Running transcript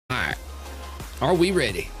All right. Are we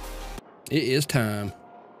ready? It is time.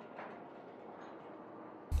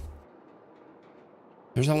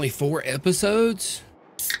 There's only 4 episodes?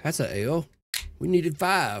 That's a L. We needed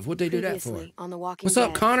 5. What'd they do that for? On The Walking What's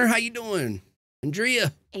up, Dead, Connor? How you doing?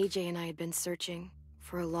 Andrea? AJ and I had been searching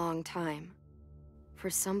for a long time for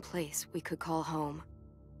some place we could call home.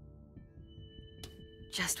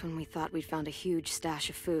 Just when we thought we'd found a huge stash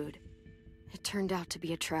of food, it turned out to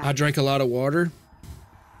be a trap. I drank a lot of water.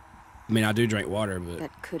 I mean, I do drink water, but...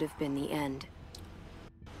 that could have been the end.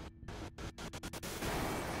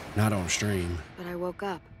 not on stream. But I woke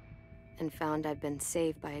up and found I'd been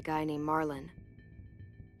saved by a guy named Marlon.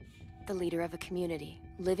 The leader of a community,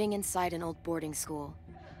 living inside an old boarding school.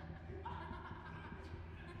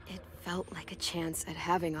 It felt like a chance at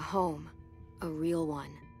having a home, a real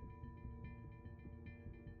one.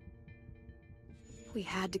 We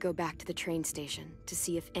had to go back to the train station to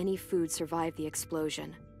see if any food survived the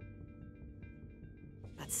explosion.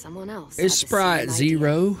 But someone else Is Sprite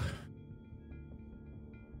zero?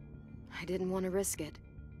 I didn't want to risk it,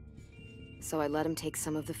 so I let him take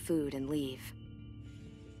some of the food and leave.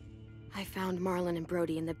 I found Marlon and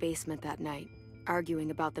Brody in the basement that night,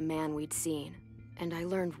 arguing about the man we'd seen, and I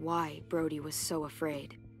learned why Brody was so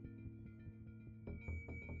afraid.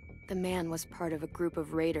 The man was part of a group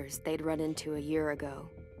of raiders they'd run into a year ago.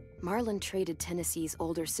 Marlon traded Tennessee's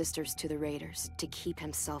older sisters to the raiders to keep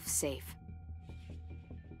himself safe.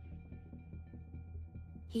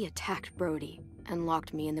 He attacked Brody and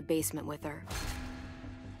locked me in the basement with her.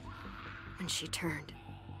 When she turned,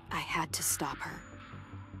 I had to stop her.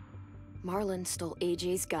 Marlon stole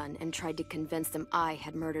AJ's gun and tried to convince them I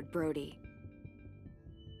had murdered Brody.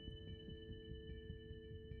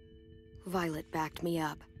 Violet backed me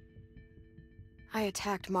up. I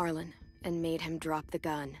attacked Marlon and made him drop the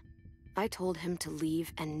gun. I told him to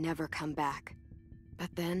leave and never come back. But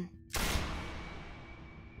then...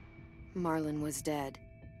 Marlon was dead.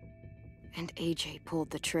 And AJ pulled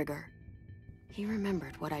the trigger. He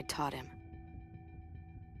remembered what I'd taught him.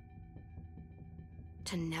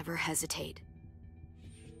 To never hesitate.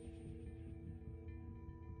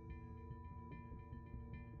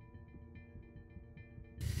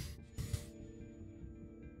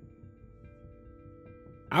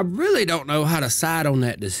 I really don't know how to side on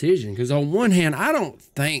that decision, because on one hand, I don't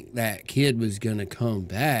think that kid was going to come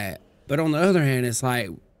back. But on the other hand, it's like,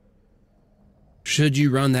 should you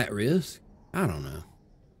run that risk? I don't know.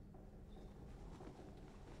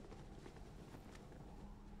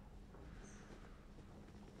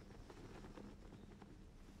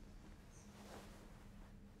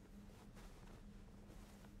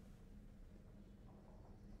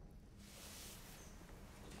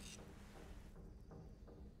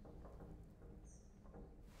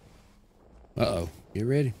 Uh-oh, you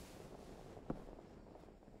ready?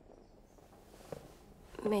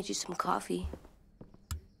 Made you some coffee.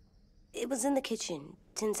 It was in the kitchen.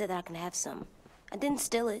 Tin said that I can have some. I didn't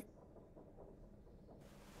steal it.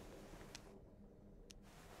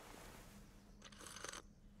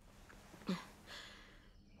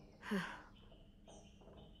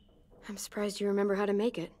 I'm surprised you remember how to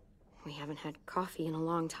make it. We haven't had coffee in a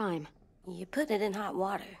long time. You put it in hot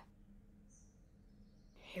water.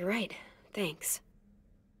 You're right. Thanks.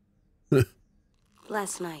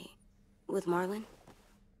 Last night, with Marlon,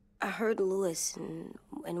 I heard Lewis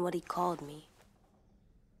and what he called me.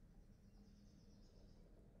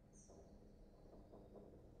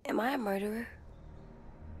 Am I a murderer?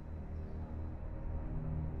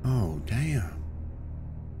 Oh, damn.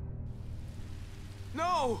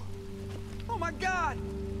 No! Oh my God!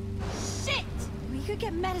 Shit! We could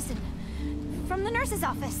get medicine from the nurse's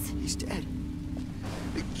office. He's dead.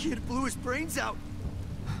 The kid blew his brains out.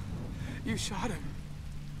 You shot him.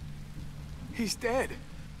 He's dead.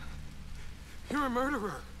 You're a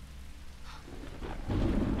murderer.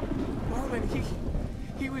 Marlon,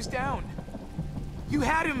 he was down. You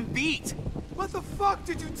had him beat. What the fuck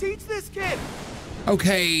did you teach this kid?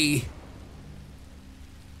 Okay.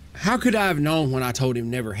 How could I have known when I told him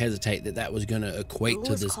never hesitate that that was going to equate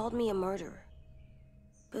Lewis to this? called me a murderer.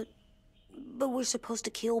 But we're supposed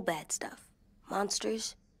to kill bad stuff.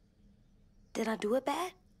 Monsters. Did I do it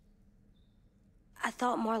bad? I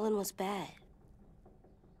thought Marlon was bad.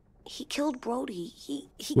 He killed Brody. He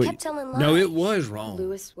Wait, kept telling lies. No, it was wrong.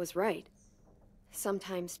 Lewis was right.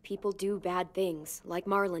 Sometimes people do bad things, like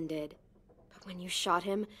Marlon did. But when you shot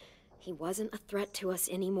him, he wasn't a threat to us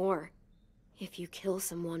anymore. If you kill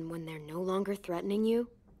someone when they're no longer threatening you,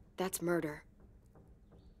 that's murder.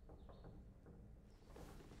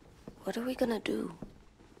 What are we gonna do?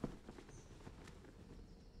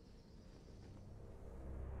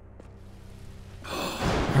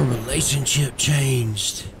 Her relationship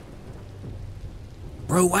changed.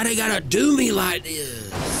 Bro, why they gotta do me like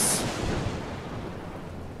this?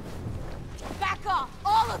 Back off,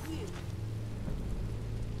 all of you!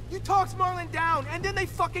 You talked Marlon down, and then they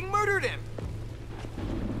fucking murdered him!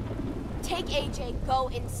 Take AJ, go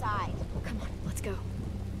inside. Come on, let's go.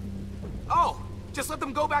 Oh, just let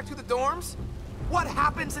them go back to the dorms? What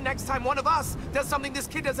happens the next time one of us does something this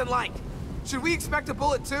kid doesn't like? Should we expect a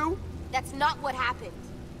bullet too? That's not what happened.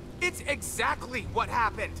 It's exactly what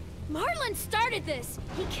happened! Marlon started this!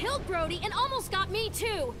 He killed Brody and almost got me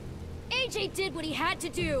too! AJ did what he had to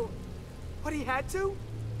do! But he had to?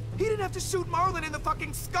 He didn't have to shoot Marlon in the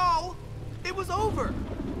fucking skull! It was over!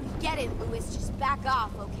 Get it, Louis, just back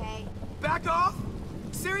off, okay? Back off?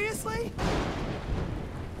 Seriously?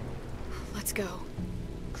 Let's go.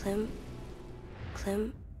 Clem?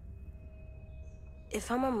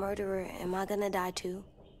 If I'm a murderer, am I gonna die too?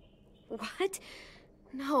 What?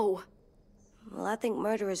 No. Well, I think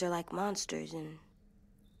murderers are like monsters, and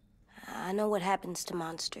I know what happens to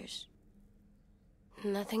monsters.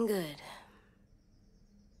 Nothing good.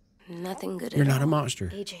 Nothing good at all. You're not a monster.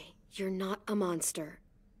 AJ, you're not a monster.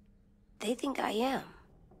 They think I am.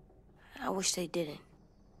 I wish they didn't.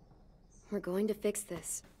 We're going to fix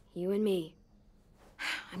this. You and me.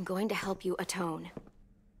 I'm going to help you atone.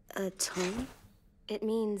 Atone? It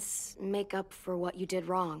means make up for what you did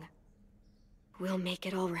wrong. We'll make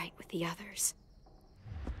it all right with the others.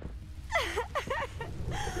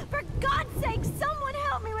 For God's sake, someone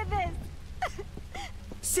help me with this!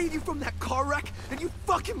 Save you from that car wreck, and you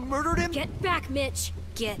fucking murdered him? Get back, Mitch!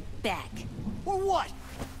 Get back. Or what?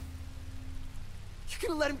 You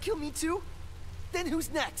gonna let him kill me too? Then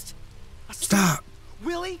who's next? Stop.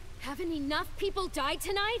 Willie? Haven't enough people died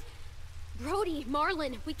tonight? Brody,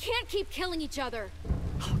 Marlon, we can't keep killing each other.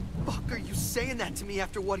 How the fuck are you saying that to me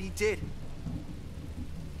after what he did?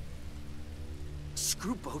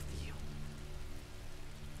 Screw both of you.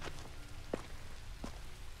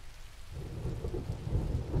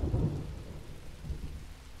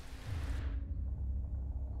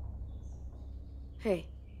 Hey,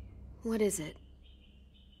 what is it?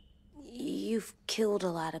 You've killed a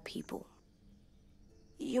lot of people.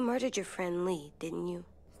 You murdered your friend Lee, didn't you?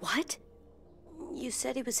 What? You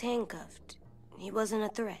said he was handcuffed. He wasn't a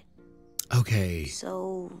threat. Okay.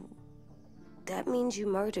 So, that means you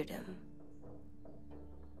murdered him.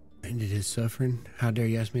 Ended his suffering? How dare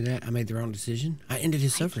you ask me that? I made the wrong decision. I ended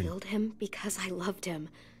his suffering. I killed him because I loved him.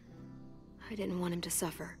 I didn't want him to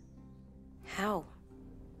suffer. How?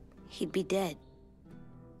 He'd be dead.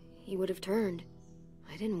 He would have turned.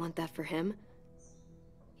 I didn't want that for him.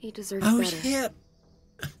 He deserves Oh, better. shit.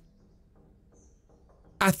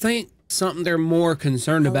 I think something they're more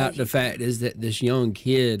concerned about the fact is that this young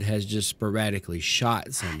kid has just sporadically shot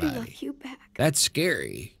I somebody. love you back. That's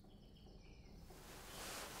scary.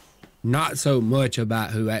 Not so much about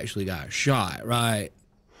who actually got shot, right?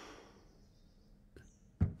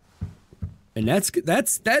 And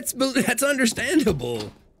that's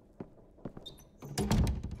understandable.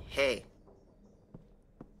 Hey.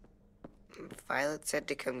 Violet said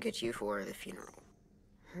to come get you for the funeral.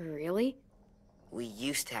 Really? We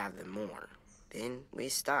used to have them more. Then we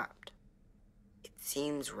stopped. It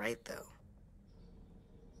seems right, though.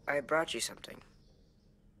 I brought you something.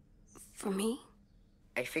 For me?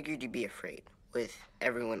 I figured you'd be afraid, with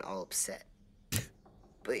everyone all upset.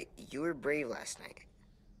 But you were brave last night.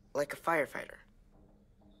 Like a firefighter.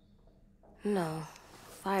 No.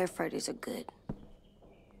 Firefighters are good.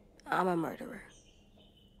 I'm a murderer.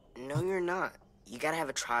 No, you're not. You gotta have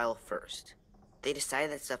a trial first. They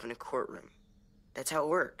decide that stuff in a courtroom. That's how it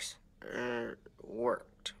works.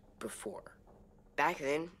 Worked before. Back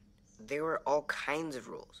then, there were all kinds of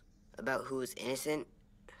rules about who was innocent,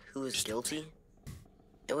 who was guilty.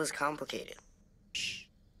 It was complicated.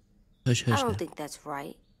 Hush, hush. I don't now. think that's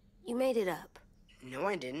right. You made it up. No,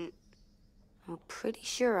 I didn't. I'm pretty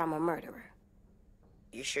sure I'm a murderer.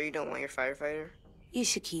 You sure you don't want your firefighter? You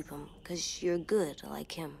should keep him, because you're good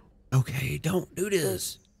like him. Okay, don't do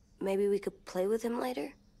this. Maybe we could play with him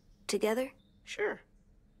later? Together? Sure.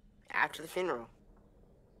 After the funeral.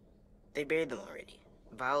 They buried them already.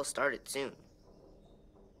 Vile started soon.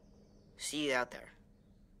 See you out there.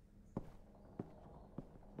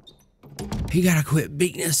 He gotta quit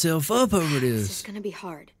beating himself up over This is this. gonna be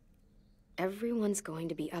hard. Everyone's going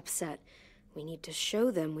to be upset. We need to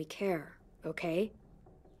show them we care, okay?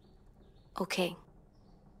 Okay.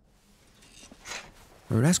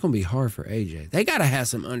 Bro, that's gonna be hard for AJ. They gotta have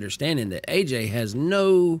some understanding that AJ has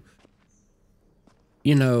no,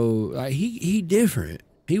 like he different.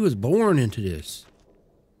 He was born into this.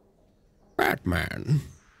 Batman.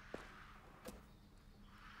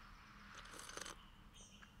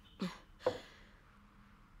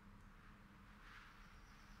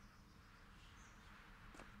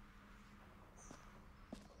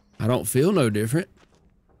 I don't feel no different.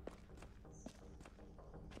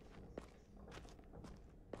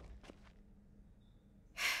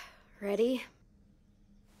 Ready?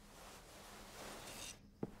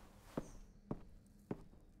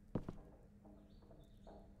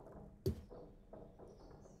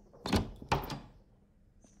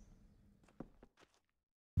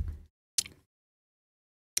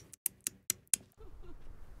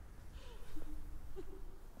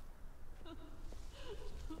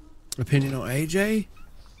 Opinion on AJ?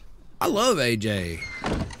 I love AJ.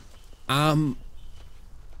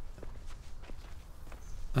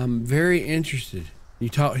 I'm very interested. You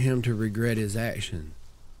taught him to regret his action.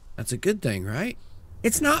 That's a good thing, right?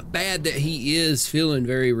 It's not bad that he is feeling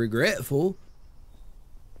very regretful.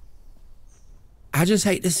 I just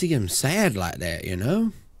hate to see him sad like that, you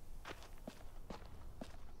know?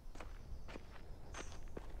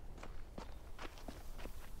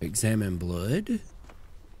 Examine blood.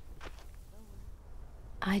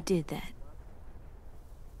 I did that.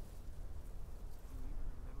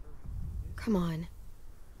 Come on.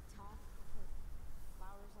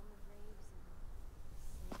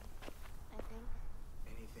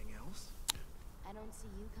 Anything else? I don't see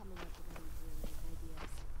you coming up with any brilliant ideas.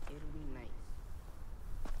 It'll be nice.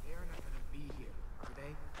 They're not gonna be here, are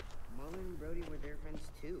they? Marlon and Brody were their friends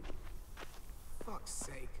too. Fuck's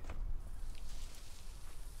sake.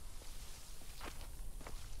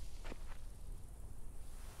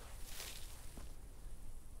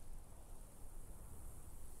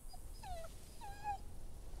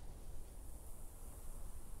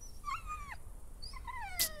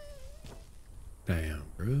 Damn,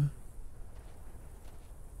 bro.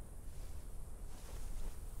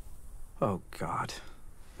 Oh, God.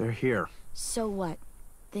 They're here. So what?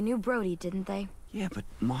 They knew Brody, didn't they? Yeah, but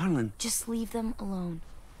Marlon... Just leave them alone.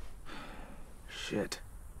 Shit.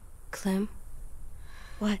 Clem?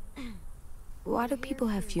 What? Why do people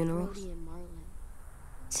have funerals? Brody and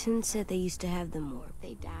Marlon. Tin said they used to have them more,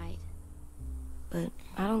 They died. but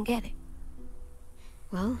I don't get it.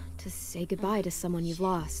 Well, to say goodbye to someone you've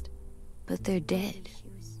lost. But they're dead.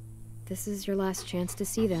 This is your last chance to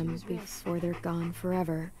see them before they're gone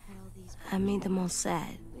forever. I made them all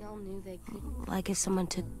sad, We all knew they couldn't. like if someone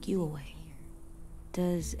took you away.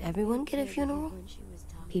 Does everyone get a funeral? When she was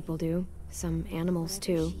talking, People do. Some animals,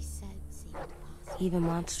 too. she said seemed possible. Even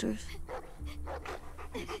monsters?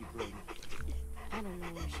 I don't know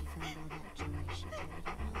where she found all that joy she carried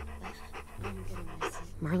around, but I'm gonna miss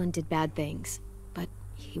it. Marlon did bad things, but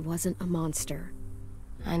he wasn't a monster.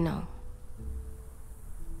 I know.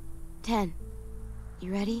 10.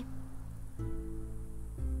 You ready?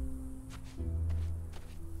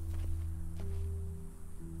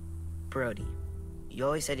 Brody, you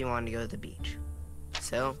always said you wanted to go to the beach.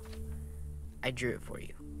 So, I drew it for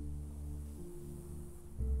you.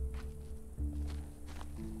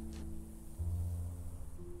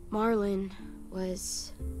 Marlon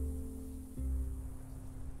was...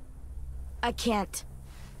 I can't.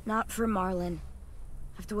 Not for Marlon.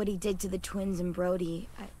 After what he did to the twins and Brody,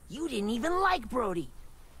 You didn't even like Brody.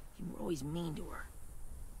 You were always mean to her.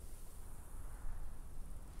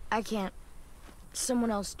 I can't.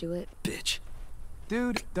 Someone else do it. Bitch.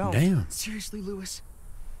 Dude, don't. Damn. Seriously, Lewis?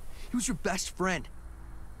 He was your best friend.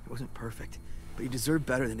 He wasn't perfect, but he deserved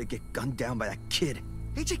better than to get gunned down by that kid.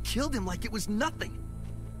 AJ killed him like it was nothing.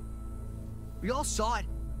 We all saw it,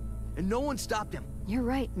 and no one stopped him. You're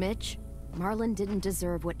right, Mitch. Marlon didn't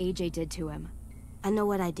deserve what AJ did to him. I know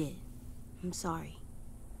what I did. I'm sorry.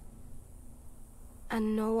 I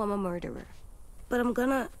know I'm a murderer. But I'm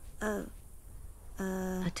gonna,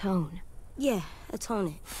 Atone. yeah, atone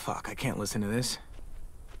it. Fuck, I can't listen to this.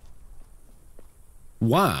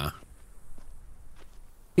 Why?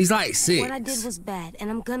 He's like 6. What I did was bad, and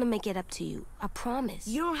I'm gonna make it up to you. I promise.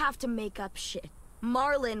 You don't have to make up shit.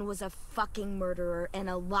 Marlon was a fucking murderer and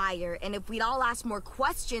a liar, and if we'd all asked more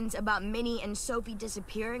questions about Minnie and Sophie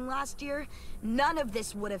disappearing last year, none of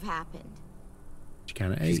this would have happened. She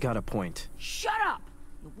kind of He's ate. got a point. Shut up!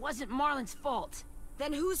 It wasn't Marlon's fault.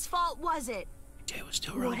 Then whose fault was it? Jay was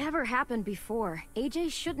still wrong. Whatever happened before,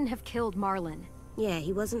 AJ shouldn't have killed Marlon. Yeah,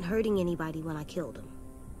 he wasn't hurting anybody when I killed him.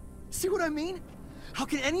 See what I mean? How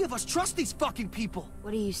can any of us trust these fucking people?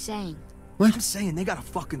 What are you saying? What? I'm saying they gotta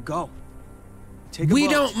fucking go. Take a We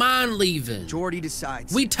vote. don't mind leaving. Majority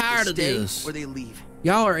decides. We tired They of stay this. Or they leave.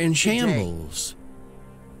 Y'all are in shambles.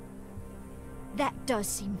 That does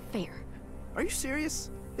seem fair. Are you serious?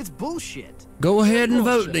 It's bullshit. Go ahead and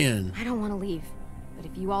vote Bullshit. then. I don't want to leave, but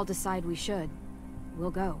if you all decide we should,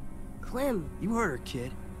 we'll go. Clem, You heard her,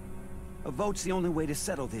 kid. A vote's the only way to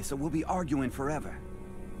settle this, or we'll be arguing forever.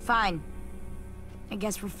 Fine. I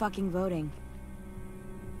guess we're fucking voting.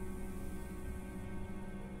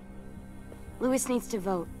 Louis needs to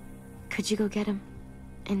vote. Could you go get him?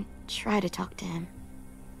 And try to talk to him.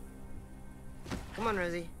 Come on,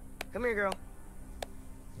 Rosie. Come here, girl.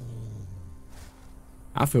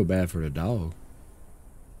 I feel bad for the dog.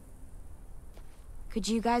 Could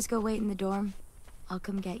you guys go wait in the dorm? I'll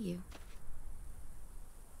come get you.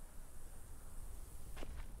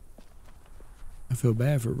 I feel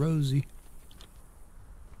bad for Rosie.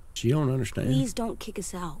 She don't understand. Please don't kick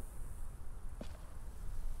us out.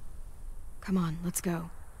 Come on, let's go.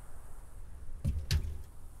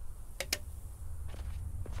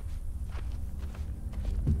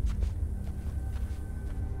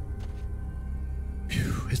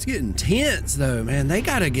 Phew, it's getting tense though, man. They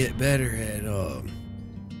gotta get better at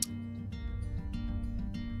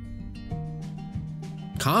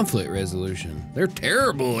conflict resolution. They're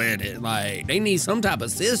terrible at it. Like, they need some type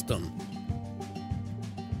of system.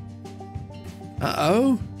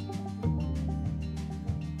 Uh-oh.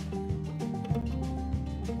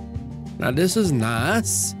 Now this is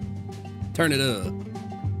nice. Turn it up.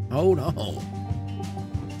 Hold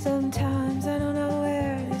on. Sometimes I don't know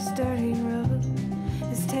where this dirty road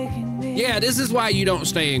is taking me. Yeah, this is why you don't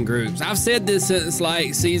stay in groups. I've said this since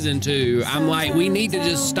like season 2. I'm like, we need to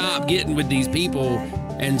just stop getting with these people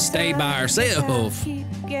and stay by ourselves.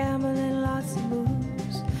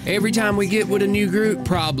 Every time we get with a new group,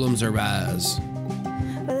 problems arise.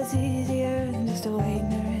 But it's easier than just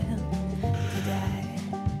waiting around to die.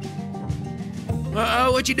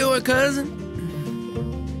 Uh-oh, what you doing, cousin?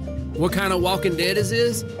 What kind of Walking Dead is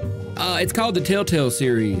this? It's called the Telltale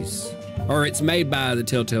series. Or it's made by the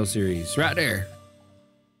Telltale series. Right there.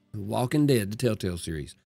 Walking Dead, the Telltale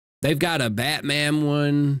series. They've got a Batman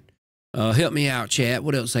one. Help me out, chat.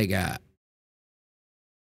 What else they got?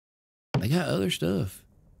 They got other stuff.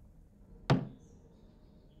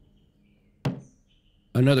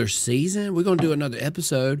 Another season? We're going to do another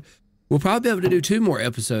episode. We'll probably be able to do 2 more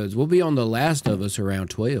episodes. We'll be on The Last of Us around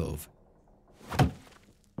 12.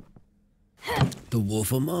 The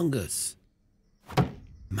Wolf Among Us.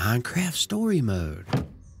 Minecraft story mode.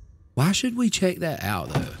 Why should we check that out,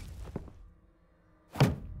 though?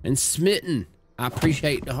 And Smitten. I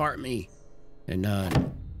appreciate the heart me. And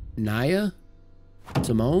Naya?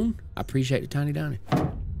 Simone? I appreciate the tiny Donnie.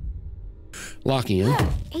 Lock in.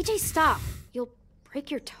 AJ, stop. You'll break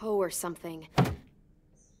your toe or something.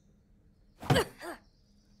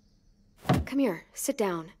 Come here, sit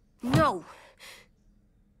down. No.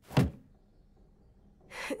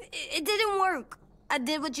 It didn't work. I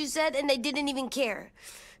did what you said and they didn't even care.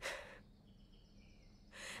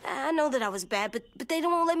 I know that I was bad, but they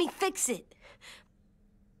don't let me fix it.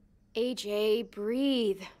 AJ,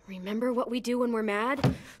 breathe. Remember what we do when we're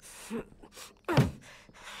mad? Come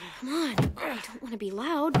on, you don't want to be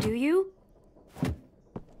loud, do you?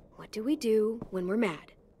 What do we do when we're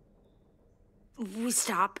mad? We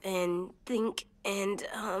stop and think and,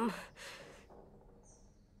 I'm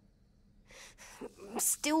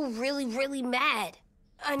still really, really mad.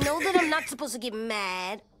 I know that I'm not supposed to get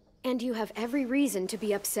mad. And you have every reason to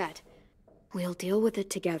be upset. We'll deal with it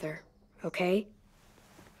together, okay?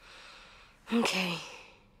 Okay.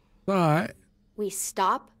 All right. We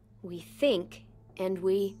stop, we think, and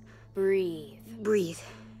we breathe. Breathe.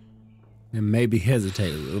 And maybe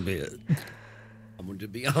hesitate a little bit. I want to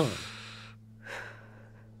be honest.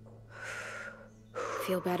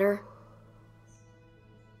 Feel better?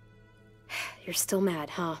 You're still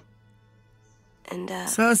mad, huh? And,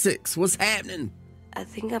 Sussex, what's happening? I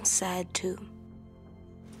think I'm sad, too.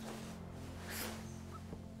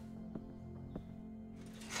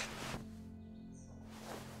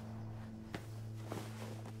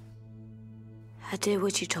 I did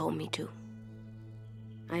what you told me to.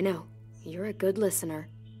 I know. You're a good listener.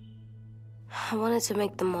 I wanted to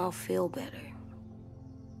make them all feel better.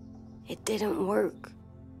 It didn't work.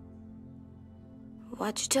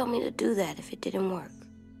 Why'd you tell me to do that if it didn't work?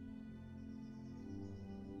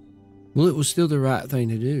 Well, it was still the right thing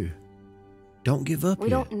to do. Don't give up We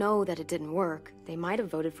yet. don't know that it didn't work. They might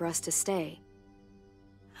have voted for us to stay.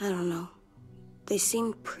 I don't know. They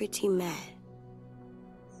seemed pretty mad.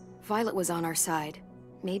 Violet was on our side.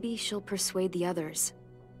 Maybe she'll persuade the others.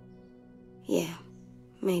 Yeah,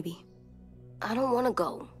 maybe. I don't want to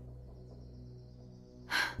go.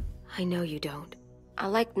 I know you don't. I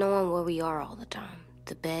like knowing where we are all the time.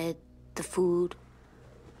 The bed, the food.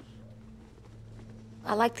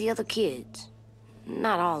 I like the other kids.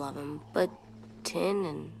 Not all of them, but Tin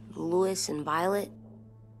and Louis and Violet.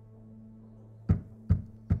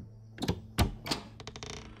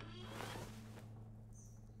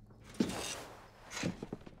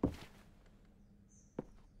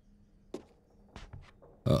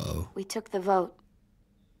 Uh-oh. We took the vote.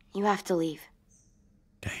 You have to leave.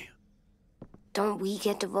 Damn. Don't we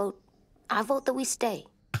get to vote? I vote that we stay.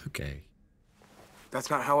 Okay. That's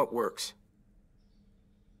not how it works.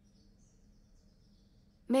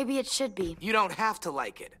 Maybe it should be. You don't have to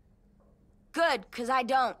like it. Good, because I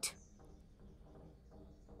don't.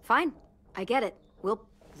 Fine. I get it. We'll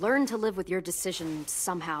learn to live with your decision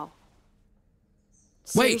somehow.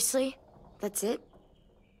 Wait. Seriously? That's it?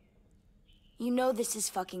 You know this is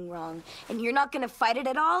fucking wrong, and you're not gonna fight it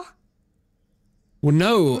at all? Well,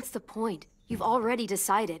 no. What's the point? You've already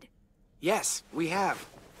decided. Yes, we have.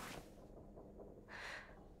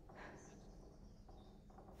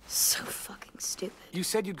 So fucking stupid. You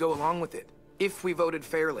said you'd go along with it, if we voted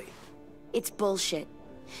fairly. It's bullshit.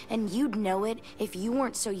 And you'd know it if you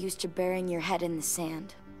weren't so used to burying your head in the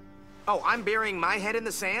sand. Oh, I'm burying my head in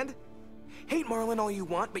the sand? Hate Marlon all you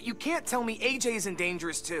want, but you can't tell me AJ isn't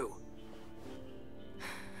dangerous too.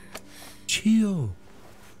 Chill.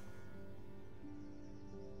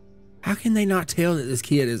 How can they not tell that this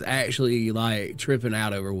kid is actually, like, tripping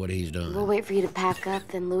out over what he's done? We'll wait for you to pack up,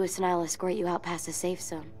 then Lewis and I'll escort you out past the safe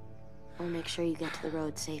zone. We'll make sure you get to the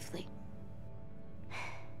road safely.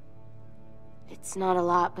 It's not a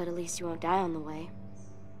lot, but at least you won't die on the way.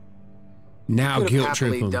 Now Could've guilt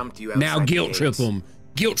trip happily dumped you him. Now outside the guilt trip gates. him.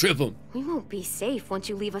 Guilt trip him. We won't be safe once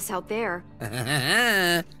you leave us out there.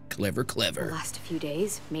 Clever, It'll clever. last a few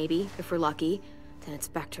days, maybe, if we're lucky. Then it's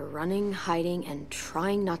back to running, hiding, and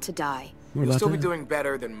trying not to die. What You'll about still be that? doing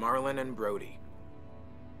better than Marlon and Brody.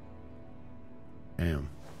 Damn.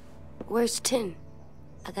 Where's Tin?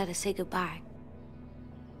 I gotta say goodbye.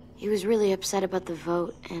 He was really upset about the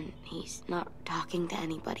vote, and he's not talking to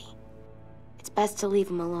anybody. It's best to leave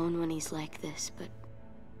him alone when he's like this, but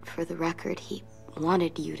for the record, he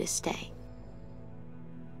wanted you to stay.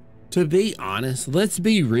 To be honest, let's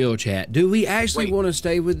be real, chat. Do we actually Wait. want to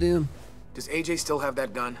stay with them? Does AJ still have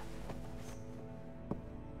that gun?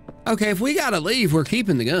 Okay, if we gotta leave, we're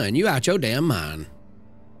keeping the gun. You out your damn mind.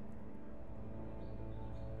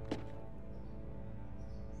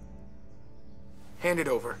 Hand it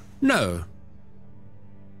over. No.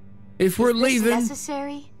 If we're Is this leaving,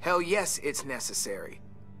 necessary? Hell yes, it's necessary.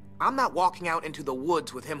 I'm not walking out into the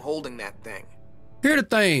woods with him holding that thing. here's the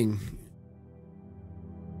thing.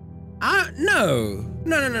 No.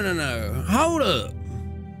 Hold up.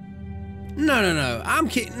 No. I'm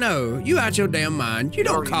kidding. No, you out your damn mind. You You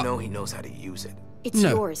don't already call. know he knows how to use it. It's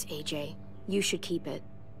No. yours, AJ. You should keep it.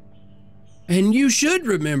 And you should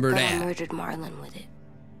remember But I that. murdered Marlon with it.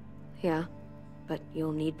 Yeah, but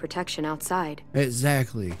you'll need protection outside.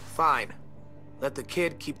 Exactly. Fine. Let the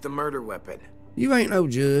kid keep the murder weapon. You ain't no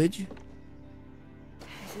judge.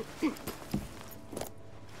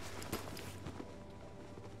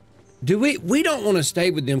 We don't want to stay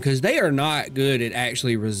with them because they are not good at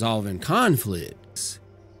actually resolving conflicts.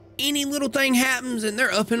 Any little thing happens and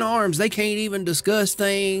they're up in arms. They can't even discuss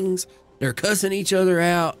things. They're cussing each other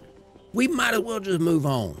out. We might as well just move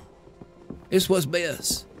on. It's what's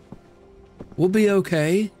best. We'll be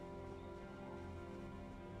okay.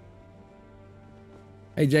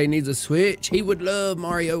 AJ needs a Switch. He would love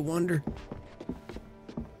Mario Wonder.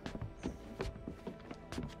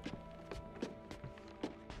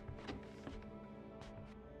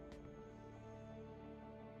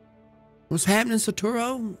 What's happening,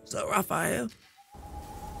 Satoru? So, Raphael?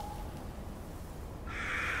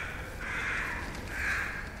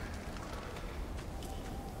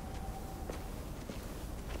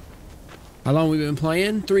 How long we been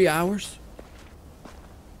playing? 3 hours?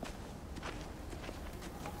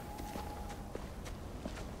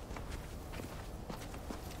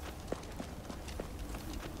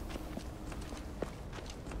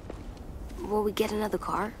 Will we get another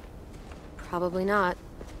car? Probably not.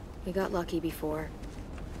 We got lucky before.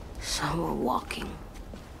 So we're walking.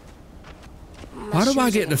 Why do I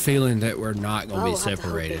get the feeling that we're not going to be Well, we'll have to hope they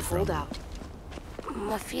separated from hold them? out.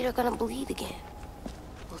 My feet are gonna bleed again.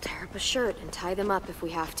 We'll tear up a shirt and tie them up if we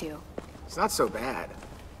have to. It's not so bad.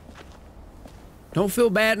 Don't feel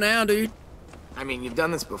bad now, dude. I mean, you've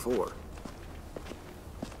done this before.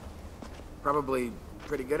 Probably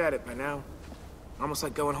pretty good at it by now. Almost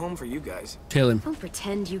like going home for you guys. Tell him. Don't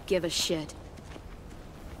pretend you give a shit.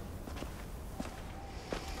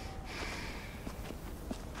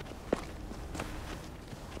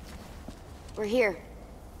 We're here.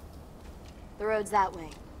 The road's that way.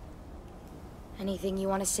 Anything you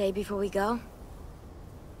want to say before we go?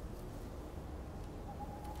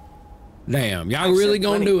 Damn, y'all I've really said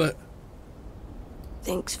gonna plenty. do it?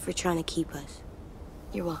 Thanks for trying to keep us.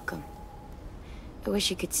 You're welcome. I wish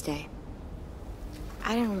you could stay.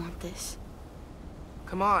 I didn't want this.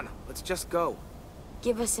 Come on, let's just go.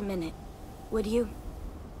 Give us a minute, would you?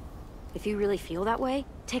 If you really feel that way,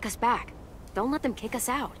 take us back. Don't let them kick us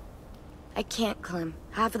out. I can't, Clem.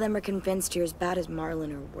 Half of them are convinced you're as bad as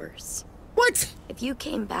Marlon or worse. What? If you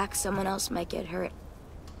came back, someone else might get hurt.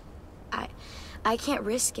 I can't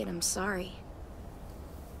risk it, I'm sorry.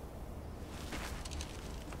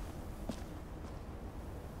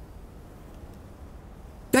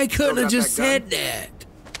 They couldn't have just said that.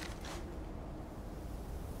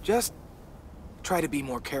 Just try to be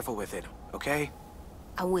more careful with it, okay?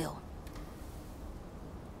 I will.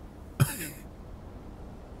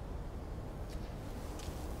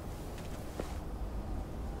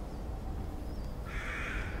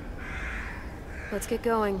 Let's get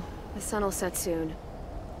going. The sun will set soon.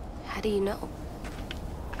 How do you know?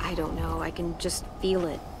 I don't know. I can just feel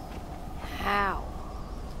it. How?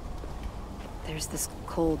 There's this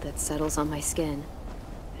cold that settles on my skin.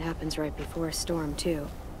 It happens right before a storm, too.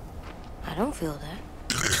 I don't feel that.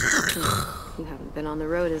 You haven't been on the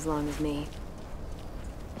road as long as me.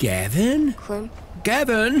 Gavin? Clem?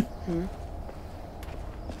 Gavin?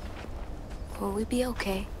 Will we be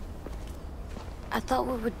okay? I thought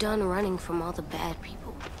we were done running from all the bad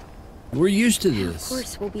people. We're used to Of this.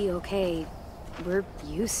 course we'll be okay. We're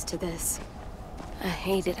used to this. I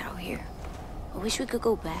hate it out here. I wish we could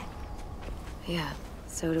go back. Yeah,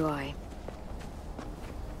 so do I.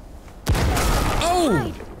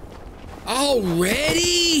 Oh!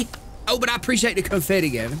 Already? Oh, but I appreciate the confetti,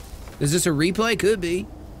 Gavin. Is this a replay? Could be.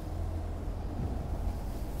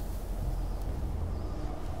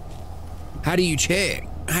 How do you check?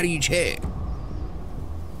 How do you check?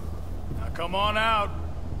 Now come on out.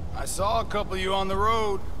 I saw a couple of you on the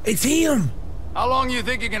road. It's him! How long you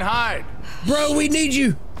think you can hide? Bro, we need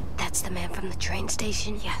you. That's the man from the train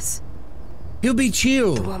station? Yes. He'll be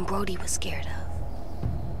chill. The one Brody was scared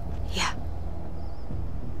of. Yeah.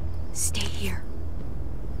 Stay here.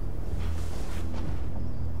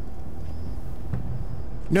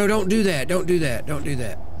 No, don't do that. Don't do that. Don't do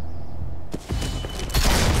that.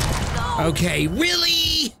 No. Okay,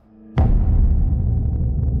 really?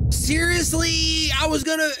 Seriously? I was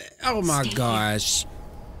gonna... Oh my gosh.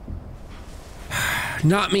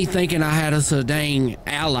 Not me thinking I had us a dang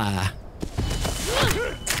ally.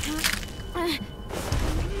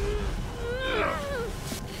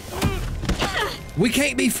 We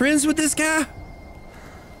can't be friends with this guy?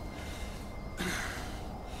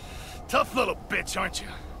 Tough little bitch, aren't you?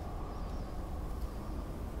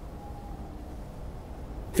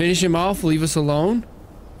 Finish him off, leave us alone?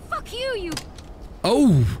 Fuck you, you...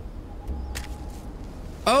 Oh!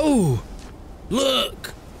 Oh!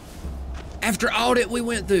 Look! After all that we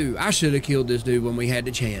went through, I should have killed this dude when we had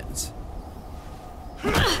the chance.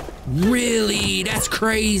 Really? That's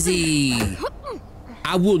crazy.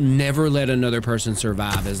 I will never let another person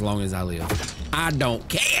survive as long as I live. I don't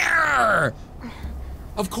care!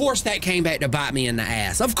 Of course that came back to bite me in the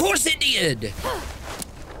ass. Of course it did!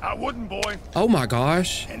 I wouldn't, boy. Oh my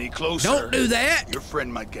gosh. Any closer? Don't do that! Your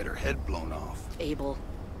friend might get her head blown off. Abel.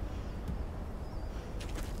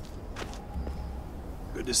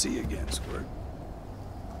 Good to see you again, Squirt.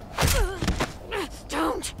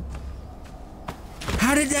 Don't!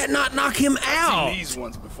 How did that not knock him out? I've seen these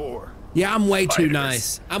ones before. Yeah, I'm way too Fighters.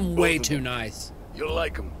 nice. I'm way too nice. You'll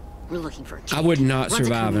like them. We're looking for a kid. I would not Runs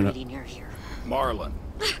survive a in community near here. Marlon.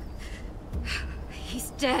 He's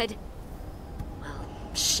dead. Well,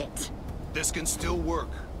 shit. This can still work.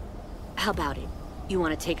 How about it? You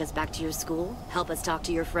want to take us back to your school? Help us talk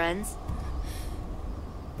to your friends?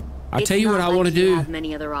 I'll tell you what I want to You do. have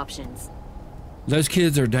many other options. Those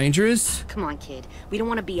kids are dangerous. Come on, kid. We don't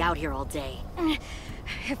want to be out here all day.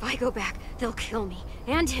 If I go back, they'll kill me.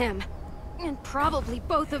 And him. And probably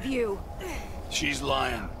both of you. She's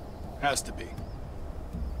lying. Has to be.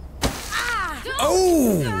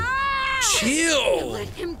 Oh! Chill! Let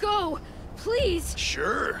him go. Please.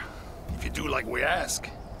 Sure. If you do like we ask.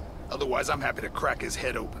 Otherwise, I'm happy to crack his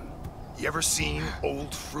head open. You ever seen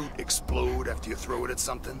old fruit explode after you throw it at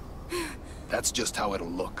something? That's just how it'll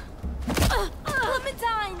look.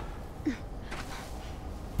 Clementine!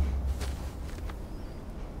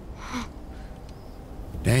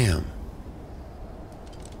 Damn.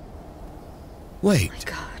 Wait. Oh my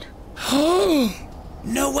god. Oh!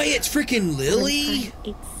 No way, it's freaking Lily?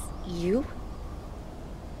 It's you?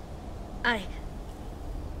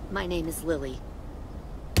 My name is Lily.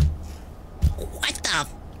 What the?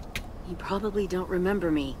 You probably don't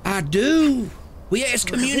remember me. I do. We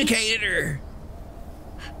excommunicated her.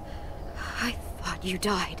 I thought you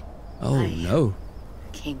died. Oh no.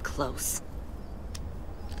 Came close.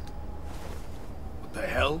 What the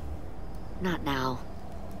hell? Not now.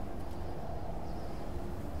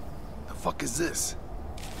 The fuck is this?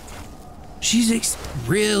 She's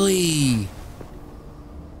really.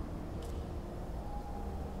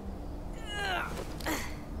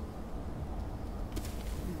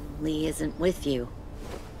 Lee isn't with you.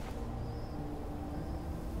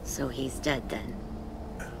 So he's dead then.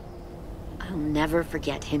 I'll never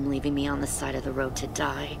forget him leaving me on the side of the road to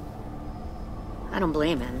die. I don't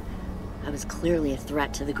blame him. I was clearly a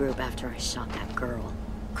threat to the group after I shot that girl.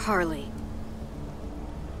 Carly.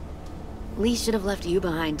 Lee should have left you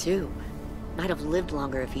behind too. Might have lived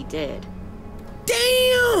longer if he did.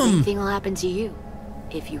 Damn! Same thing will happen to you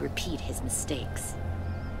if you repeat his mistakes.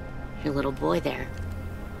 Your little boy there,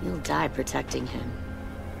 you'll die protecting him.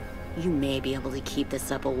 You may be able to keep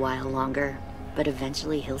this up a while longer, but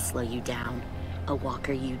eventually he'll slow you down. A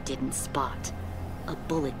walker you didn't spot. A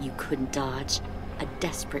bullet you couldn't dodge. A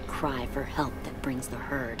desperate cry for help that brings the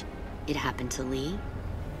herd. It happened to Lee,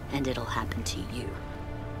 and it'll happen to you.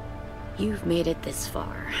 You've made it this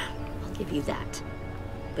far. I'll give you that.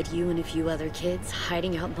 But you and a few other kids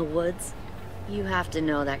hiding out in the woods, you have to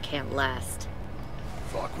know that can't last.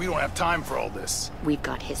 Fuck, we don't have time for all this. We've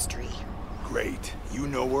got history. Great. You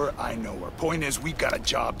know her, I know her. Point is, we've got a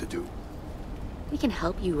job to do. We can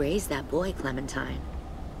help you raise that boy, Clementine.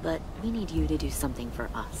 But we need you to do something for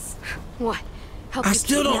us. What? Help I you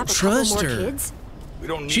still kidnap don't a couple trust more her. Kids? We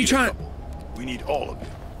don't need She a trying. couple. We need all of you.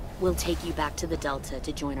 We'll take you back to the Delta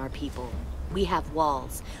to join our people. We have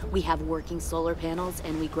walls, we have working solar panels,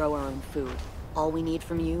 and we grow our own food. All we need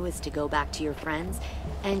from you is to go back to your friends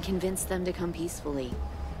and convince them to come peacefully.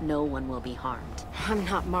 No one will be harmed. I'm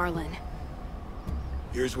not Marlon.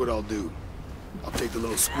 Here's what I'll do. I'll take the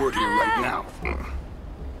little squirt here right now.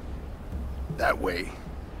 That way,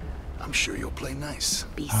 I'm sure you'll play nice.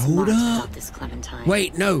 Be Hold smart up. about this, Clementine.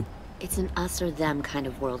 Wait, no. It's an us or them kind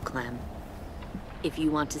of world, Clem. If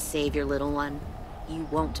you want to save your little one, you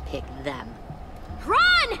won't pick them.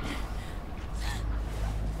 Run!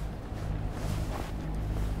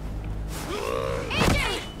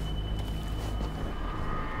 AJ!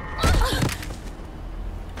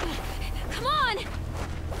 Come on!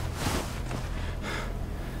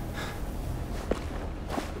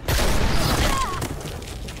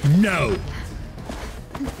 No.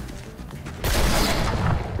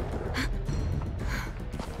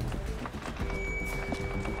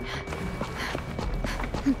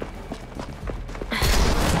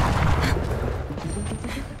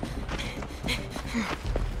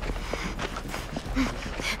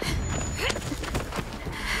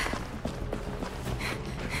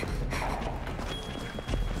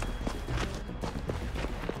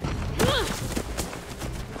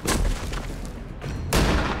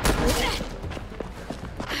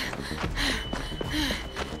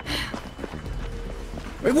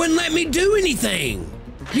 It wouldn't let me do anything.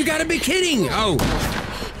 You gotta be kidding. Oh.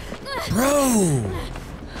 Bro.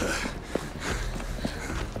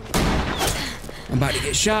 I'm about to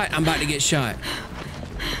get shot. I'm about to get shot.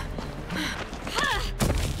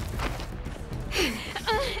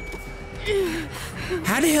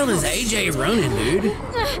 How the hell is AJ running, dude?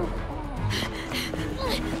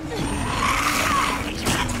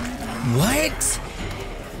 What?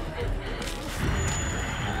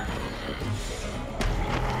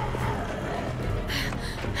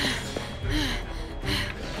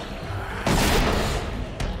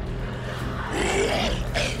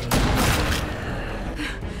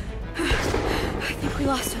 I think we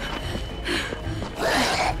lost him.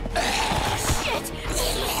 Shit!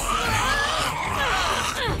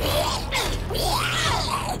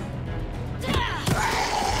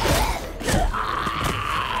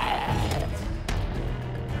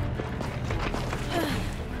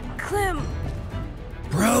 Clem!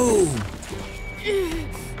 Bro.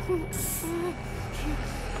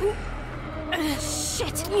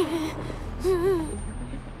 Shit!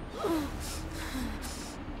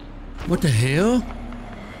 What the hell?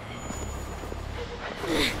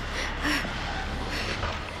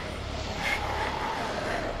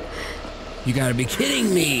 You gotta be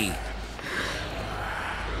kidding me.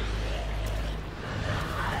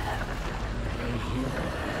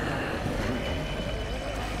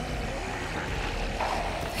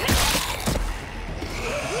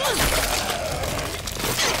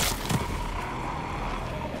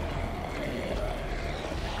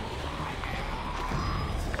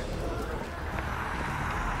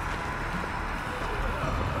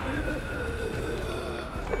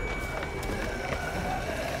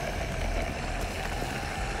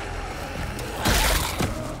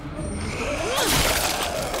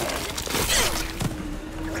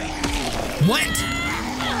 What?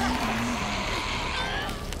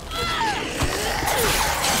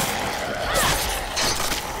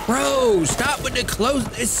 Bro, stop with the clothes.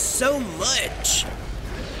 It's so much.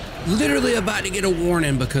 Literally about to get a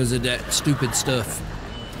warning because of that stupid stuff.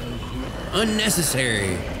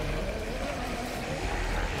 Unnecessary.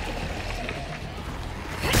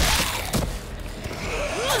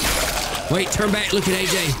 Wait, turn back. Look at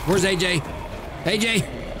AJ. Where's AJ? AJ.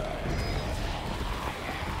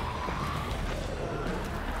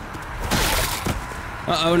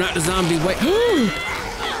 Uh-oh, not the zombie. Wait.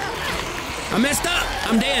 I messed up.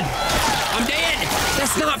 I'm dead. I'm dead.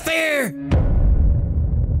 That's not fair. You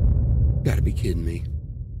gotta be kidding me.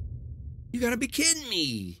 You gotta be kidding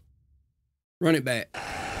me. Run it back.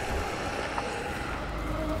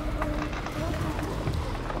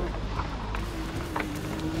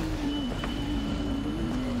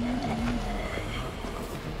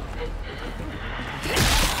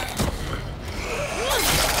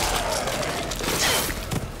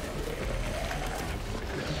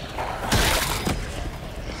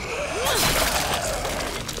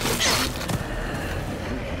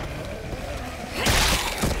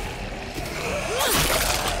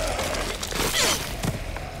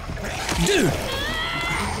 Dude!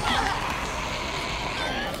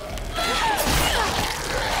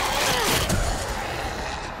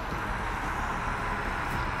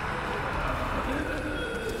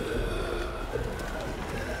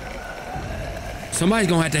 Somebody's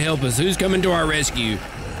gonna have to help us. Who's coming to our rescue?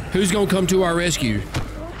 Who's gonna come to our rescue?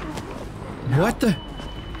 What the?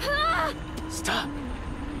 Stop.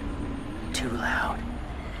 Too loud.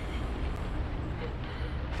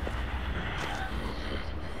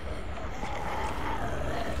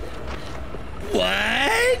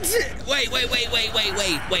 What?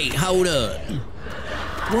 Wait, hold up.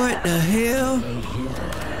 What the hell?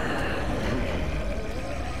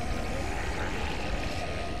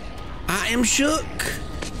 I am shook.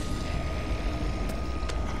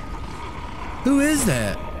 Who is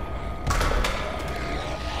that?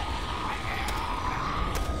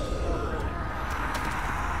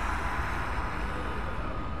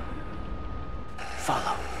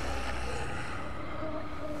 Follow.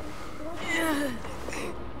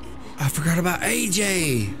 I forgot about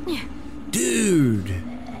AJ. Dude.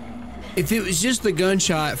 If it was just the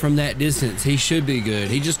gunshot from that distance, he should be good.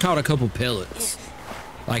 He just caught a couple pellets.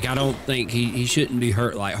 Like, I don't think he shouldn't be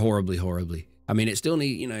hurt like horribly. I mean, it still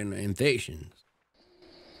needs, you know, infections.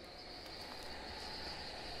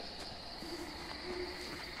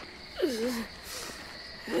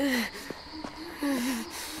 There.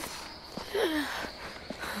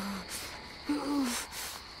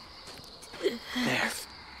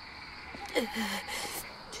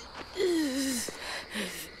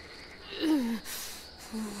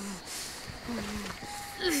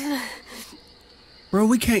 Bro,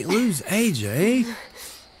 we can't lose AJ.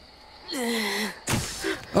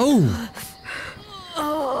 Oh.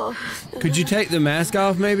 Could you take the mask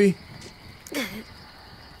off, maybe?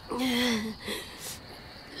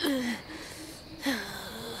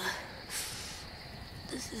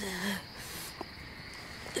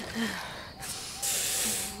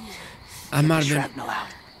 I might have been. Shrapnel out.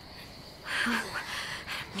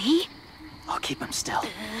 Me? I'll keep him still.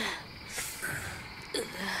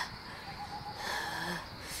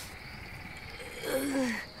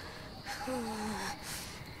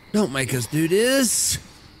 Don't make us do this.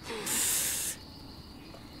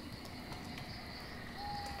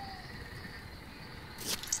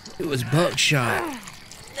 It was buckshot.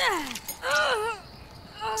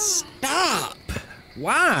 Stop.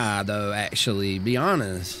 Why, though, actually? Be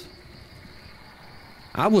honest.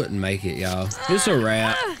 I wouldn't make it, y'all. It's a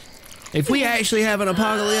wrap. If we actually have an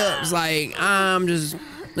apocalypse, like, I'm just...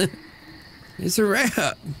 It's a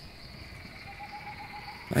wrap.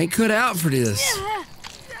 I ain't cut out for this.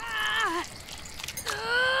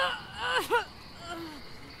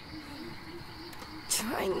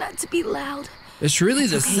 Trying not to be loud. It's really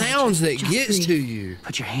the okay, sounds that just gets breathe. to you.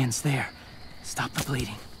 Put your hands there. Stop the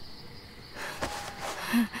bleeding.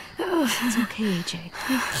 It's okay, AJ.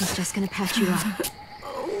 He's just gonna patch you up.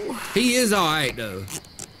 He is all right, though.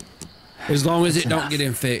 As long as it don't get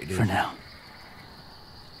infected. For now.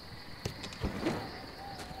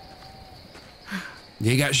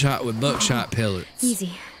 He got shot with buckshot pellets.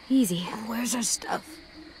 Easy, easy. Where's our stuff?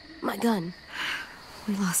 My gun.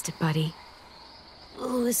 We lost it, buddy.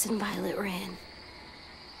 Louis and Violet ran.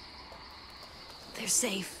 They're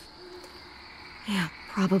safe. Yeah,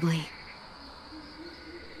 probably.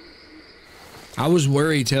 I was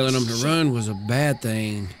worried telling him to run was a bad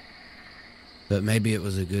thing, but maybe it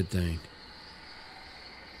was a good thing.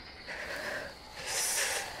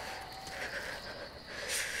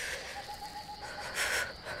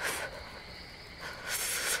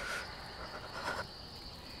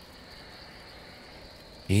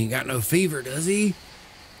 He ain't got no fever, does he?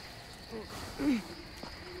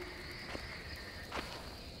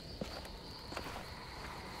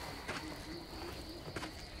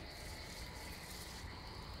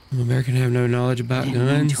 American have no knowledge about Didn't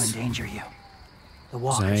mean guns. to endanger you. The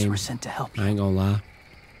walkers were sent to help you. I ain't gonna lie.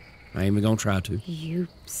 I ain't even gonna try to. You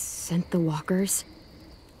sent the walkers?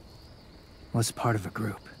 Was part of a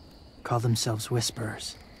group. Call themselves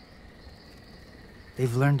Whisperers.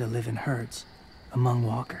 They've learned to live in herds, among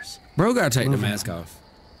walkers. Bro gotta take the Moving mask them. off.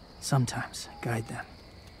 Sometimes guide them.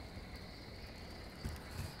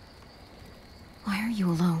 Why are you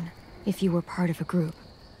alone, if you were part of a group?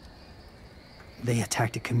 They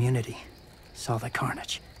attacked a community, saw the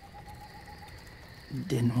carnage.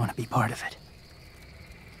 Didn't want to be part of it.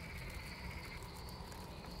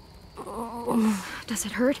 Oh, does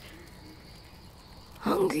it hurt?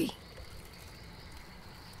 Hungry.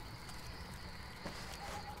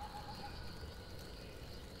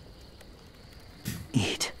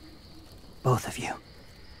 Eat. Both of you.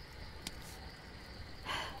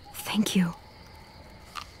 Thank you.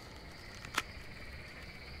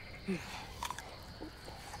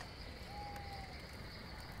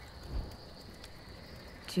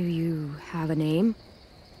 Do you have a name?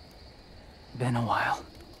 Been a while.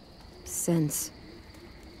 Since?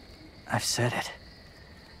 I've said it.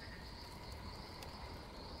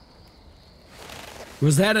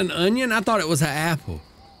 Was that an onion? I thought it was an apple.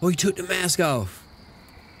 Oh, he took the mask off.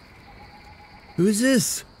 Who is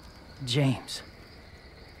this? James.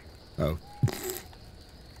 Oh.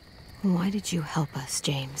 Why did you help us,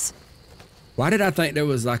 James? Why did I think there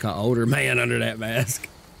was like an older man under that mask?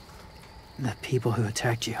 The people who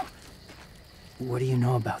attacked you. What do you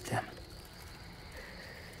know about them?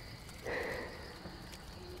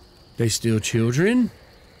 They steal children?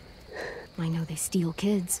 I know they steal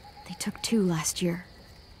kids. They took 2 last year.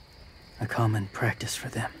 A common practice for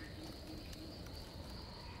them.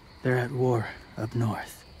 They're at war up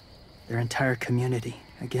north. Their entire community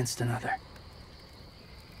against another.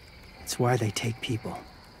 It's why they take people.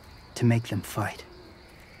 To make them fight.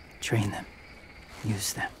 Train them.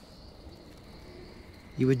 Use them.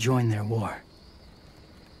 You would join their war.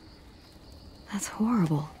 That's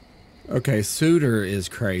horrible. Okay, Suitor is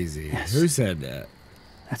crazy. Yes. Who said that?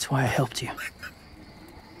 That's why I helped you.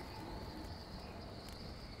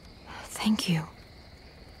 Thank you.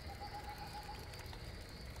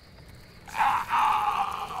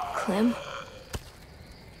 Clem?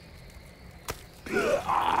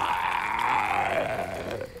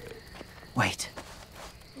 Wait.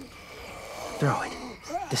 Throw it.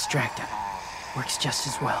 Distract him. Works just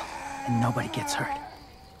as well, and nobody gets hurt.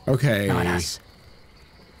 Okay. Not us.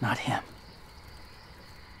 Not him.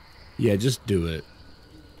 Yeah, just do it.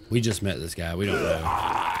 We just met this guy. We don't know.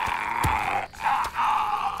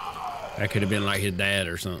 That could have been like his dad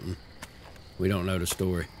or something. We don't know the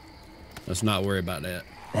story. Let's not worry about that.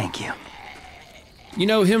 Thank you. You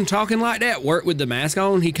know, him talking like that, work with the mask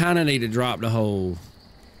on, he kind of need to drop the whole...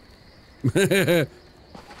 the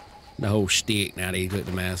whole shtick now that he took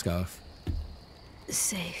the mask off.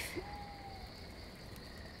 Safe.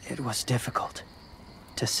 It was difficult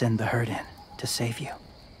to send the herd in to save you.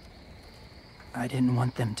 I didn't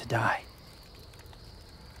want them to die.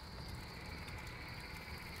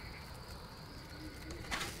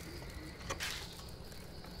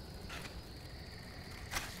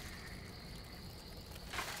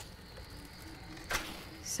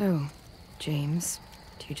 So, James,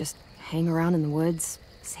 do you just hang around in the woods,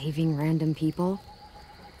 saving random people?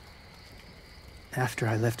 After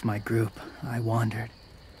I left my group, I wandered.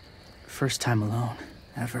 First time alone,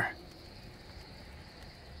 ever.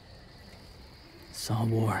 Saw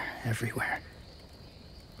war everywhere.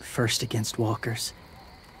 First against walkers,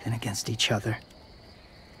 then against each other.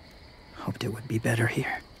 Hoped it would be better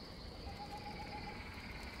here.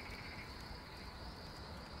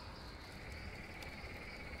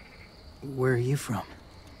 Where are you from?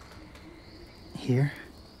 Here?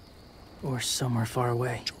 Or somewhere far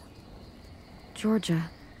away? Georgia.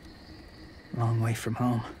 Long way from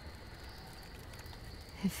home.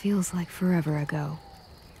 It feels like forever ago.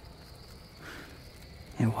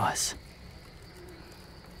 It was.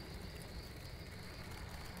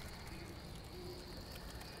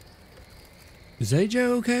 Is AJ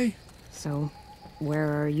okay? So,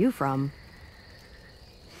 where are you from?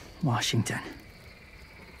 Washington.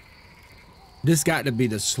 This got to be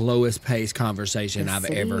the slowest paced conversation The I've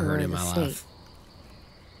city ever heard or in the my state? life.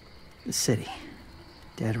 The city.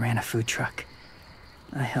 Dad ran a food truck.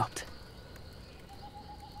 I helped.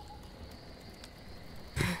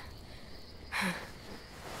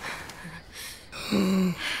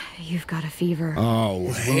 You've got a fever.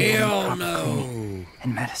 Oh, His wound will need hell proper no. cleaning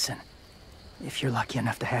and medicine, if you're lucky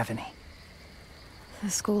enough to have any. The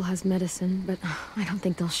school has medicine, but I don't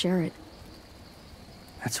think they'll share it.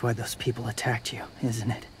 That's why those people attacked you,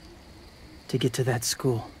 isn't it? To get to that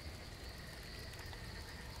school.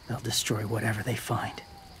 They'll destroy whatever they find.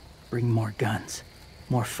 Bring more guns,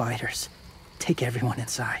 more fighters. Take everyone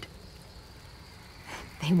inside.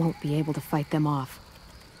 They won't be able to fight them off.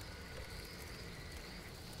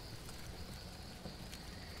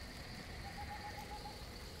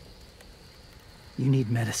 You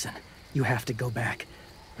need medicine. You have to go back,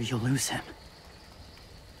 or you'll lose him.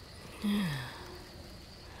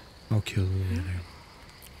 I'll kill her later.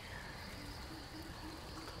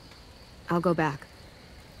 I'll go back.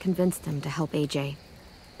 Convince them to help AJ.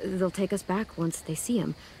 They'll take us back once they see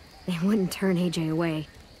him. They wouldn't turn AJ away.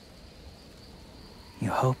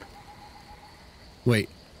 You hope? Wait.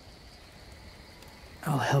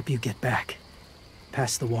 I'll help you get back.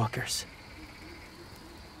 Past the walkers.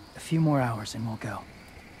 A few more hours and we'll go.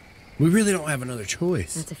 We really don't have another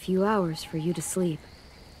choice. That's a few hours for you to sleep.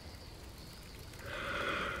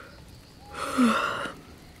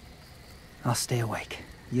 I'll stay awake.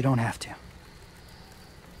 You don't have to.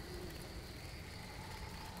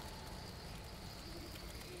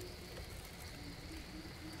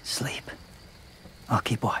 Sleep. I'll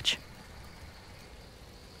keep watch.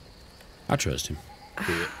 I trust him.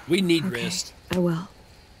 We need rest. I will.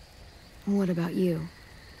 What about you?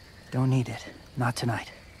 Don't need it. Not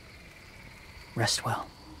tonight. Rest well.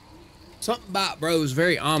 Something about bro is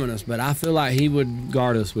very ominous, but I feel like he would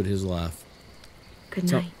guard us with his life. Good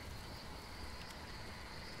night.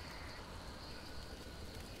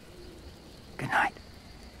 Good night.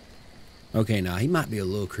 Okay, now he might be a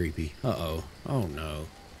little creepy. Uh-oh. Oh, no.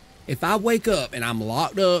 If I wake up and I'm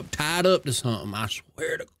locked up, tied up to something, I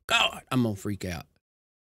swear to God, I'm gonna freak out.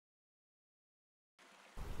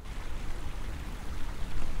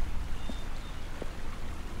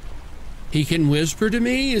 He can whisper to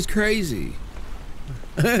me? Is crazy.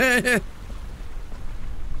 Is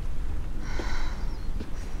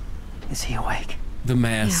he awake? The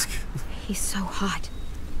mask. Yeah, he's so hot.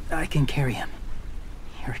 I can carry him.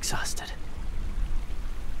 You're exhausted.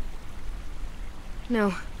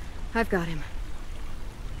 No, I've got him.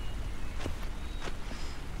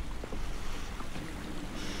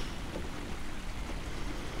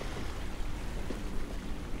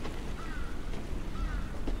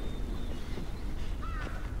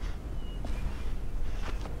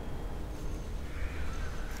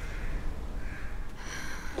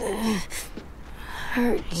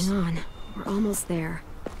 Hurts. Hang on, we're almost there.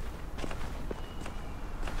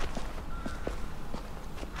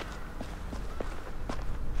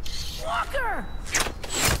 Walker!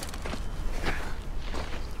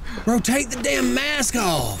 Bro, take the damn mask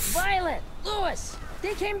off. Violet! Lewis!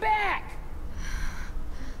 They came back!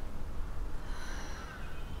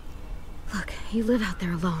 Look, you live out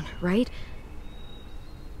there alone, right?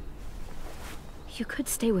 You could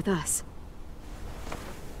stay with us.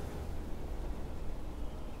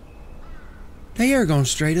 They are gonna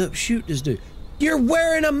straight up shoot this dude. You're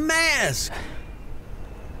wearing a mask.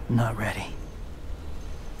 Not ready.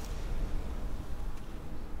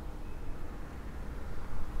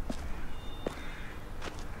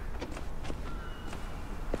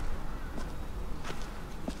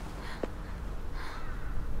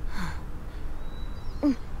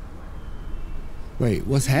 Wait,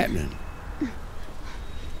 what's happening?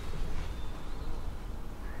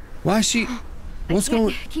 Why is she... What's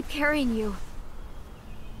going... Keep carrying you.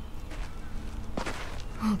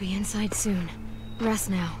 We'll be inside soon.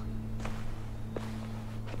 Rest now.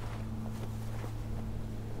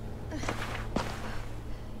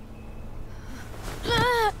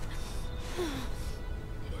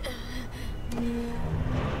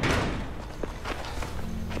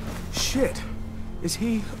 Shit. Is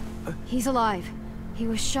he... He's alive. He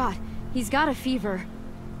was shot. He's got a fever.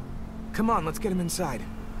 Come on, let's get him inside.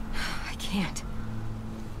 I can't.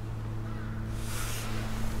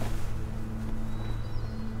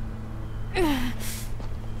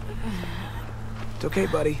 It's okay,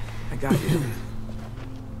 buddy. I got you.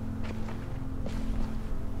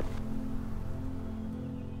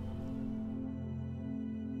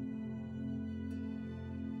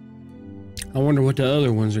 I wonder what the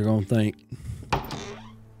other ones are gonna think.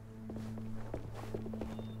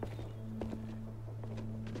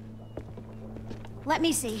 Let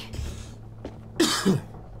me see.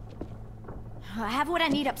 I have what I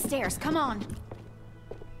need upstairs. Come on.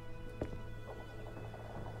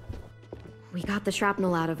 We got the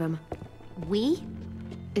shrapnel out of him. We?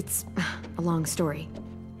 It's a long story.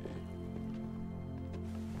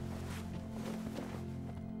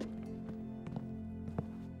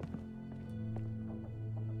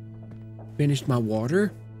 Finished my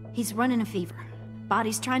water? He's running a fever.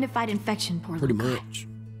 Body's trying to fight infection, poor Pretty little guy. much.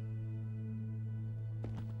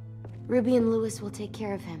 Ruby and Lewis will take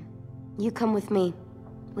care of him. You come with me.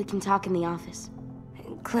 We can talk in the office.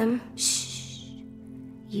 Clem? Shh.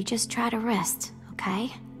 You just try to rest,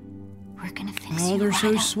 okay? We're gonna fix you Oh, they're right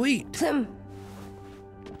so up. sweet. Clem!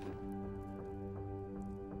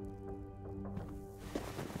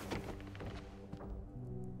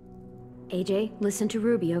 AJ, listen to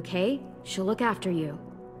Ruby, okay? She'll look after you.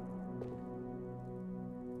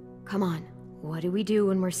 Come on, what do we do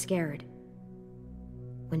when we're scared?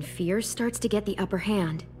 When fear starts to get the upper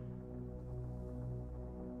hand.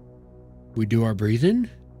 We do our breathing?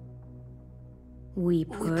 We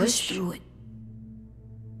push through it.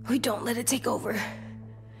 We don't let it take over.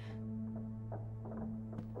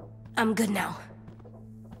 I'm good now.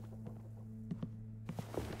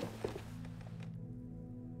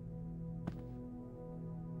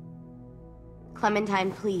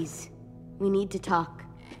 Clementine, please. We need to talk.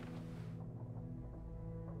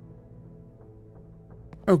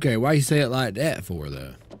 Okay, why you say it like that for,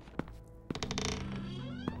 though?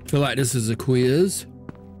 Feel like this is a quiz?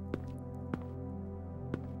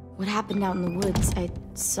 What happened out in the woods? I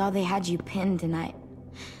saw they had you pinned and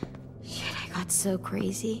Shit, I got so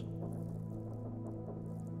crazy.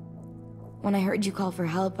 When I heard you call for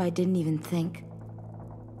help, I didn't even think.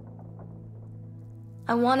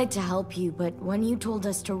 I wanted to help you, but when you told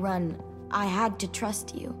us to run, I had to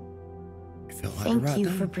trust you. I feel like Thank right you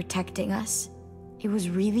then. for protecting us. It was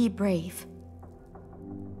really brave.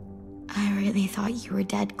 I really thought you were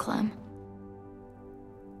dead, Clem.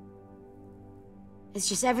 It's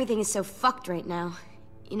just everything is so fucked right now,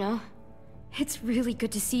 you know? It's really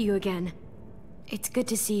good to see you again. It's good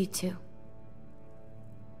to see you too.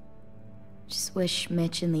 Just wish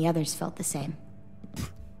Mitch and the others felt the same.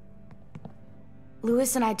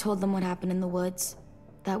 Lewis and I told them what happened in the woods.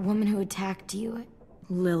 That woman who attacked you.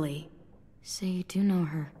 Lily. So you do know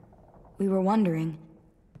her. We were wondering.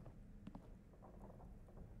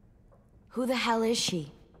 Who the hell is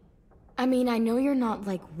she? I mean, I know you're not,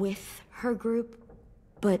 like, with her group,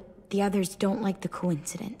 but the others don't like the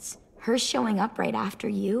coincidence. Her showing up right after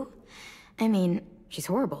you? I mean... She's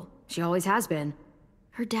horrible. She always has been.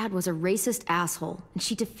 Her dad was a racist asshole, and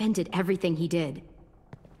she defended everything he did.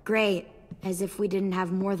 Great. As if we didn't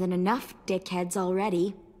have more than enough dickheads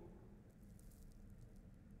already.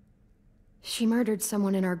 She murdered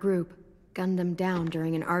someone in our group, gunned them down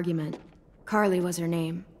during an argument. Carly was her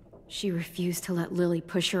name. She refused to let Lily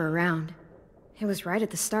push her around. It was right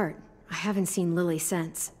at the start. I haven't seen Lily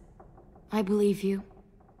since. I believe you.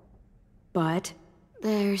 But?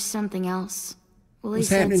 There's something else. Willie What's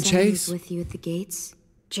said happening, someone Chase? was with you at the gates.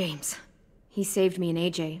 James. He saved me and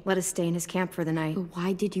AJ, let us stay in his camp for the night. But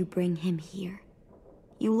why did you bring him here?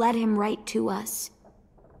 You led him right to us.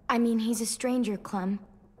 I mean, he's a stranger, Clem.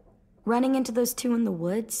 Running into those two in the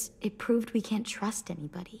woods, it proved we can't trust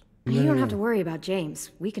anybody. You don't have to worry about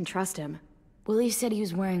James. We can trust him. Willie said he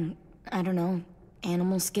was wearing, I don't know,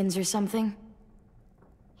 animal skins or something?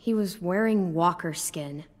 He was wearing walker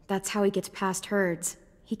skin. That's how he gets past herds.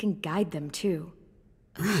 He can guide them, too.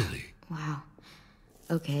 Really? Wow.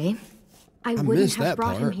 Okay. I missed wouldn't have that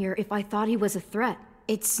brought him part. here if I thought he was a threat.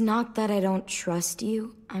 It's not that I don't trust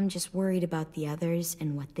you. I'm just worried about the others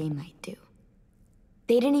and what they might do.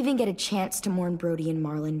 They didn't even get a chance to mourn Brody and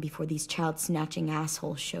Marlon before these child-snatching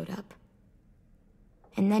assholes showed up.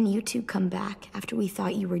 And then you two come back after we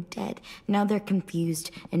thought you were dead. Now they're confused,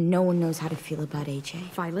 and no one knows how to feel about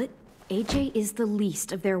AJ. Violet, AJ is the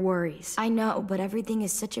least of their worries. I know, but everything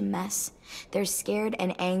is such a mess. They're scared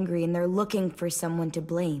and angry, and they're looking for someone to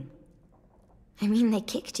blame. I mean, they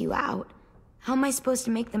kicked you out. How am I supposed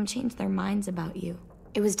to make them change their minds about you?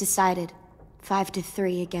 It was decided.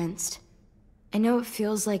 5-3 against. I know it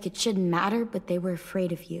feels like it shouldn't matter, but they were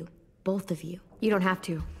afraid of you. Both of you. You don't have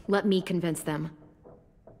to. Let me convince them.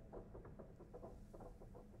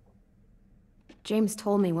 James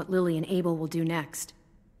told me what Lily and Abel will do next.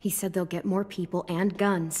 He said they'll get more people and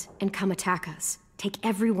guns and come attack us. Take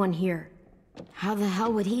everyone here. How the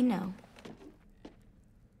hell would he know?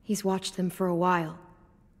 He's watched them for a while.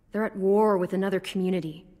 They're at war with another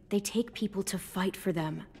community. They take people to fight for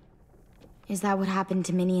them. Is that what happened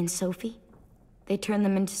to Minnie and Sophie? They turn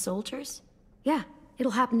them into soldiers? Yeah,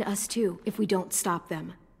 it'll happen to us too, if we don't stop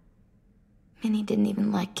them. Minnie didn't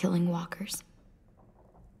even like killing walkers.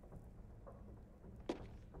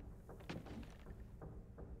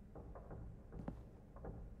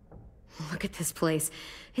 Look at this place.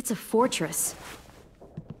 It's a fortress.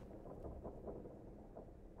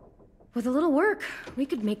 With a little work, we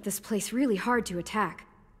could make this place really hard to attack.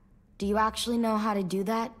 Do you actually know how to do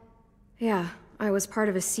that? Yeah, I was part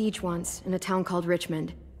of a siege once in a town called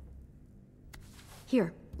Richmond.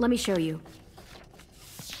 Here, let me show you.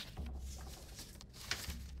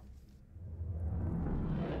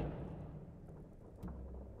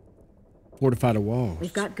 Fortify the walls.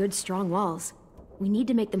 We've got good, strong walls. We need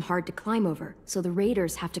to make them hard to climb over, so the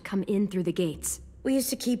raiders have to come in through the gates. We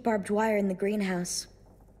used to keep barbed wire in the greenhouse.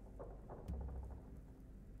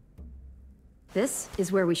 This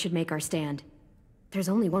is where we should make our stand. There's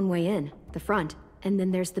only one way in, the front, and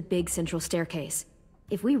then there's the big central staircase.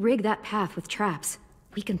 If we rig that path with traps,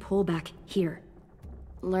 we can pull back here.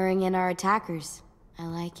 Luring in our attackers. I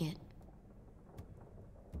like it.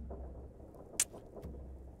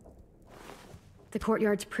 The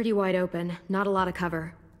courtyard's pretty wide open, not a lot of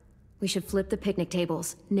cover. We should flip the picnic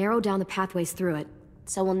tables, narrow down the pathways through it.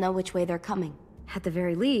 So we'll know which way they're coming. At the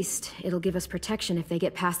very least, it'll give us protection if they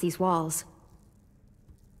get past these walls.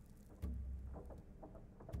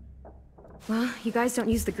 Well, you guys don't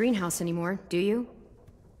use the greenhouse anymore, do you?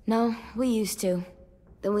 No, we used to.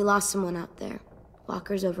 Then we lost someone out there.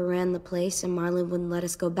 Walkers overran the place and Marlon wouldn't let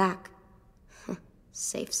us go back.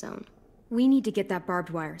 Safe zone. We need to get that barbed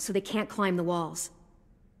wire so they can't climb the walls.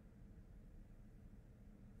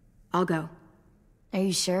 I'll go. Are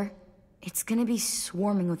you sure? It's gonna be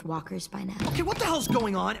swarming with walkers by now. Okay, what the hell's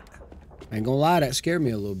going on? Ain't gonna lie, that scared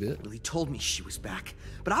me a little bit. Well, he told me she was back,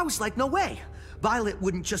 but I was like, no way. Violet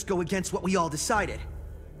wouldn't just go against what we all decided.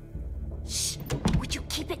 Shh! Would you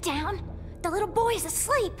keep it down? The little boy's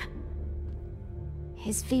asleep!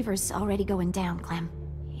 His fever's already going down, Clem.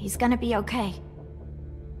 He's gonna be okay.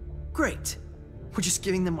 Great. We're just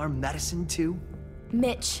giving them our medicine, too?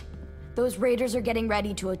 Mitch, those raiders are getting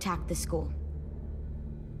ready to attack the school.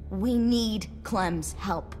 We need Clem's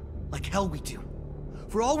help. Like hell we do.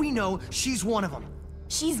 For all we know, she's one of them.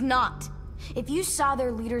 She's not. If you saw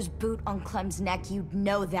their leader's boot on Clem's neck, you'd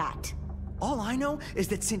know that. All I know is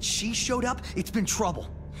that since she showed up, it's been trouble.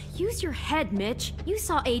 Use your head, Mitch. You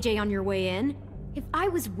saw AJ on your way in. If I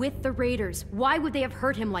was with the raiders, why would they have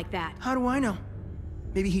hurt him like that? How do I know?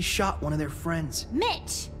 Maybe he shot one of their friends.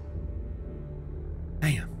 Mitch!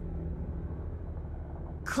 Damn.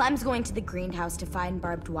 Clem's going to the greenhouse to find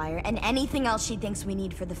barbed wire and anything else she thinks we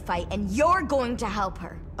need for the fight, and you're going to help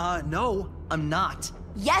her. No, I'm not.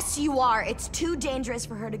 Yes, you are. It's too dangerous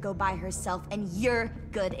for her to go by herself, and you're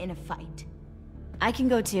good in a fight. I can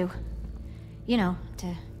go too. You know,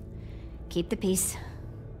 to keep the peace.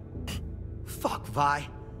 Fuck, Vi.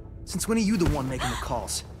 Since when are you the one making the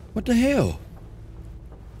calls? What the hell?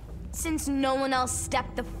 Since no one else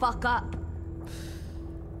stepped the fuck up.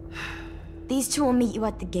 These two will meet you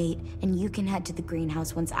at the gate, and you can head to the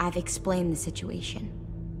greenhouse once I've explained the situation.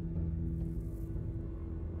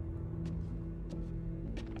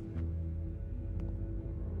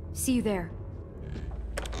 See you there.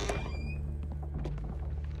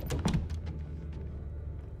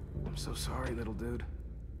 I'm so sorry, little dude.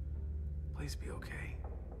 Please be okay.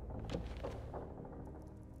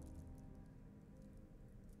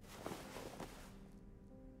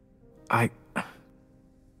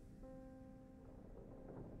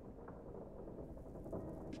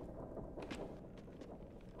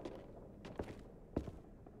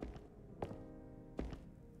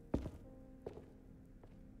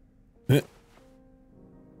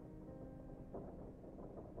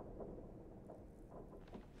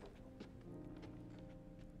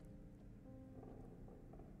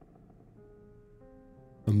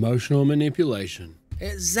 Emotional manipulation.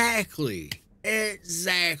 Exactly.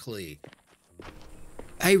 Exactly.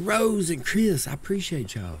 Hey, Rose and Chris, I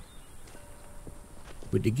appreciate y'all.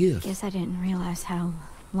 With the gift. Guess I didn't realize how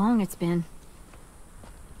long it's been.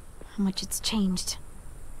 How much it's changed.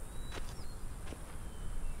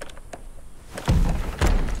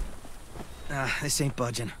 This ain't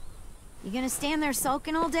budging. You gonna stand there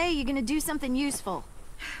sulking all day? You gonna do something useful?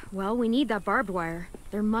 Well, we need that barbed wire.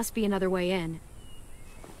 There must be another way in.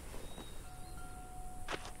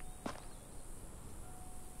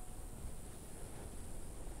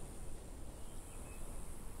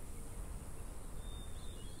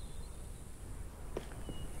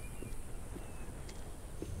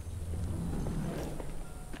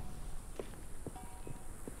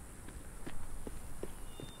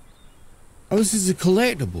 Oh, this is a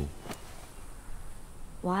collectible.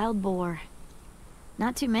 Wild boar.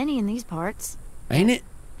 Not too many in these parts. Ain't it?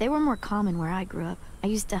 They were more common where I grew up. I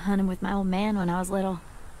used to hunt them with my old man when I was little.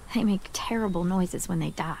 They make terrible noises when they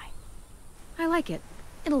die. I like it.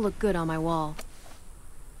 It'll look good on my wall.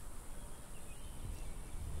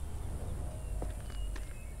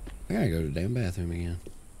 I gotta go to the damn bathroom again.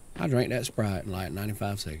 I drank that Sprite in like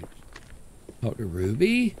 95 seconds. Talk to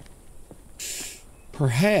Ruby.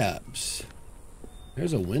 Perhaps.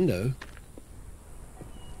 There's a window.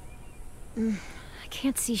 I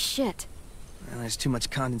can't see shit. Well, there's too much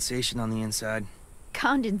condensation on the inside.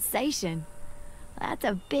 Condensation? That's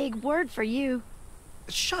a big word for you.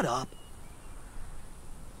 Shut up.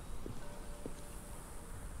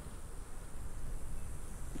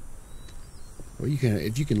 Well, you can,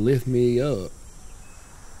 if you can lift me up.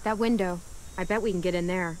 That window. I bet we can get in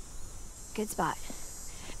there. Good spot.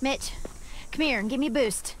 Mitch, come here and give me a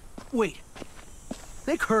boost. Wait.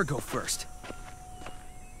 Make her go first.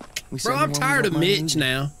 Bro, I'm tired of Mitch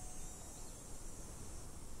now.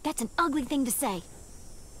 That's an ugly thing to say.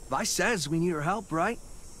 Vi says we need her help, right?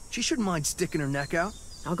 She shouldn't mind sticking her neck out.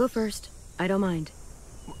 I'll go first. I don't mind.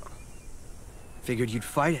 Figured you'd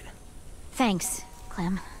fight it. Thanks,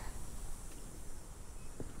 Clem.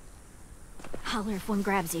 Holler if one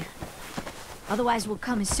grabs you. Otherwise, we'll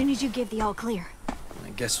come as soon as you give the all clear. I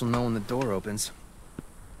guess we'll know when the door opens.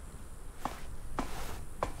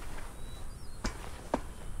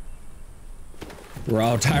 We're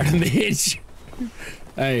all tired of Mitch.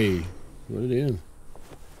 Hey, what it is?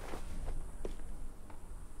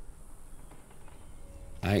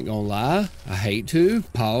 I ain't gonna lie. I hate to.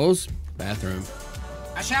 Pause. Bathroom.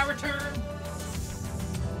 I shall return.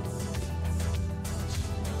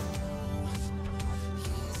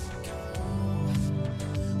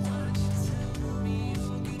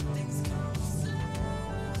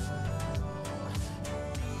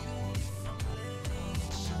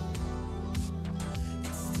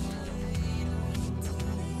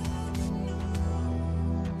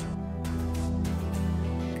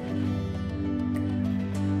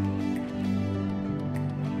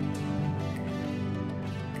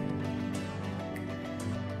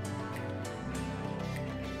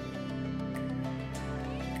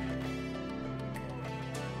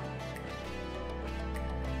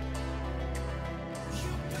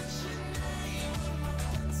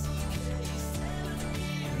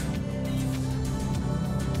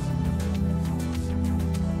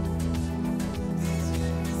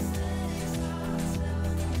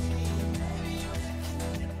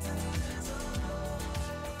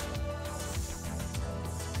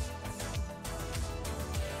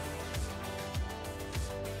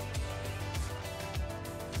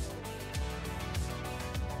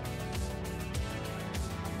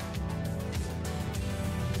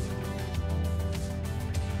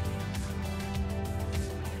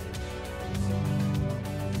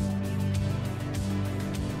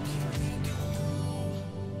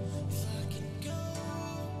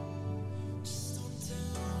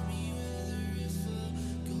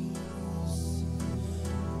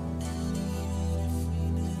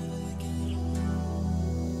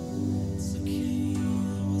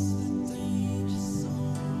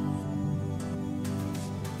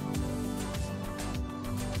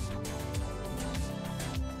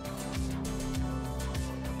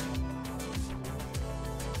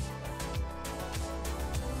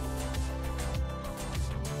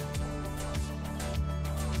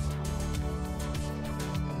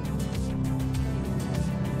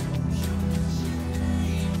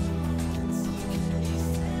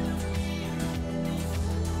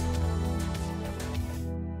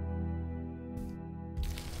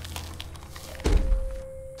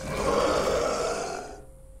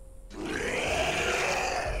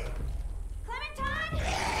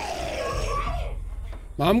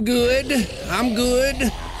 I'm good. I'm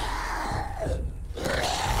good.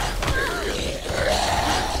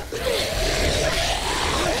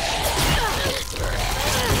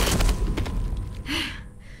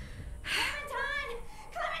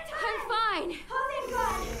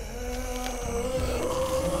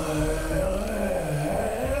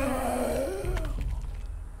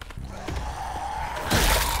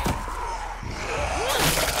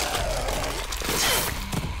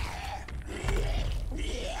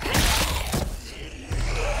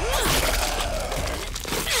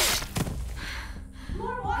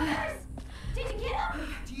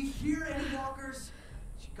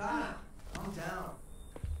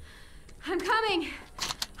 I'm coming.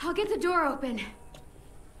 I'll get the door open.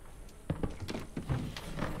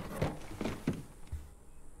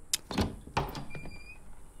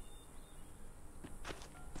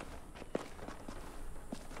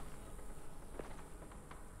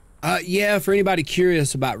 Yeah, for anybody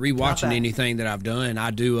curious about rewatching anything that I've done,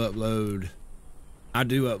 I do upload to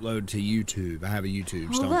YouTube. I have a YouTube,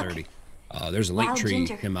 StoneThirty. There's a link Wild tree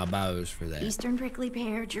ginger. in my bios for that. Eastern prickly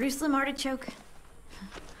pear, Jerusalem artichoke,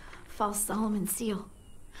 false Solomon seal.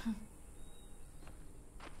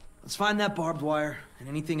 Let's find that barbed wire and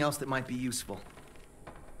anything else that might be useful.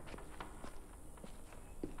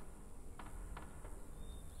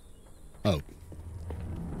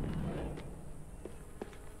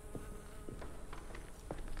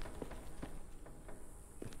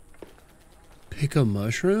 Pick a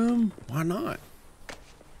mushroom? Why not?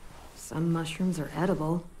 Some mushrooms are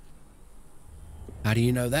edible. How do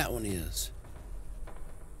you know that one is?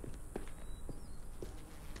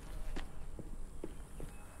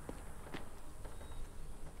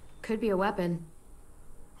 Could be a weapon.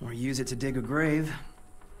 Or use it to dig a grave.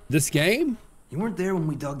 This game? You weren't there when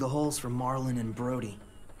we dug the holes for Marlin and Brody.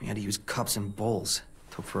 We had to use cups and bowls.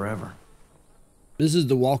 Took forever. This is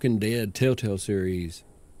the Walking Dead Telltale series.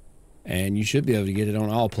 And you should be able to get it on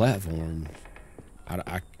all platforms.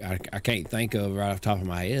 I can't think of right off the top of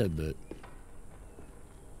my head, but...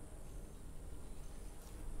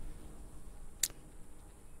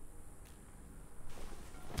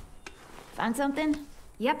 Find something?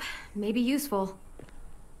 Yep, maybe useful.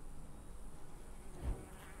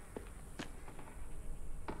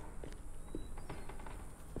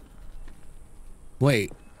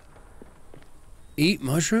 Wait. Eat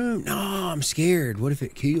mushroom? No, I'm scared. What if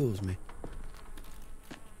it kills me?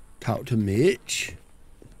 Talk to Mitch?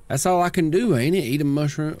 That's all I can do, ain't it? Eat a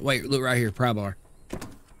mushroom. Wait, look right here, pry bar.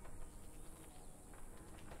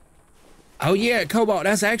 Oh yeah, Cobalt,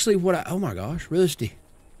 that's actually what I... Oh my gosh, Rusty.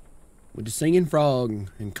 With the singing frog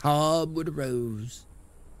and Cobb with a rose.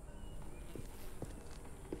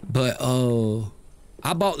 But,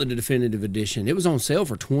 I bought the definitive edition. It was on sale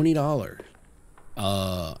for $20.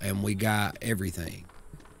 And we got everything.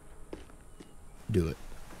 Do it.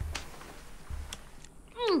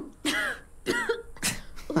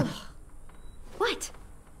 What?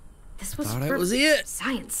 This was Thought for that was it.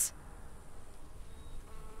 Science.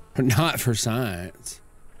 Not for science.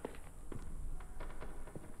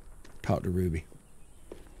 Talk to Ruby.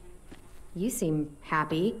 You seem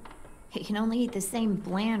happy. You can only eat the same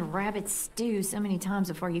bland rabbit stew so many times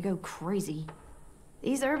before you go crazy.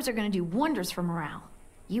 These herbs are gonna do wonders for morale.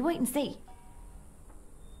 You wait and see.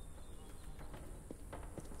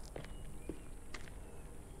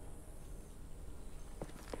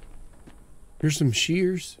 Here's some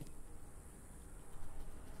shears.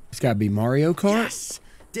 It's gotta be Mario Kart. Yes!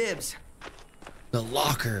 Dibs. The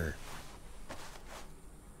locker.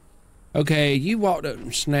 Okay, you walked up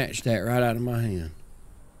and snatched that right out of my hand.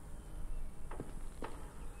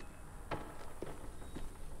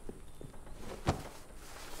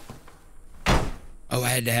 Oh, I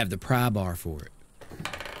had to have the pry bar for it.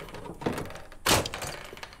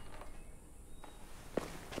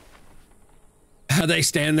 How they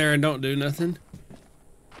stand there and don't do nothing?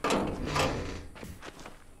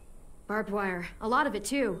 Barbed wire. A lot of it,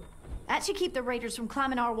 too. That should keep the raiders from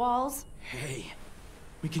climbing our walls. Hey,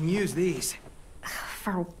 we can use these.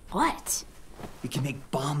 For what? We can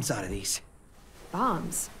make bombs out of these.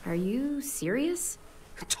 Bombs? Are you serious?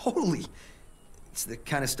 Totally. It's the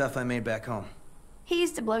kind of stuff I made back home. He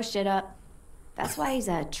used to blow shit up. That's why he's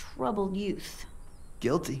a troubled youth.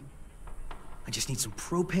 Guilty. I just need some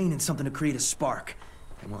propane and something to create a spark.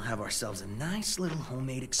 And we'll have ourselves a nice little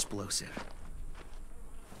homemade explosive.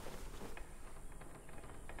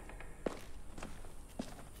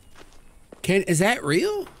 Is that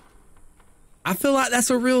real? I feel like that's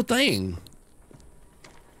a real thing.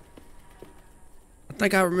 I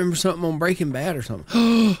think I remember something on Breaking Bad or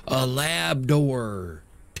something. A lab door.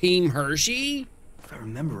 Team Hershey? If I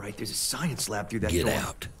remember right, there's a science lab through that door. Get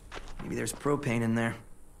out. Maybe there's propane in there.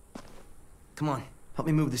 Come on, help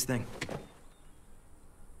me move this thing.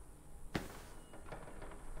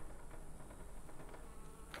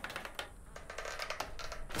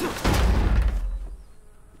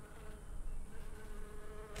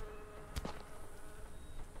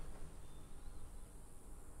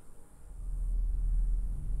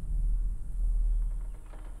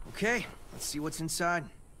 Okay, let's see what's inside.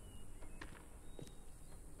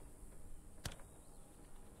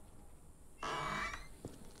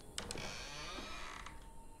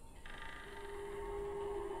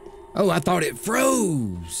 Oh, I thought it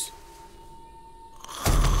froze.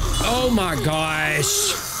 Oh my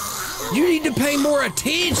gosh. You need to pay more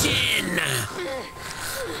attention.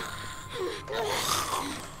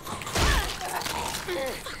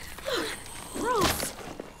 Rose!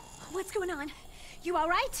 What's going on? You all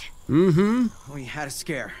right? Mm-hmm. We had a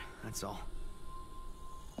scare, that's all.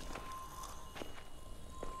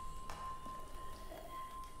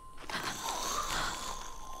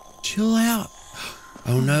 Chill out.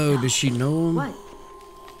 Oh no, does she know him? What?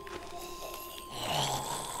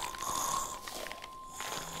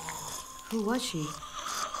 Who was she?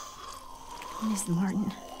 Miss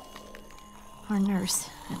Martin. Our nurse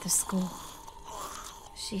at the school.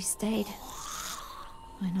 She stayed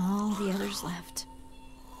when all the others left.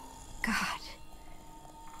 God.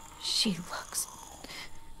 She looks...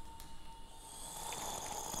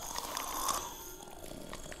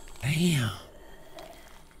 Damn.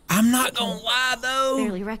 I'm not gonna lie though.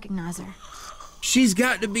 Barely recognize her. She's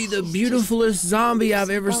got to be the beautifulest zombie I've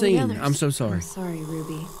ever seen. I'm so sorry. I'm sorry,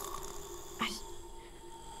 Ruby.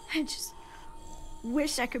 I just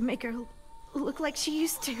wish I could make her look like she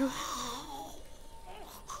used to.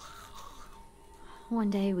 One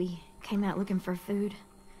day we came out looking for food.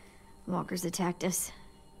 Walkers attacked us.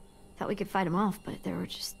 Thought we could fight them off, but there were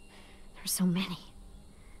so many.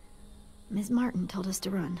 Ms. Martin told us to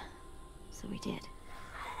run, so we did.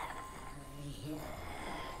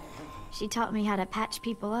 She taught me how to patch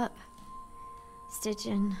people up.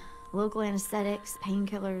 Stitching, local anesthetics,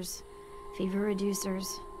 painkillers, fever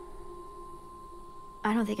reducers.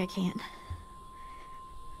 I don't think I can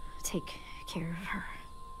take care of her.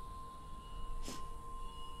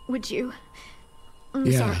 Would you?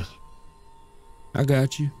 I'm sorry. I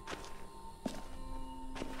got you.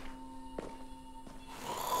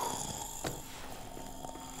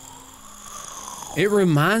 It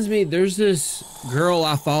reminds me, there's this girl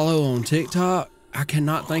I follow on TikTok. I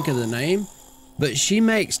cannot think of the name, but she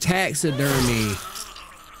makes taxidermy.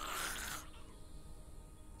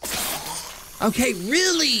 Okay,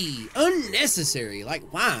 really? Unnecessary. Like,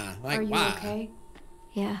 why? Like, Are you why? okay?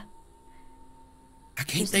 Yeah. I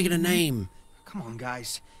can't think of the name. Come on,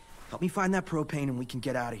 guys. Help me find that propane and we can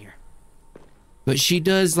get out of here. But she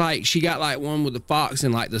does, like, she got like one with the fox,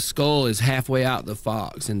 and like the skull is halfway out the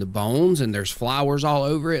fox and the bones, and there's flowers all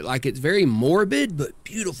over it. Like, it's very morbid but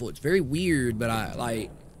beautiful. It's very weird, but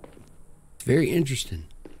it's very interesting.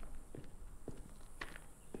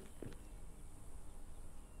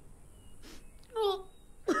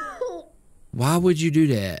 Why would you do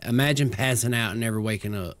that? Imagine passing out and never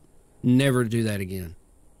waking up. Never do that again.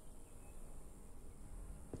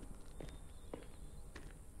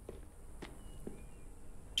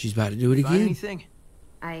 She's about to do it again. Find anything?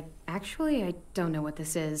 I don't know what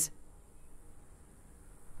this is.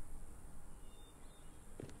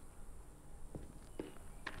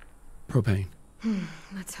 Propane.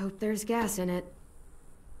 Let's hope there's gas in it.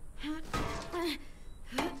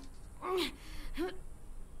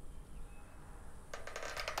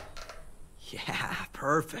 Yeah,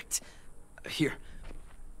 perfect. Here.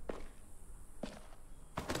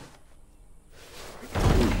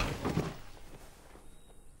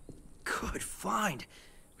 Good find.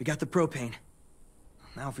 We got the propane.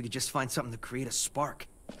 Now if we could just find something to create a spark.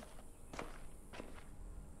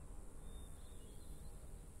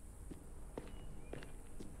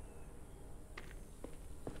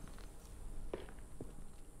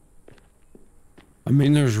 I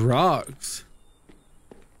mean, there's rocks.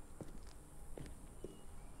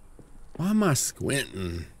 Why am I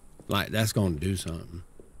squinting? Like, that's gonna do something.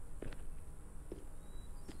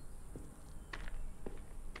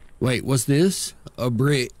 Wait, what's this? A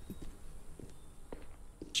brick.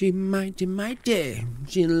 She mighty,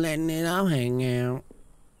 she letting it all hang out.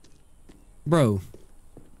 Bro,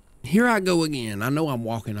 here I go again. I know I'm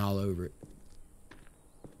walking all over it.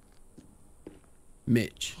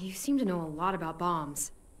 Mitch. You seem to know a lot about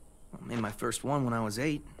bombs. I made my first one when I was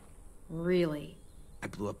 8. Really? I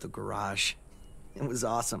blew up the garage. It was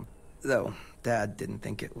awesome. Though, Dad didn't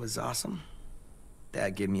think it was awesome.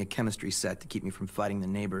 Dad gave me a chemistry set to keep me from fighting the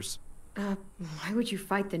neighbors. Why would you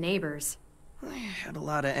fight the neighbors? I had a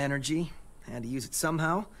lot of energy. I had to use it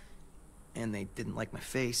somehow. And they didn't like my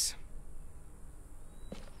face.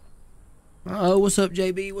 Oh, what's up,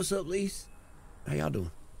 JB? What's up, Lise? How y'all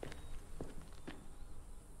doing?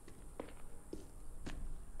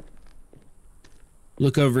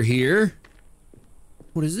 Look over here.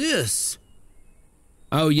 What is this?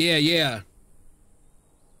 Oh, yeah.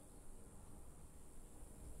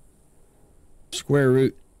 Square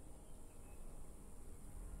root.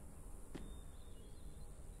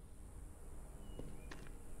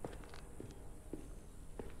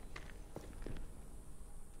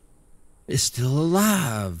 It's still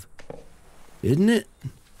alive, isn't it?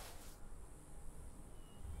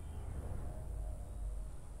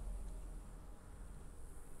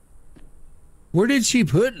 Where did she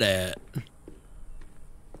put that?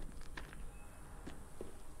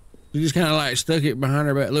 She just kind of like stuck it behind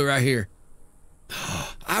her back. Look right here.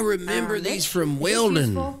 I remember these from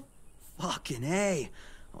welding. Fucking A.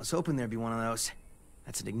 I was hoping there'd be one of those.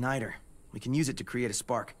 That's an igniter. We can use it to create a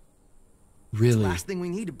spark. Really? It's the last thing we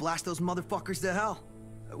need to blast those motherfuckers to hell.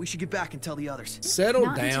 We should get back and tell the others. Settle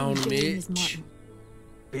down, Mitch.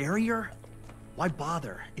 Barrier? Why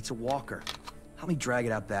bother? It's a walker. Help me drag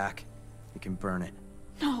it out back. We can burn it.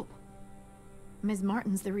 No. Ms.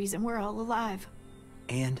 Martin's the reason we're all alive.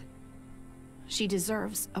 And? She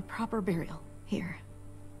deserves a proper burial here.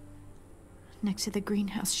 Next to the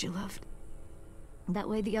greenhouse she loved. That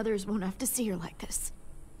way the others won't have to see her like this.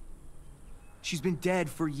 She's been dead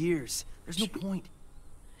for years. There's no point.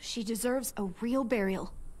 She deserves a real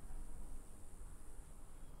burial.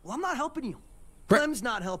 Well, I'm not helping you. Clem's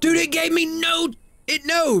not helping Dude, you. it gave me no.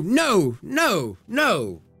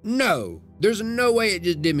 There's no way it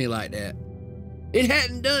just did me like that. It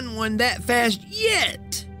hadn't done one that fast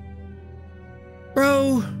yet.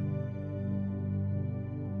 Bro.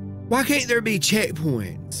 Why can't there be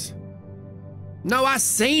checkpoints? No, I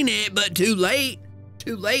seen it, but too late.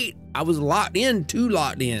 Too late. I was locked in, too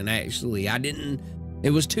locked in, actually. It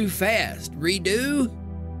was too fast. Redo?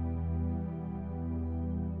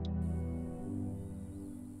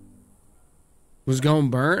 Was gonna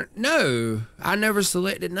burn? No, I never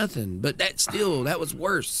selected nothing, but that was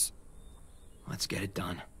worse. Let's get it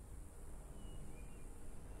done.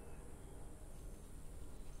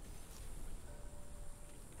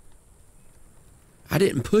 I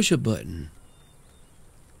didn't push a button.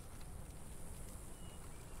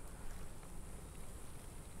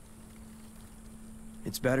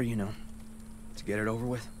 It's better, you know, to get it over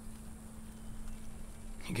with.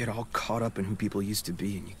 You get all caught up in who people used to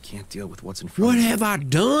be and you can't deal with what's in front What of you. have I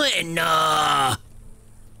done?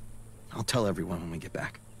 I'll tell everyone when we get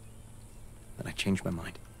back. But I changed my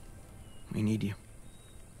mind. We need you.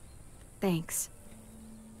 Thanks.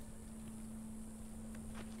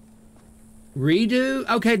 Redo?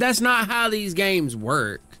 Okay, that's not how these games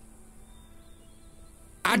work.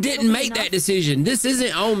 I didn't make that decision. This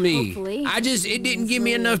isn't on me. Hopefully. It didn't give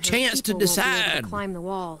me enough chance to People won't be able decide. to climb the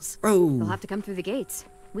walls. Bro. They'll have to come through the gates.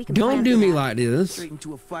 We can Don't plan do for me that. like this. Straight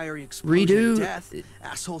into a fiery explosion Redo. of death.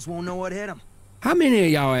 Assholes won't know what hit them. How many of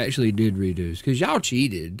y'all actually did redos? Because y'all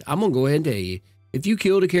cheated. I'm going to go ahead and tell you. If you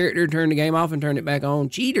killed a character, turned the game off, and turned it back on,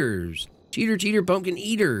 cheaters. Cheater, pumpkin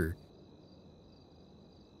eater.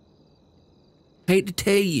 Hate to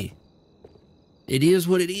tell you. It is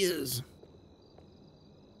what it is.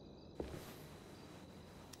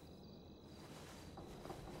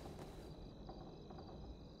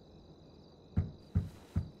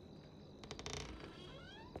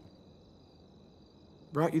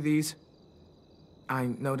 Brought you these. I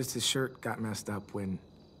noticed his shirt got messed up when,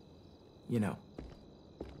 you know.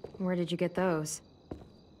 Where did you get those?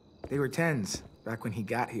 They were 10s back when he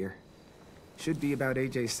got here. Should be about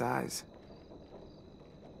AJ's size.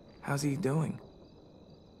 How's he doing?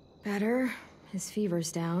 Better. His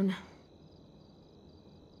fever's down.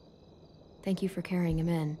 Thank you for carrying him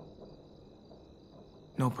in.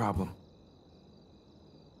 No problem.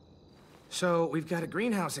 So, we've got a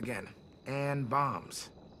greenhouse again. And bombs.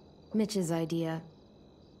 Mitch's idea.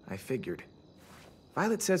 I figured.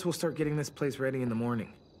 Violet says we'll start getting this place ready in the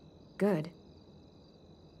morning. Good.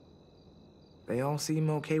 They all seem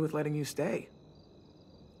okay with letting you stay.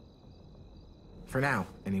 For now,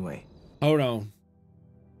 anyway. Hold on.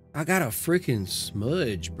 I got a freaking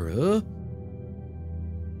smudge, bruh.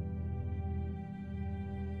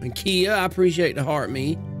 And Kia, I appreciate the heart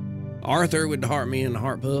me. Arthur with the heart me and the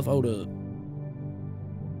heart puff. Hold up.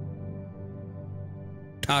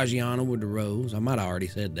 Tajiana with the rose. I might have already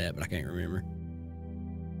said that, but I can't remember.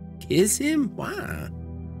 Kiss him? Why?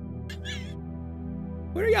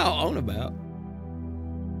 What are y'all on about?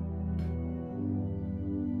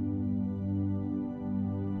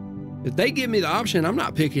 If they give me the option, I'm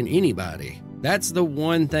not picking anybody. That's the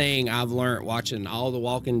one thing I've learned watching all the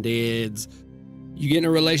Walking Deads. You get in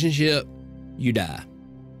a relationship, you die.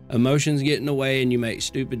 Emotions get in the way and you make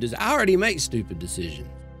stupid decisions. I already make stupid decisions.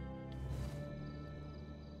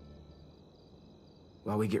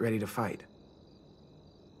 While we get ready to fight.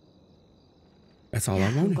 That's all I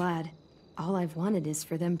I'm wanted. glad. All I've wanted is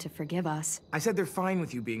for them to forgive us. I said they're fine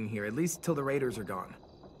with you being here, at least till the raiders are gone.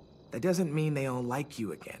 That doesn't mean they all like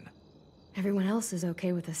you again. Everyone else is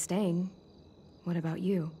okay with us staying. What about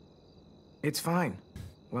you? It's fine.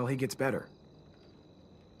 Well, he gets better.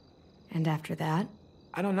 And after that?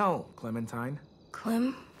 I don't know, Clementine.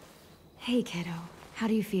 Clem? Hey, kiddo. How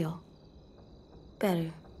do you feel? Better.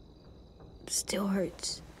 Still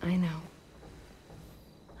hurts. I know.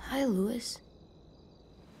 Hi, Louis.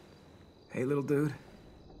 Hey, little dude.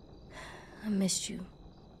 I missed you.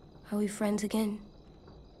 Are we friends again?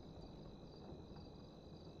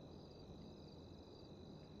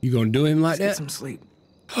 You gonna do him like Let's get that? some sleep,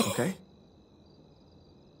 okay?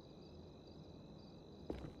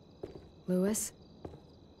 Louis?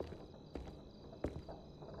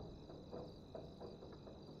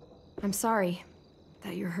 I'm sorry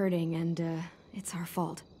that you're hurting, and it's our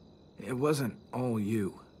fault. It wasn't all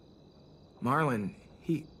you. Marlon,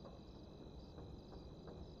 he...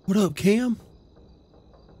 What up, Cam?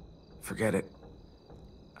 Forget it.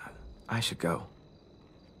 I should go.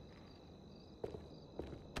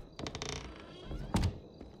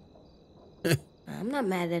 I'm not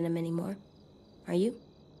mad at him anymore. Are you?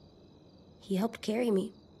 He helped carry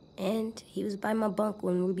me, and he was by my bunk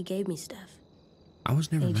when Ruby gave me stuff. I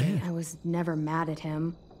was never AJ, mad. I was never mad at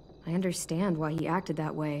him. I understand why he acted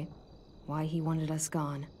that way. Why he wanted us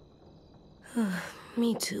gone.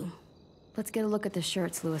 Me too. Let's get a look at the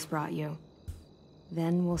shirts Lewis brought you.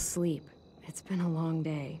 Then we'll sleep. It's been a long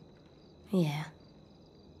day. Yeah.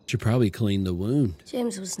 Should probably clean the wound.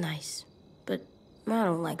 James was nice, but I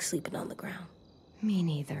don't like sleeping on the ground. Me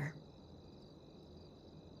neither.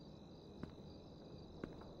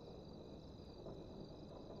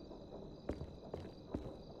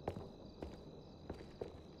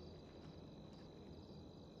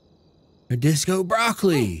 A disco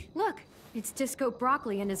broccoli. Hey, look, it's Disco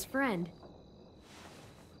Broccoli and his friend.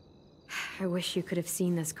 I wish you could have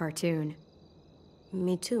seen this cartoon.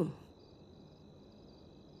 Me too.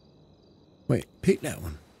 Wait, pick that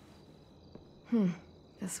one.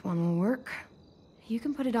 This one will work. You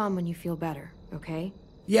can put it on when you feel better, okay?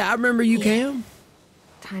 Yeah, I remember you, Cam.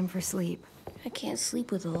 Time for sleep. I can't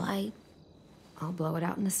sleep with a light. I'll blow it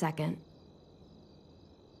out in a second.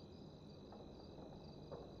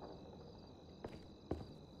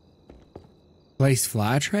 Place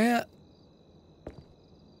fly trap?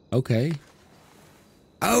 Okay.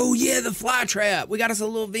 Oh, yeah, the fly trap. We got us a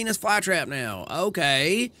little Venus fly trap now.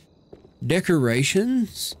 Okay.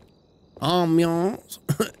 Decorations. Ambiance.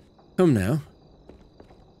 Come now.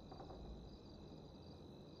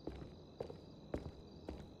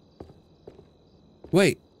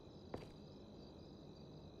 Wait.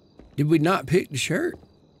 Did we not pick the shirt?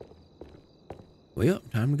 Well,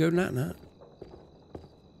 time to go night-night.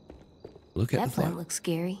 Look at That the fly. plant looks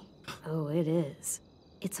scary. Oh, it is.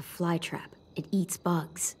 It's a fly trap. It eats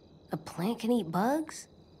bugs. A plant can eat bugs?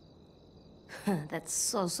 That's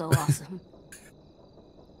so awesome.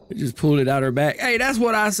 We just pulled it out her back. Hey, that's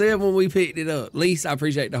what I said when we picked it up. At least I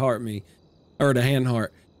appreciate the heart me. Or the hand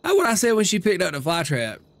heart. That's what I said when she picked up the fly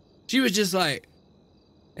trap. She was just like,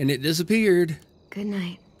 and it disappeared. Good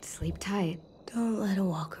night. Sleep tight. Don't let a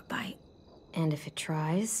walker bite. And if it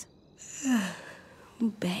tries...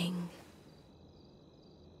 Bang.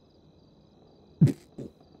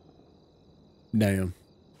 Damn.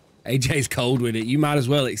 AJ's cold with it. You might as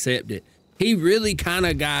well accept it. He really kind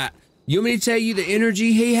of got... You want me to tell you the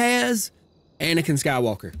energy he has? Anakin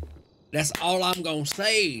Skywalker. That's all I'm going to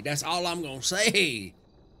say. That's all I'm going to say.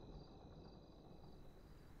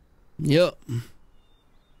 Yep.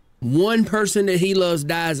 One person that he loves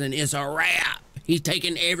dies and it's a wrap. He's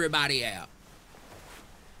taking everybody out.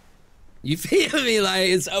 You feel me? Like,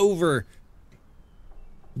 it's over.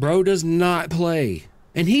 Bro does not play.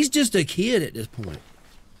 And he's just a kid at this point.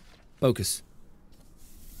 Focus.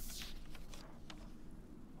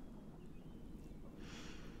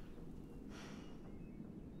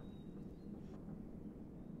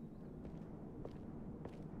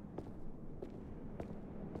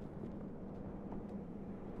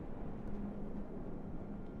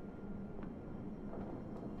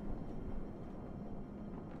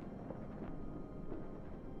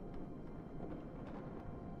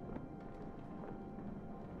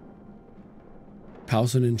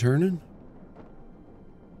 Tossing and turning.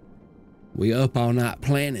 We up all night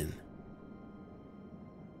planning.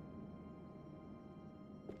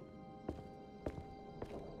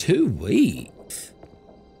 Two weeks.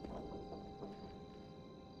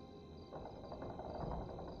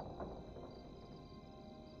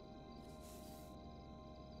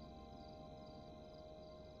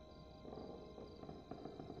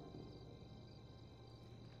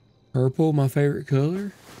 Purple, my favorite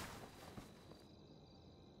color.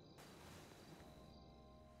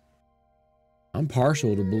 I'm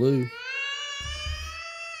partial to blue.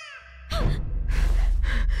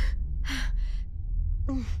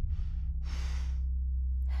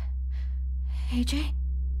 AJ?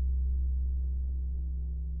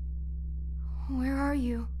 Where are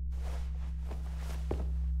you?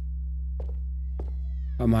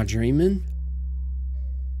 Am I dreaming?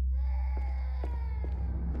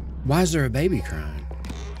 Why is there a baby crying?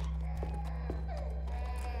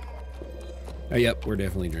 Oh, yep, we're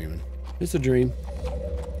definitely dreaming. It's a dream.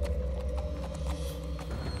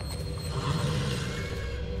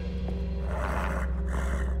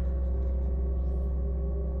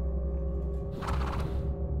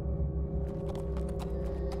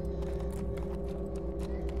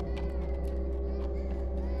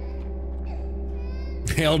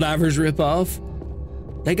 Helldivers ripoff.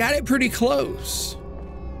 They got it pretty close,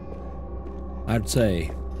 I'd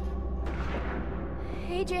say.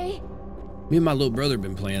 AJ? Me and my little brother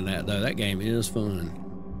been playing that though. That game is fun.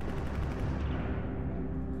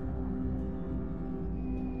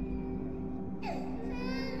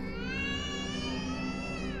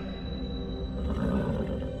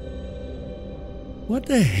 What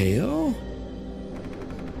the hell?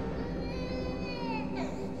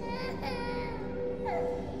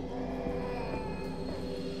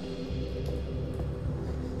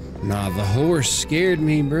 Nah, the horse scared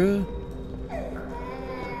me, bro.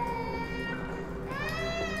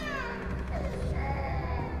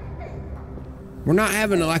 We're not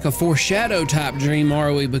having like a foreshadow type dream,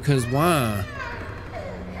 are we? Because why?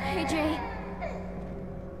 AJ.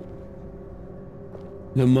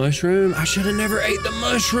 The mushroom? I should have never ate the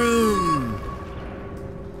mushroom.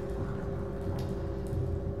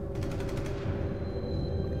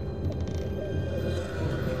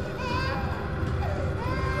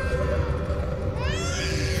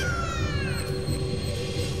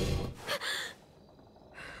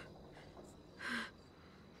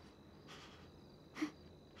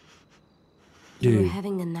 You were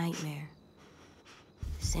having a nightmare.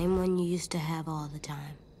 Same one you used to have all the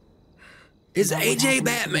time. Is AJ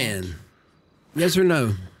Batman? Yes or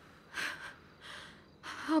no?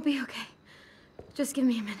 I'll be okay. Just give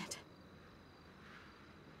me a minute.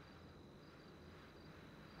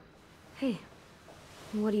 Hey,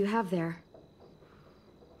 what do you have there?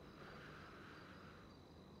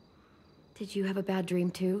 Did you have a bad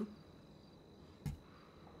dream too?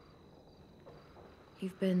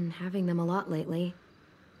 You've been having them a lot lately.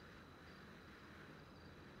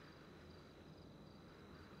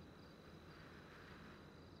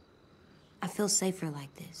 I feel safer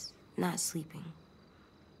like this, not sleeping.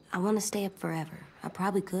 I want to stay up forever. I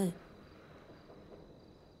probably could.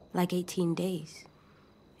 Like 18 days,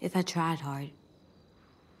 if I tried hard.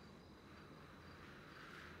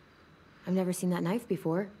 I've never seen that knife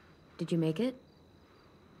before. Did you make it?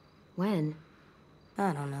 When?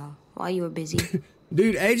 I don't know. While you were busy.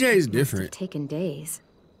 Dude, AJ's different. Must have taken days.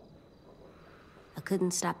 I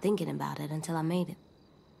couldn't stop thinking about it until I made it.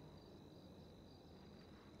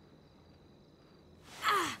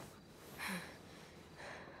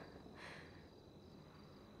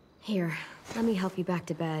 Here, let me help you back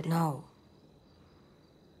to bed. No.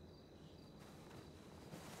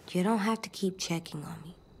 You don't have to keep checking on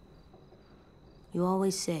me. You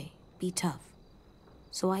always say, be tough.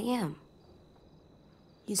 So I am.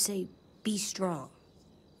 You say, be strong.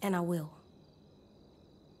 And I will.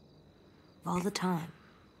 All the time.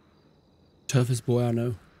 Toughest boy I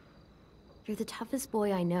know. You're the toughest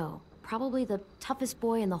boy I know. Probably the toughest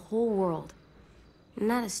boy in the whole world. I'm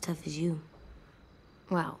not as tough as you.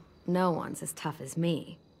 Well, no one's as tough as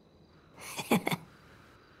me.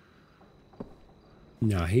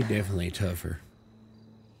 No, he definitely tougher.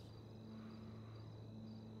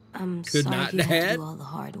 I'm Good sorry night, you had to Dad. do all the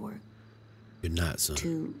hard work. Good night, son.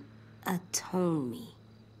 To atone me.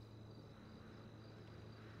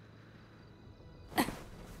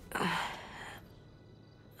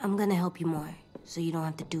 I'm gonna help you more, so you don't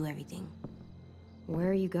have to do everything. Where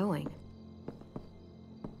are you going?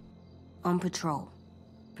 On patrol.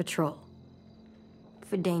 Patrol.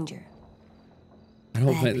 For danger. I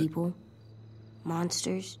don't Bad think. people.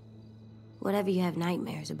 Monsters. Whatever you have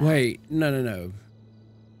nightmares about. Wait, no.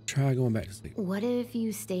 Try going back to sleep. What if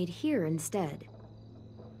you stayed here instead?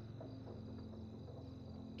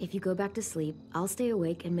 If you go back to sleep, I'll stay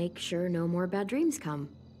awake and make sure no more bad dreams come.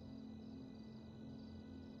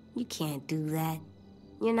 You can't do that.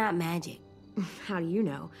 You're not magic. How do you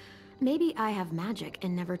know? Maybe I have magic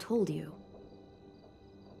and never told you.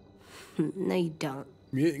 No, you don't.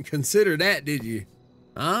 You didn't consider that, did you?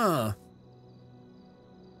 Ah.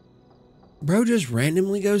 Bro just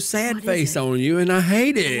randomly goes sad face on you, and I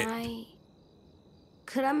hate it.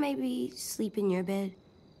 Could I maybe sleep in your bed?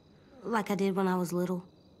 Like I did when I was little?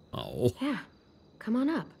 Oh. Yeah. Come on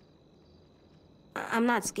up. I'm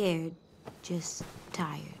not scared. Just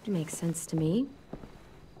tired. Makes sense to me.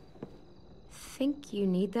 Think you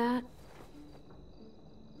need that?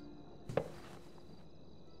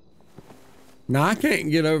 No, I can't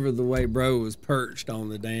get over the way bro was perched on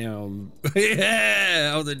the damn,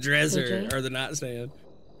 yeah, on the dresser AJ? or the nightstand.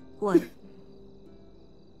 What?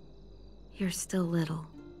 You're still little.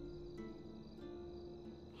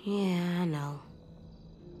 Yeah, I know.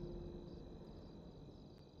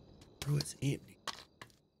 Bro, it's empty.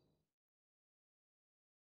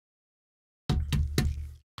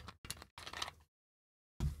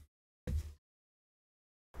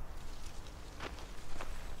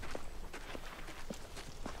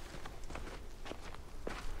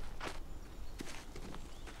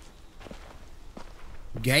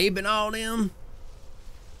 Gabe and all them?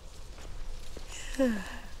 You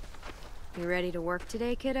ready to work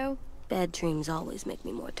today, kiddo? Bad dreams always make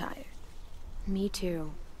me more tired. Me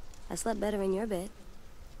too. I slept better in your bed.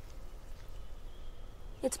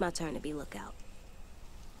 It's my turn to be lookout.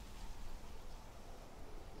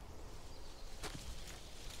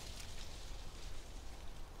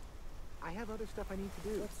 have other stuff I need to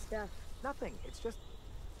do. What stuff? Nothing.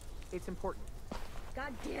 It's important.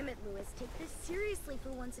 God damn it, Louis. Take this seriously for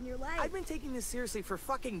once in your life. I've been taking this seriously for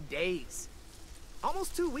fucking days.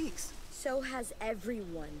 Almost 2 weeks. So has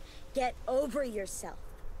everyone. Get over yourself.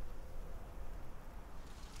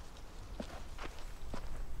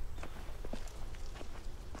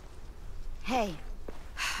 Hey.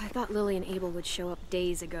 I thought Lily and Abel would show up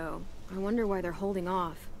days ago. I wonder why they're holding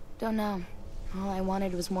off. Don't know. All I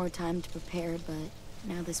wanted was more time to prepare, but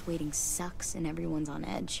now this waiting sucks and everyone's on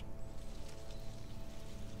edge.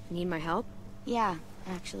 Need my help? Yeah,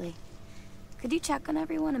 actually. Could you check on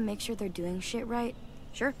everyone and make sure they're doing shit right?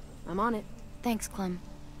 Sure, I'm on it. Thanks, Clem.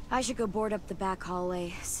 I should go board up the back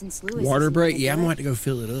hallway, since Louis Water isn't break? gonna Yeah, I'm do gonna it. have to go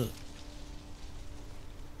fill it up.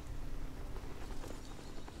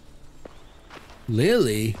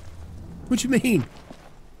 Lily? What you mean?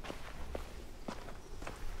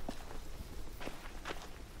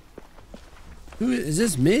 Who is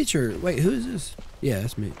this, Mitch, or wait, who is this? Yeah,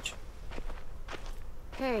 that's Mitch.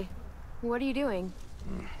 Hey, what are you doing?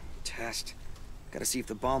 Test. Gotta see if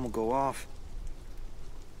the bomb will go off.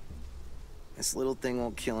 This little thing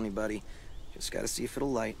won't kill anybody. Just gotta see if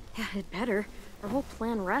it'll light. Yeah, it better. Our whole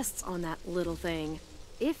plan rests on that little thing.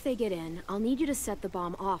 If they get in, I'll need you to set the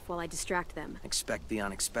bomb off while I distract them. Expect the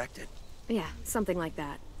unexpected. Yeah, something like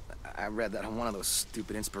that. I read that on one of those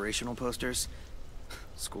stupid inspirational posters.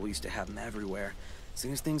 School used to have them everywhere. As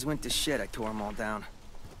soon as things went to shit, I tore them all down.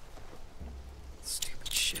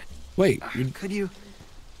 Stupid shit. Wait, could you?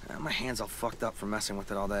 My hand's all fucked up from messing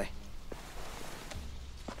with it all day.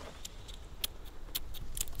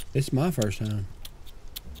 It's my first time.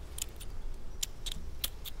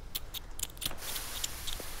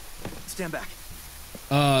 Stand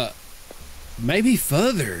back. Maybe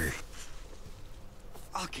further.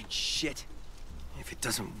 Fucking shit. If it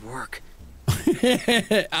doesn't work.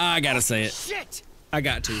 I gotta say it. Shit! I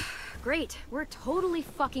got to. Great, we're totally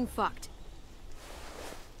fucking fucked.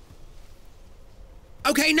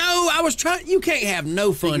 Okay, no, I was trying. You can't have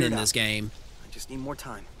no fun in this game. I just need more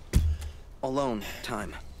time. Alone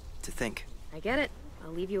time to think. I get it.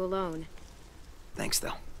 I'll leave you alone. Thanks,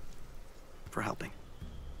 though, for helping.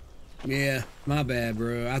 Yeah, my bad,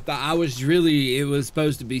 bro. I thought I was really. It was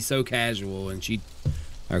supposed to be so casual, and she.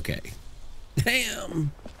 Okay.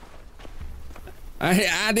 Damn.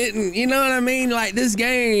 I didn't. You know what I mean? Like this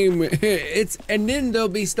game, it's and then there'll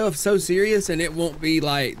be stuff so serious, and it won't be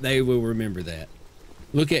like they will remember that.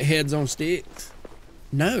 Look at heads on sticks.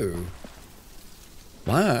 No.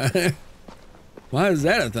 Why? Why is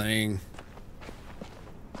that a thing?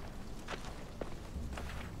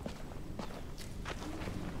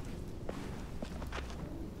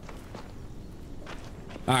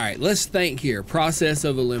 All right, let's think here. Process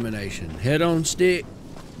of elimination. Head on stick,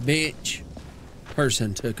 bench,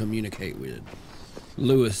 person to communicate with.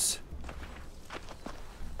 Lewis.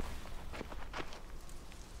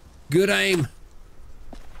 Good aim.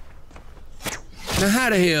 Now how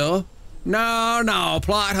the hell? No,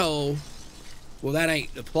 plot hole. Well, that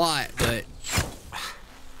ain't the plot, but...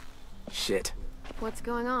 Shit. What's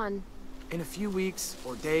going on? In a few weeks,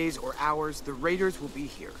 or days, or hours, the raiders will be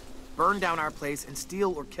here. Burn down our place and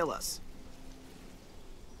steal or kill us.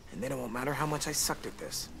 And then it won't matter how much I sucked at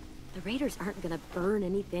this. The raiders aren't gonna burn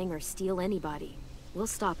anything or steal anybody. We'll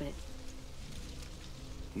stop it.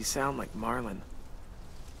 You sound like Marlon.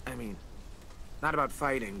 I mean, not about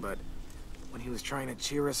fighting, but when he was trying to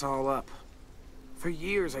cheer us all up. For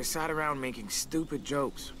years, I sat around making stupid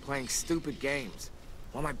jokes, playing stupid games,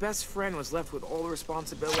 while my best friend was left with all the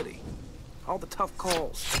responsibility, all the tough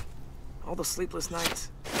calls, all the sleepless nights,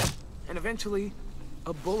 and eventually,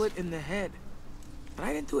 a bullet in the head. And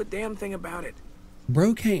I didn't do a damn thing about it.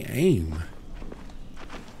 Bro can't aim.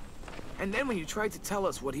 And then when you tried to tell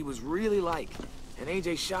us what he was really like, and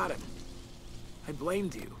AJ shot him, I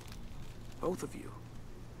blamed you. Both of you.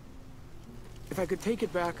 If I could take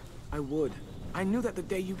it back, I would. I knew that the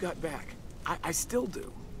day you got back. I still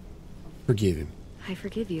do. Forgive him. I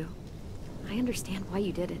forgive you. I understand why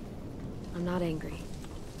you did it. I'm not angry.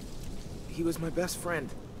 He was my best friend,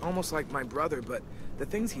 almost like my brother, but the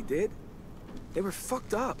things he did, they were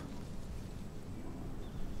fucked up.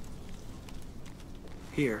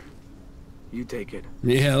 Here, you take it.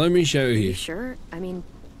 Yeah, let me show Are you. you sure? I mean,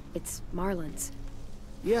 it's Marlon's.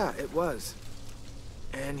 Yeah, it was.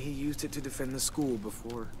 And he used it to defend the school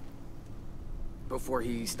before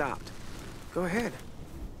he stopped. Go ahead.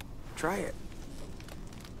 Try it.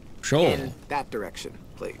 Sure. In that direction,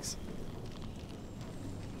 please.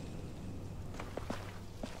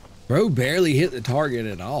 Bro barely hit the target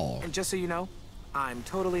at all. And just so you know, I'm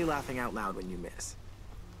totally laughing out loud when you miss.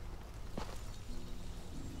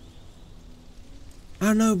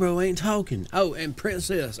 I know, bro, ain't talking. Oh, and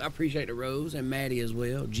Princess, I appreciate the rose, and Maddie as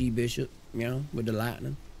well. G Bishop, you know, with the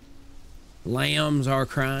lightning. Lambs are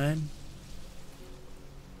crying.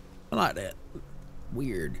 I like that.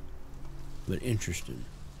 Weird, but interesting.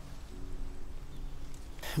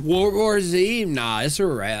 World War Z? Nah, it's a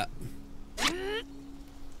wrap.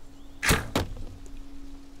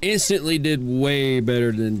 Instantly did way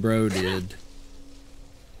better than bro did.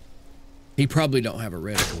 He probably don't have a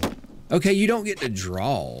reticle. Okay, you don't get to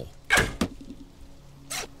draw.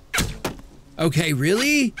 Okay,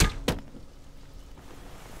 really?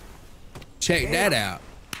 Check that out.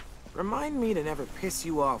 Remind me to never piss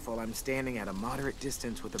you off while I'm standing at a moderate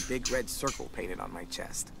distance with a big red circle painted on my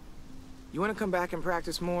chest. You want to come back and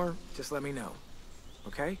practice more? Just let me know.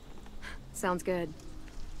 Okay? Sounds good.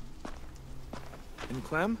 And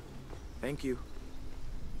Clem, thank you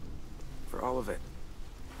for all of it.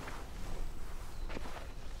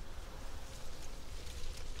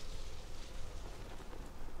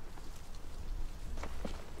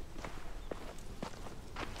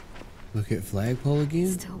 Look at flagpole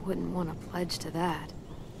again. Still wouldn't want to pledge to that.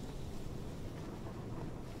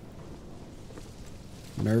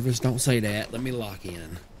 Nervous? Don't say that. Let me lock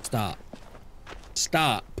in. Stop.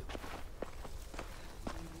 Stop.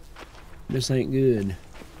 This ain't good.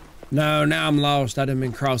 No, now I'm lost. I done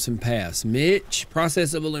been crossing paths. Mitch.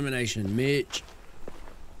 Process of elimination. Mitch.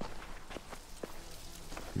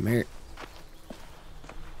 Mer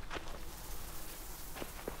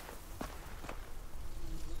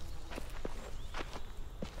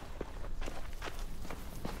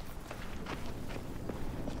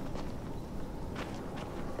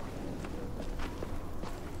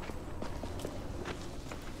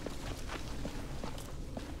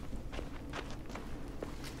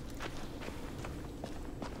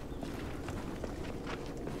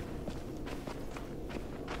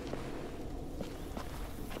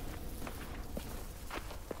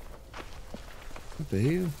What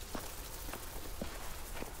the hell?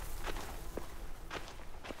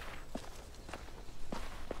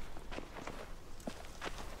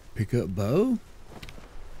 Pick up bow?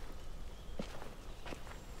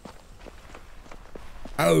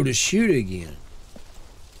 Oh, to shoot again.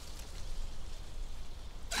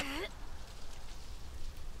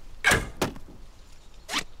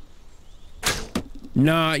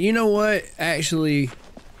 Nah, you know what? Actually,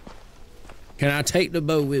 can I take the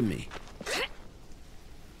bow with me?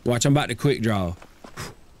 Watch, I'm about to quick draw.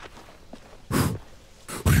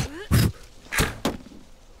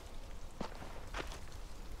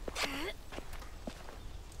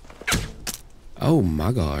 Oh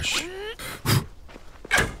my gosh.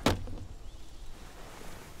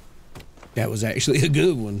 That was actually a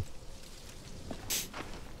good one.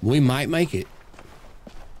 We might make it.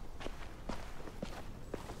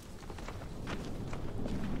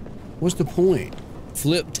 What's the point?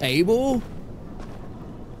 Flip table?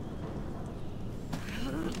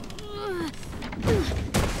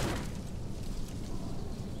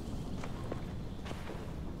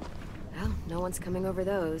 Well, no one's coming over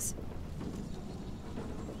those.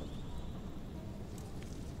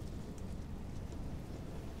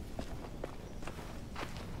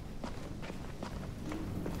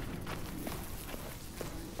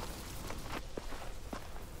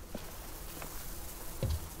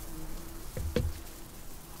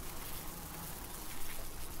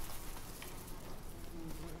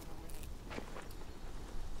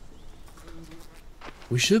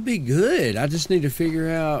 We should be good. I just need to figure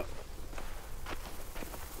out.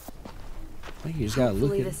 I think you just gotta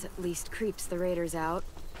look Hopefully at this at least creeps the raiders out.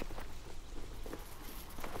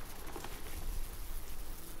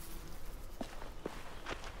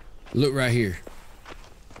 Look right here.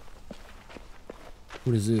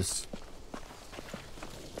 What is this?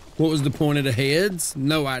 What was the point of the heads?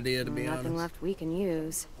 No idea, to be honest. Nothing left we can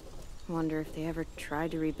use. Wonder if they ever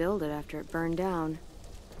tried to rebuild it after it burned down.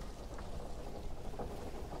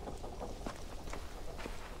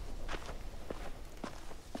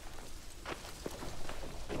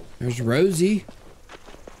 There's Rosie.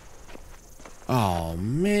 Oh,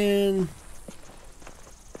 man.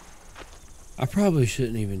 I probably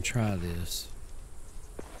shouldn't even try this.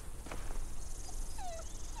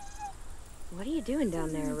 What are you doing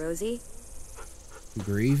down there, Rosie?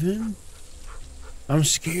 Grieving? I'm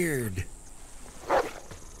scared.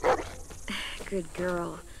 Good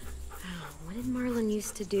girl. What did Marlon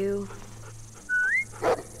used to do?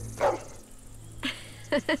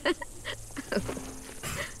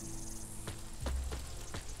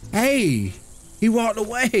 Hey, he walked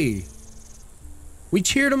away. We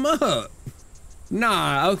cheered him up.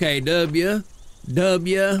 Nah, okay, W.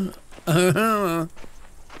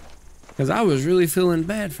 Cause Because I was really feeling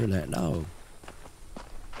bad for that dog.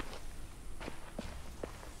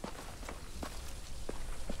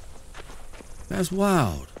 That's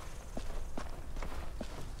wild.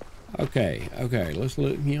 Okay, let's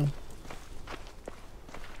look here.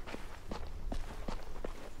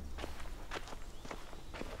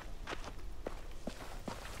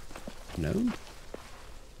 No?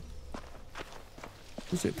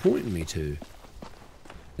 What's it pointing me to?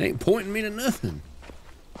 It ain't pointing me to nothing.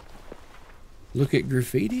 Look at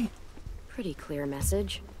graffiti. Pretty clear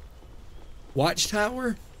message.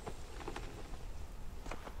 Watchtower?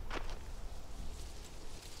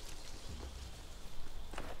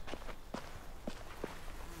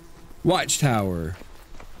 Watchtower.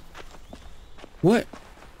 What?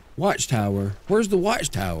 Watchtower? Where's the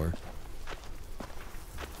watchtower?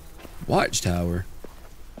 Watchtower?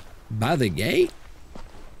 By the gate?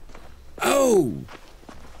 Oh!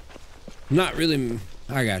 Not really.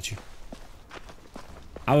 I got you.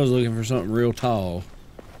 I was looking for something real tall.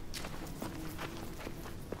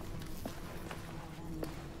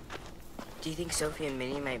 Do you think Sophie and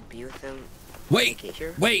Minnie might be with them? Wait!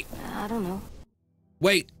 Wait! I don't know.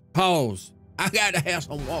 Wait! Pause. I got to have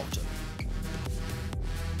some water.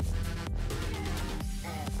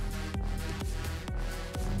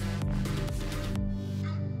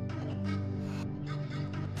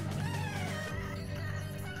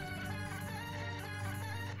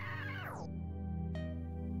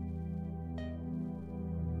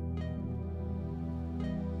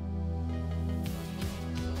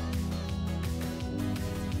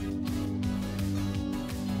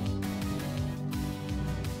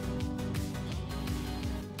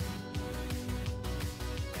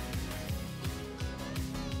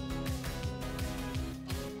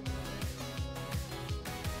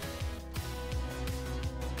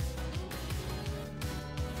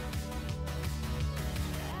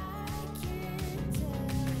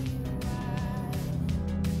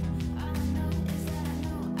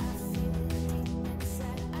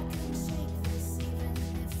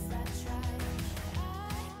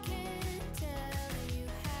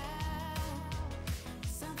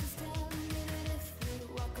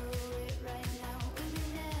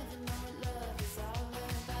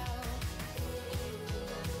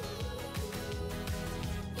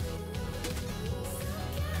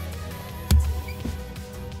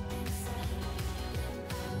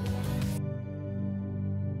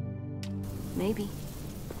 Maybe.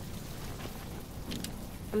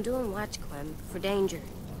 I'm doing watch, Clem, for danger.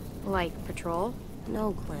 Like patrol?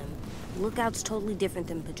 No, Clem. Lookout's totally different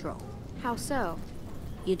than patrol. How so?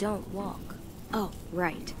 You don't walk. Oh,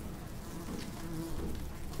 right.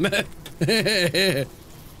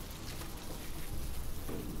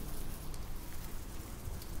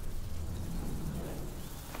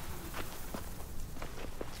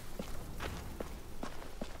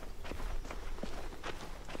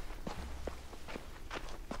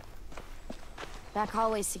 Back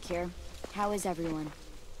hallway's secure. How is everyone?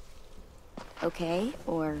 Okay,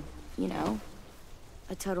 or, you know,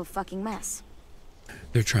 a total fucking mess.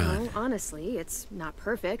 They're trying. Well, honestly, it's not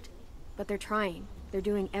perfect, but they're trying. They're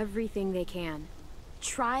doing everything they can.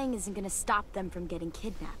 Trying isn't gonna stop them from getting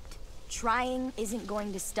kidnapped. Trying isn't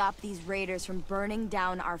going to stop these raiders from burning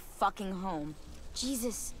down our fucking home.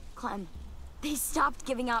 Jesus, Clem. They stopped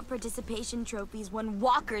giving out participation trophies when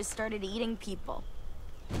walkers started eating people.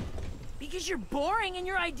 Because you're boring and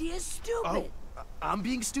your idea is stupid. Oh, I'm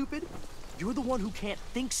being stupid? You're the one who can't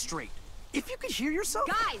think straight. If you could hear yourself...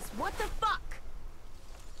 Guys, what the fuck?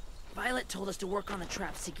 Violet told us to work on the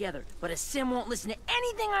traps together, but Sim won't listen to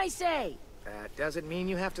anything I say. That doesn't mean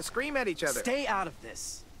you have to scream at each other. Stay out of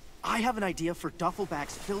this. I have an idea for duffel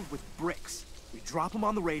bags filled with bricks. We drop them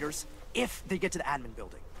on the raiders if they get to the admin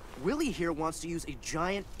building. Willie here wants to use a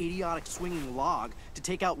giant, idiotic swinging log to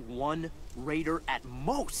take out one raider at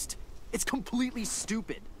most. It's completely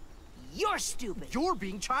stupid. You're stupid. You're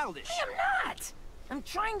being childish. I am not. I'm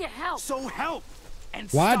trying to help. So help. And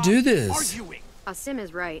why stop do this? Arguing. Sim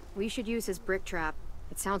is right. We should use his brick trap.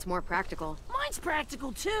 It sounds more practical. Mine's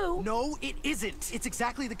practical too. No, it isn't. It's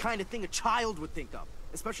exactly the kind of thing a child would think of.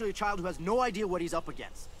 Especially a child who has no idea what he's up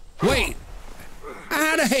against. Wait!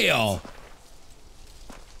 How the hell?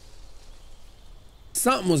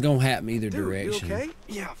 Something was gonna happen either direction. You okay?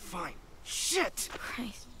 Yeah, fine. Shit!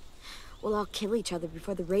 Christ. We'll all kill each other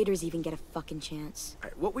before the raiders even get a fucking chance. All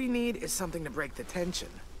right, what we need is something to break the tension.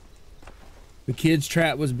 The kid's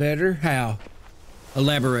trap was better? How?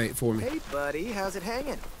 Elaborate for me. Hey, buddy, how's it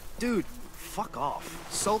hanging? Dude, fuck off.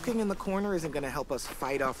 Sulking in the corner isn't gonna help us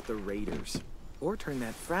fight off the raiders. Or turn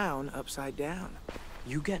that frown upside down.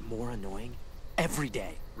 You get more annoying every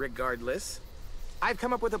day. Regardless, I've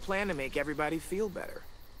come up with a plan to make everybody feel better.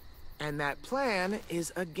 And that plan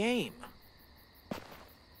is a game.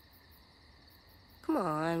 Come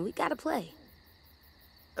on, we gotta play.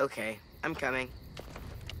 Okay, I'm coming.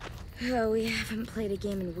 Oh, we haven't played a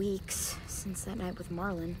game in weeks, since that night with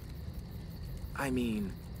Marlon. I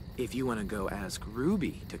mean, if you want to go ask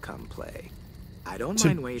Ruby to come play, I don't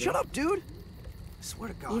mind waiting. Shut up, dude! I swear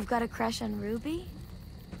to God. You've got a crush on Ruby?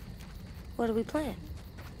 What are we playing?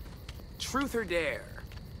 Truth or Dare.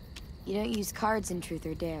 You don't use cards in Truth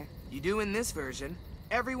or Dare. You do in this version.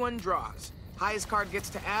 Everyone draws. Highest card gets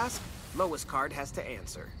to ask, lowest card has to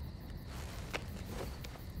answer.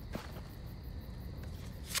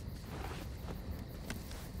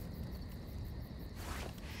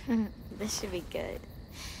 This should be good.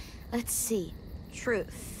 Let's see.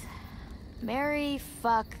 Truth. Marry,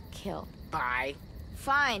 fuck, kill. Bye.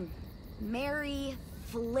 Fine. Marry,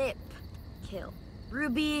 flip, kill.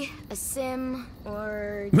 Ruby, Asim,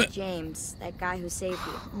 or James, that guy who saved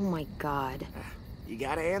you. Oh my god. You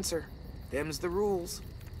gotta answer. Them's the rules.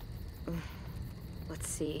 Let's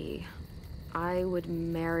see. I would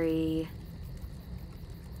marry...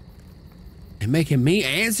 And making me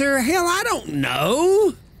answer? Hell, I don't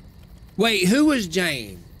know. Wait, who was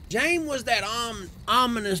James? James was that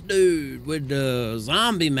ominous dude with the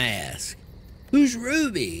zombie mask. Who's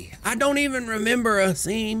Ruby? I don't even remember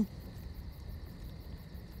Asim.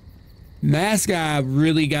 Mask guy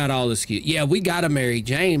really got all the skills. Yeah, we gotta marry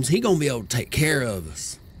James. He gonna be able to take care of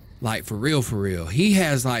us. Like, for real, for real. He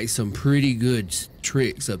has, like, some pretty good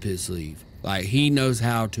tricks up his sleeve. Like, he knows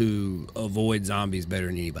how to avoid zombies better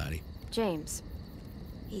than anybody. James.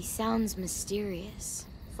 He sounds mysterious.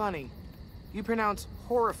 Funny. You pronounce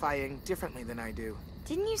horrifying differently than I do.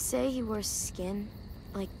 Didn't you say he wore skin?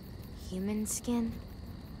 Like, human skin?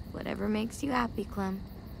 Whatever makes you happy, Clem.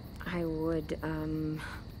 I would,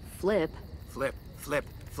 flip. Flip, flip,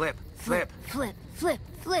 flip, flip. Flip, flip,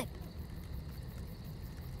 flip.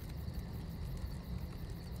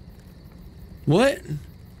 What?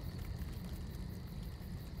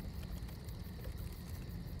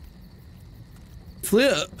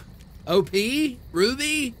 Flip? OP?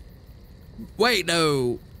 Ruby? Wait,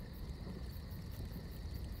 no.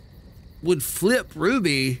 Would flip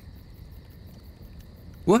Ruby?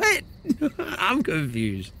 What? I'm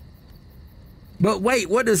confused. But wait,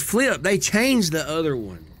 what does flip? They changed the other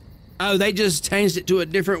one. Oh, they just changed it to a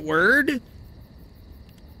different word?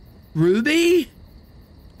 Ruby?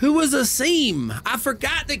 Who was Asim? I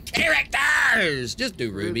forgot the characters. Just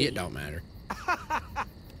do Ruby. It don't matter.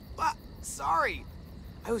 Sorry.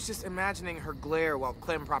 I was just imagining her glare while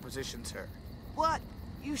Clem propositions her. What?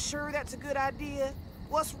 You sure that's a good idea?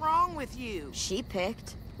 What's wrong with you? She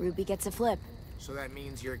picked. Ruby gets a flip. So that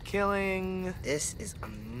means you're killing... This is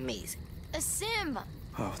amazing. Asim!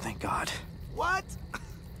 Oh, thank God. What?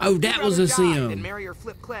 Oh, that was Asim. And marry or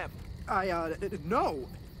flip Clem. No.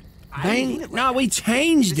 Bang. No, we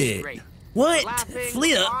changed it. Great. What? Laughing,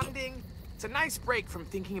 Flip? bonding. It's a nice break from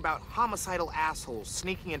thinking about homicidal assholes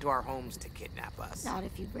sneaking into our homes to kidnap us. Not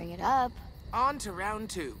if you bring it up. On to round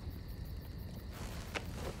 2.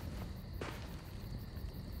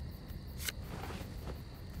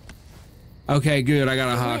 Okay, good. I got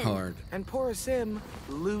a high card. And poor Sim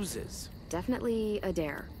loses. Definitely a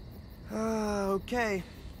dare. Okay.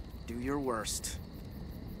 Do your worst.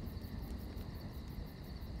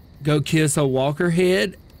 Go kiss a walker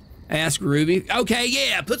head. Ask Ruby. Okay,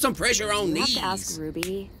 yeah. Put some pressure on You these. have to ask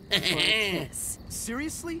Ruby for a kiss.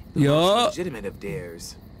 Seriously? Yup. Legitimate of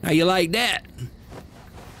dares. How you like that?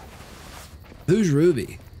 Who's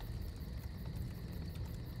Ruby?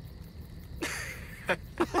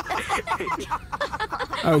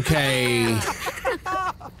 Okay.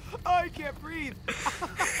 I can't breathe.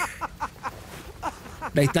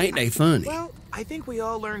 They think they funny. Well, I think we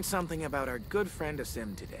all learned something about our good friend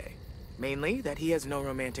Asim today. Mainly that he has no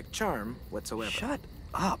romantic charm whatsoever. Shut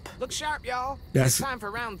up. Look sharp, y'all. That's- It's time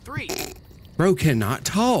for round 3. Bro cannot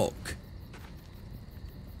talk.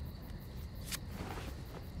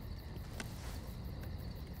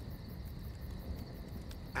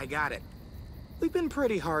 I got it. We've been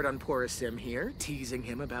pretty hard on poor Asim here, teasing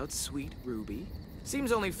him about sweet Ruby.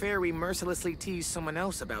 Seems only fair we mercilessly tease someone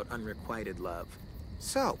else about unrequited love.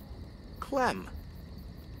 So, Clem.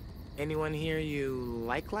 Anyone here you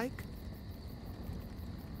like?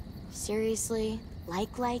 Seriously? Like?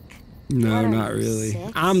 No, What are not you, really.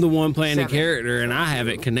 6? I'm the one playing the 7. character, and I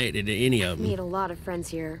haven't connected to any of Meet them. a lot of friends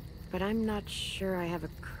here, but I'm not sure I have a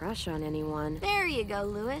crush on anyone. There you go,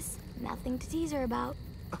 Lewis. Nothing to tease her about.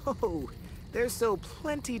 Oh, there's still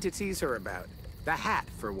plenty to tease her about. The hat,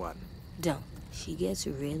 for one. Don't. She gets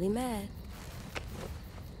really mad.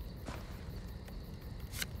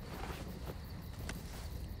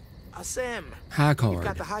 A sim. High You've card.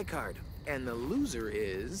 got the high card. And the loser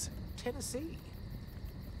is Tennessee.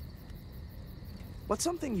 What's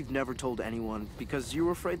something you've never told anyone because you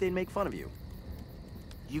were afraid they'd make fun of you?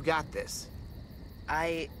 You got this.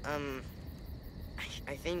 I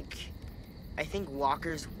think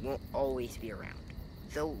walkers won't always be around.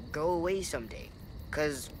 They'll go away someday,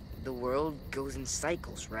 'cause the world goes in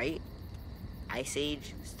cycles, right? Ice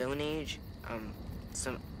Age, Stone Age,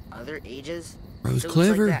 some other ages. Bro's So it's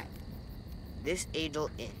clever. like that. This age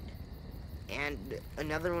will end, and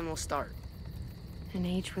another one will start. An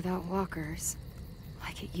age without walkers,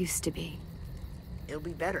 like it used to be. It'll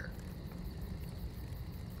be better.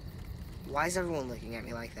 Why is everyone looking at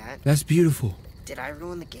me like that? That's beautiful. Did I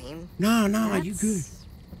ruin the game? No, you good.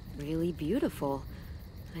 Really beautiful.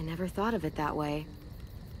 I never thought of it that way.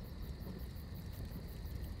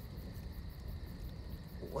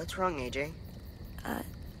 What's wrong, AJ?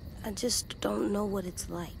 I just don't know what it's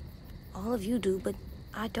like. All of you do, but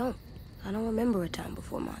I don't. I don't remember a time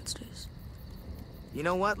before monsters. You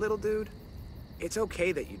know what, little dude? It's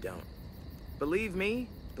okay that you don't. Believe me,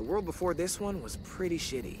 the world before this one was pretty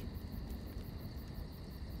shitty.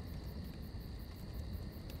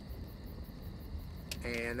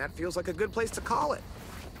 And that feels like a good place to call it.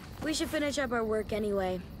 We should finish up our work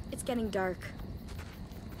anyway. It's getting dark.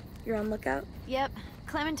 You're on lookout? Yep.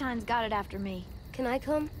 Clementine's got it after me. Can I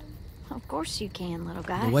come? Of course you can, little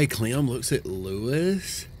guy. The way Clem looks at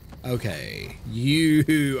Lewis. Okay,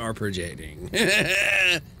 you are projecting.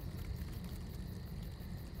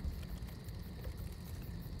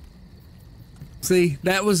 See,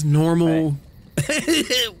 that was normal.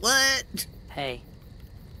 What? Hey.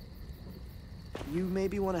 You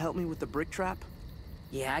maybe want to help me with the brick trap?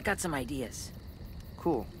 Yeah, I got some ideas.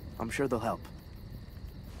 Cool. I'm sure they'll help.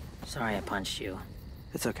 Sorry I punched you.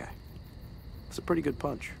 It's okay. It's a pretty good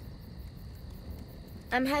punch.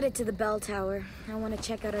 I'm headed to the bell tower. I want to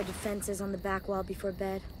check out our defenses on the back wall before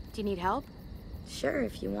bed. Do you need help? Sure,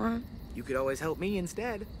 if you want. You could always help me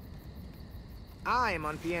instead. I am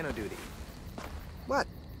on piano duty. What?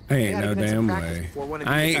 Ain't no damn way.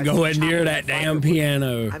 I ain't going near that damn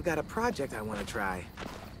piano. I've got a project I want to try,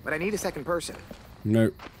 but I need a second person.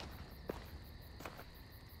 Nope.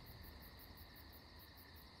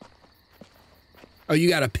 Oh, you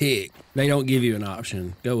gotta pick. They don't give you an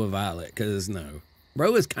option. Go with Violet, cause no.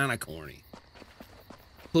 Bro is kind of corny.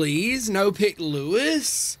 Please, no pick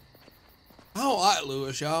Lewis. I don't like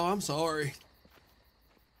Lewis, y'all. I'm sorry.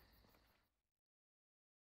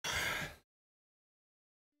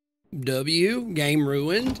 W, game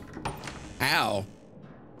ruined. How?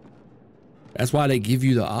 That's why they give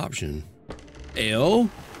you the option. L.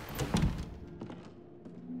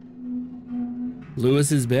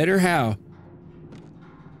 Lewis is better? How?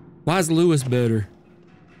 Why is Lewis better?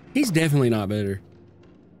 He's definitely not better.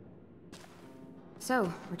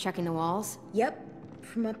 So, we're checking the walls? Yep,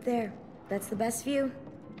 from up there. That's the best view.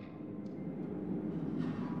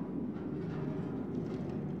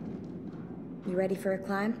 You ready for a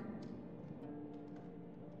climb?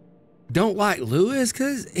 Don't like Lewis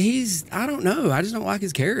because he's, I don't know. I just don't like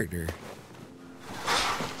his character.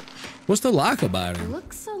 What's to like about him?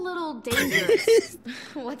 Looks a little dangerous.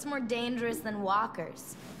 What's more dangerous than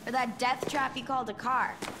walkers? Or that death trap you called a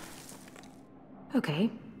car? Okay,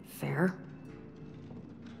 fair.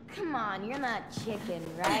 Come on, you're not chicken,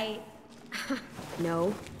 right?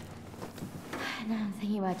 No. Now I'm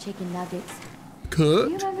thinking about chicken nuggets. Cooked?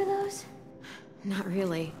 Do you remember those? Not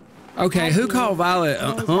really. Okay, who called Violet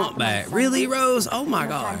a humpback? Really, Rose? Oh my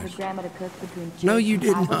gosh. Grandma to cook between No, you and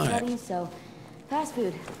did Bible not. studies, so fast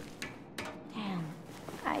food. Damn,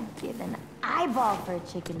 I'd give an eyeball for a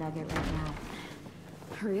chicken nugget right now.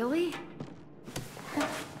 Really?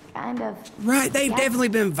 Kind of. Right, they've definitely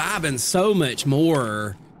been vibing so much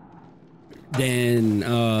more than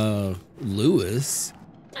Lewis.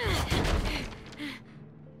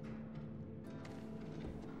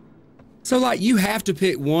 So like you have to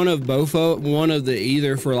pick one of both of one of the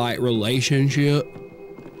either for like relationship.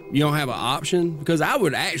 You don't have an option because I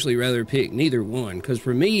would actually rather pick neither one because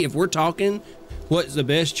for me if we're talking what's the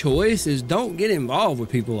best choice is don't get involved with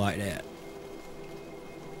people like that.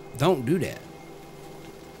 Don't do that.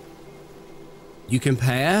 You can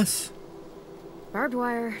pass. Barbed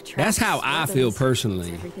wire, traps, That's how I feel weapons.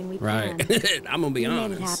 personally. It's everything we Right. planned. I'm gonna be We made it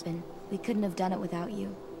honest. happen. We couldn't have done it without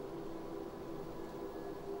you.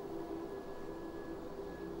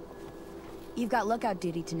 You've got lookout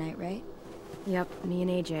duty tonight, right? Yep, me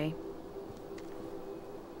and AJ.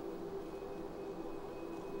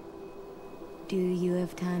 Do you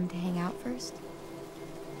have time to hang out first?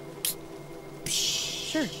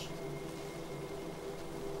 Sure.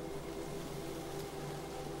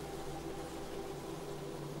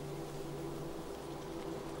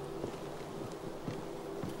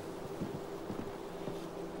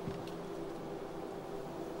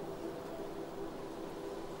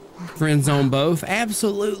 Friends on both?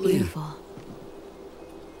 Absolutely. Beautiful.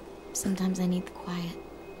 Sometimes I need the quiet,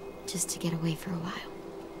 just to get away for a while.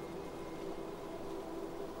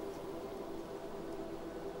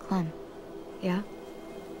 Clem. Yeah?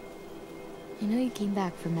 I know you came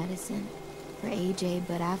back for medicine, for AJ,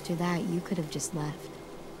 but after that, you could have just left.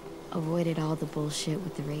 Avoided all the bullshit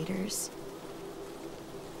with the Raiders.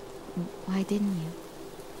 Why didn't you?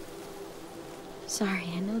 Sorry,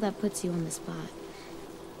 I know that puts you on the spot.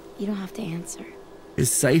 You don't have to answer.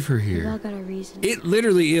 It's safer We all here. got a reason. It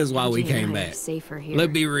literally is why we AJ and came I are back. safer here.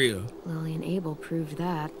 Let's be real. Lily and Abel proved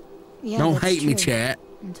that. Yeah, Don't that's hate me, true. chat.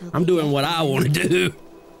 Until I'm they doing get what I want to do.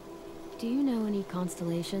 Do you know any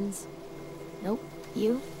constellations? Nope.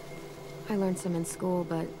 You? I learned some in school,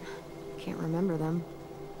 but can't remember them.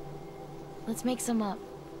 Let's make some up.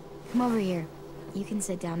 Come over here. You can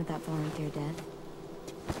sit down at that volunteer desk.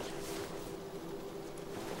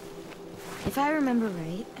 If I remember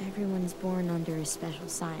right, everyone's born under a special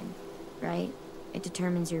sign, right? It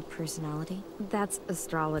determines your personality. That's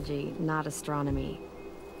astrology, not astronomy.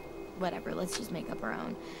 Whatever, let's just make up our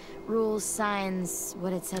own. Rules, signs,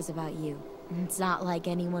 what it says about you. It's not like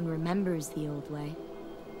anyone remembers the old way.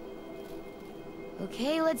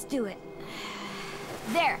 Okay, let's do it.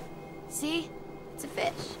 There! See? It's a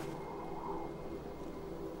fish.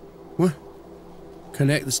 What?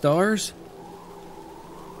 Connect the stars?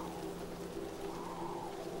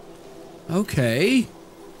 Okay.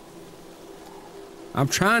 I'm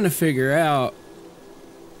trying to figure out.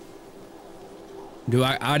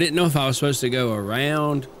 I didn't know if I was supposed to go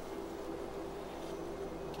around.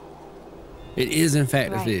 It is in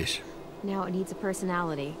fact a Right. fish. Now it needs a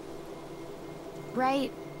personality.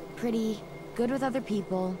 Bright, pretty, good with other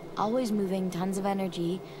people, always moving, tons of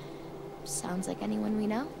energy. Sounds like anyone we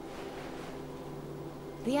know.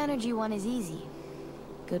 The energy one is easy.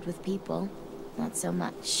 Good with people, not so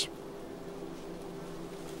much.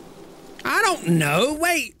 I don't know.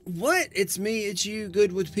 Wait, what? It's me, it's you,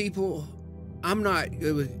 good with people. I'm not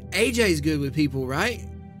good with... AJ's good with people, right?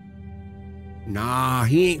 Nah,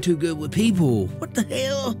 he ain't too good with people. What the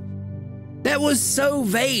hell? That was so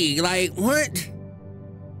vague. Like, what?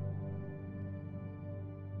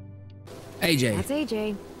 AJ. That's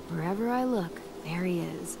AJ. Wherever I look, there he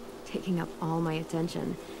is, taking up all my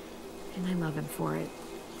attention. And I love him for it.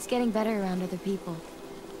 He's getting better around other people.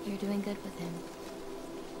 You're doing good with him.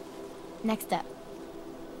 Next up.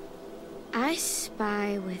 I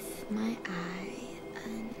spy with my eye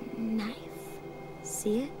a knife.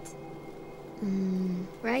 See it?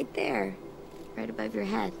 Right there. Right above your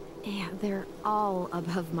head. Yeah, they're all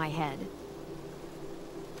above my head.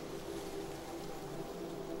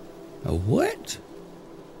 A what?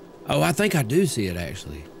 Oh, I think I do see it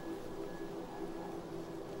actually.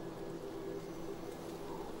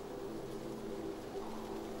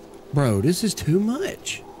 Bro, this is too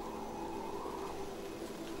much.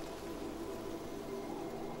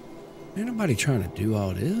 Ain't nobody trying to do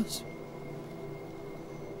all this.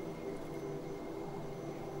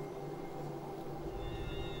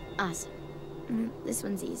 Awesome. This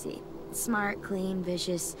one's easy. Smart, clean,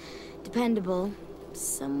 vicious, dependable.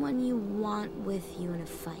 Someone you want with you in a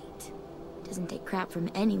fight. Doesn't take crap from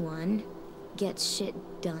anyone. Gets shit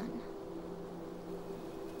done.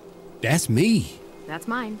 That's me. That's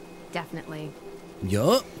mine. Definitely.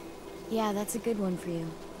 Yup. Yeah, that's a good one for you.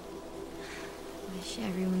 Wish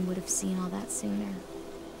everyone would have seen all that sooner.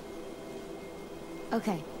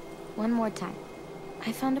 Okay, one more time.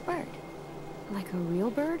 I found a bird. Like a real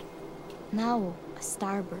bird? No, a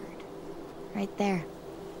starbird. Right there.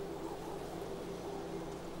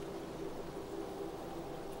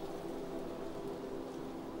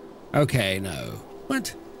 Okay, no.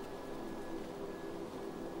 What?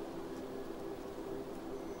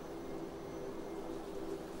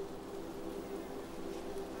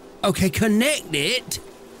 Okay, connect it.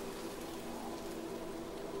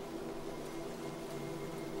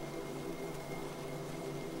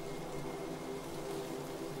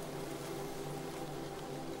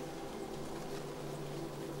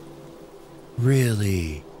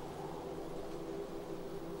 Really?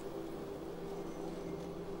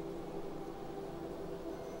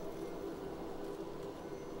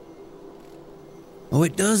 Oh,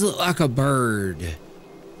 it does look like a bird.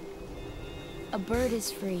 A bird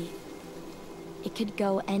is free. It could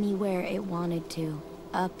go anywhere it wanted to.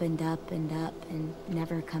 Up and up and up and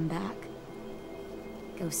never come back.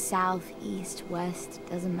 Go south, east, west,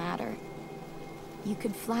 doesn't matter. You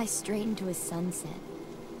could fly straight into a sunset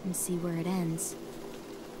and see where it ends.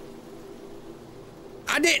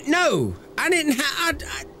 I didn't know. I didn't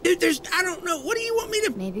dude, I don't know. What do you want me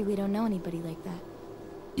to... Maybe we don't know anybody like that.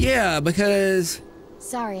 Yeah, because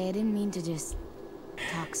Sorry, I didn't mean to just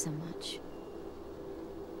talk so much.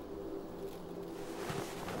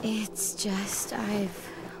 It's just I've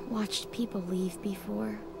watched people leave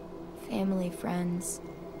before. Family, friends.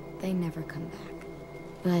 They never come back.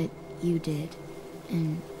 But you did.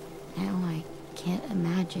 And now I can't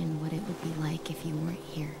imagine what it would be like if you weren't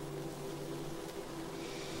here.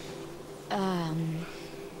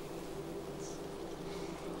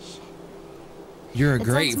 You're a It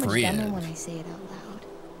great sounds much dumber friend. when I say it out loud.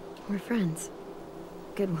 We're friends.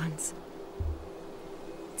 Good ones.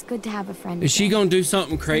 It's good to have a friend. Is she again. gonna do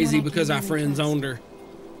something crazy Someone I because can our really friends trust. owned her?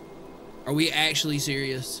 Are we actually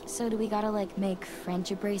serious? So do we gotta, like, make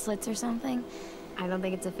friendship bracelets or something? I don't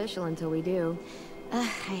think it's official until we do. Ugh,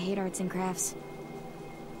 I hate arts and crafts.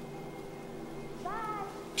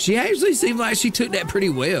 She actually seemed like she took that pretty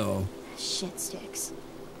well. Shit sticks.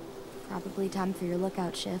 Probably time for your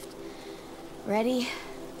lookout shift. Ready?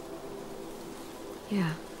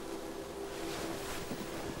 Yeah.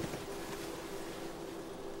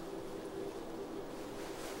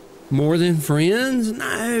 More than friends?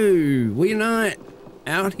 No, we're not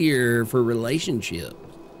out here for relationships.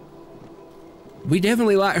 We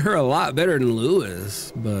definitely like her a lot better than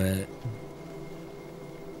Lewis, but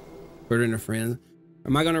better than a friend.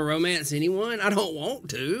 Am I gonna romance anyone? I don't want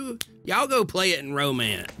to. Y'all go play it in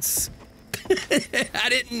romance. I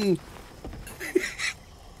didn't.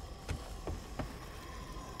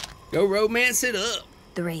 Go romance it up.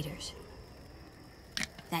 The Raiders.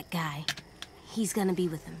 That guy. He's gonna be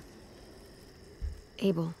with him.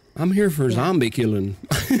 Abel, I'm here for zombie killing.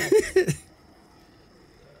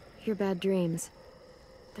 your bad dreams.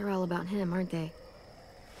 They're all about him, aren't they?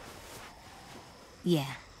 Yeah.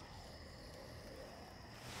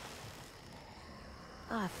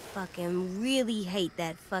 I fucking really hate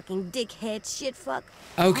that fucking dickhead shit fuck.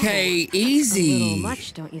 Okay, A easy. little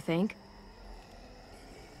much, don't you think?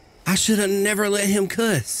 I should have never let him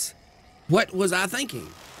cuss. What was I thinking?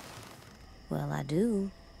 Well, I do.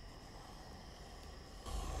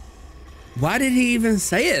 Why did he even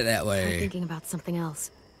say it that I'm way? thinking about something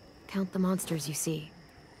else. Count the monsters you see.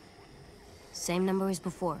 Same number as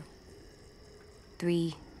before.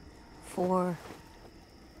 3, 4.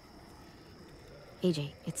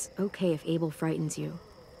 AJ, it's okay if Abel frightens you.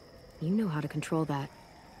 You know how to control that.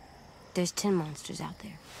 There's 10 monsters out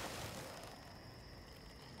there.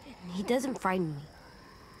 He doesn't frighten me.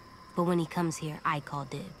 But when he comes here, I call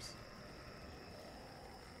dibs.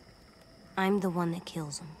 I'm the one that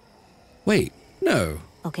kills him. Wait, no.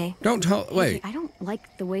 Okay? Don't talk. Wait. AJ, I don't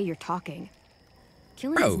like the way you're talking.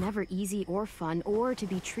 Killing Bro. is never easy or fun, or to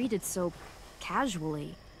be treated so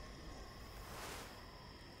casually.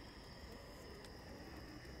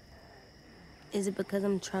 Is it because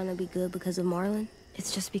I'm trying to be good because of Marlon?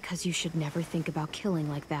 It's just because you should never think about killing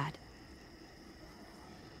like that.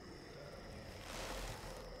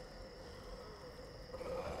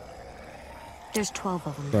 There's 12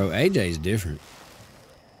 of them. Bro, AJ's different.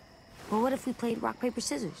 Well, what if we played rock, paper,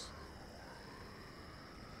 scissors?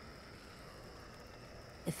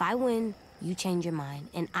 If I win, you change your mind,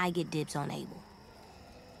 and I get dibs on Abel.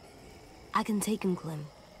 I can take him, Clem.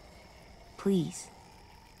 Please.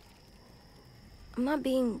 I'm not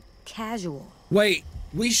being casual. Wait,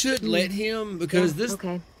 we should let him because Yeah, this.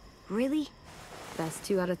 Okay. Really? Best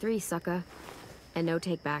 2 out of 3, sucker. And no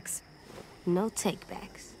takebacks. No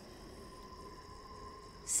takebacks.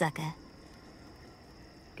 Sucker.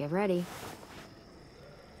 Get ready.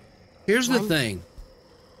 Here's the 1, thing.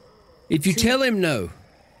 If you 2. tell him no.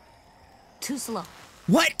 Too slow.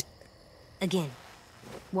 What? Again.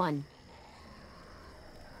 1.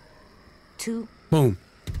 2. Boom.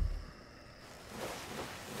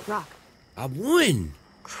 Rock. I won.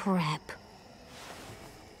 Crap.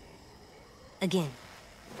 Again.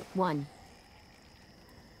 1.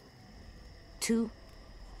 2.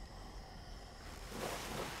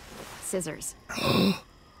 Scissors.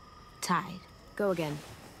 Tied. Go again.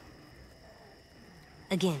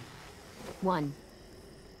 Again. 1.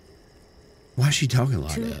 Why is she talking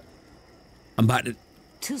like 2. that? I'm about to.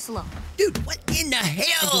 Too slow. Dude, what in the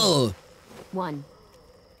hell? 1.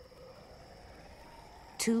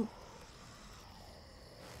 2.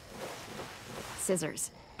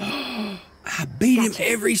 Scissors. I beat him Gotcha.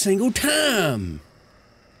 every single time.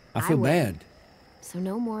 I feel win. bad. So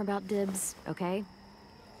no more about dibs, okay?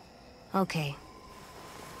 Okay.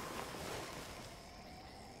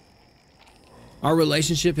 Our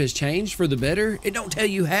relationship has changed for the better. It don't tell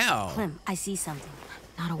you how. Clem, I see something.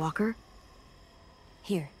 Not a walker?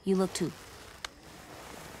 Here, you look too.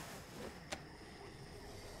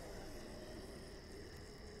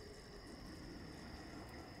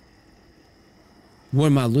 What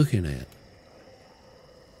am I looking at?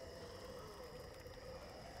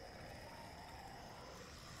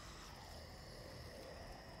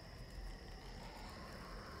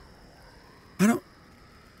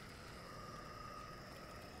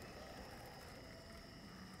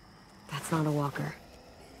 That's not a walker.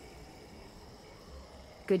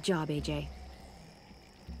 Good job, AJ.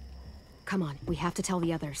 Come on, we have to tell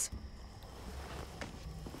the others.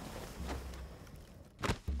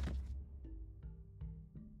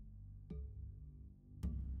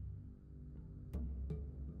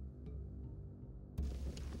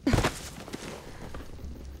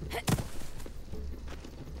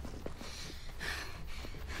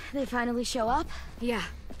 They finally show up? Yeah.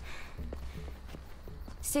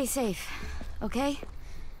 Stay safe, okay?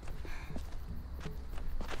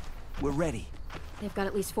 We're ready. They've got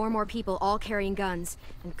at least 4 more people, all carrying guns.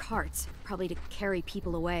 And carts, probably to carry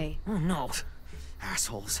people away. Oh no.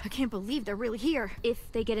 Assholes. I can't believe they're really here. If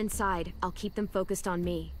they get inside, I'll keep them focused on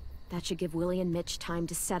me. That should give Willie and Mitch time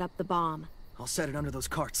to set up the bomb. I'll set it under those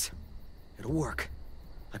carts. It'll work.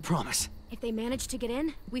 I promise. If they manage to get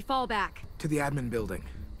in, we fall back. To the admin building.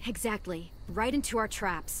 Exactly. Right into our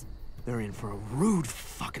traps. They're in for a rude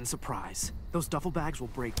fucking surprise. Those duffel bags will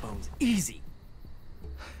break bones. Easy.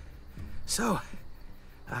 So,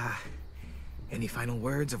 any final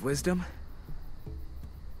words of wisdom?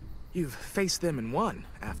 You've faced them and won,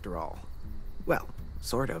 after all. Well,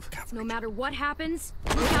 sort of. No matter what happens,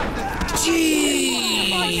 look out. Jeez!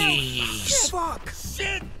 Fuck!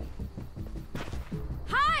 Shit!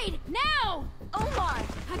 Hide! Now! Omar!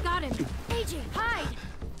 I got him. AJ, hide!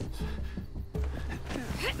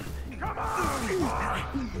 Come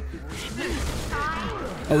on!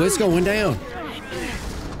 Oh, it's going down.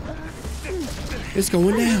 It's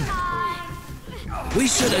going down. We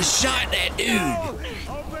should have shot that dude.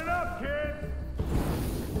 Open up, kid!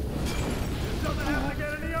 This doesn't have to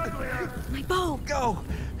get any uglier! My bow!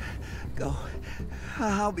 Go.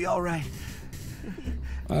 I'll be all right.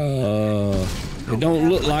 It don't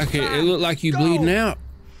look like it. It looked like you bleeding out.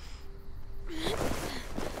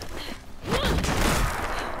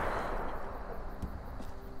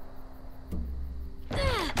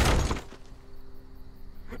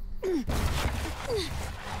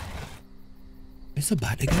 It's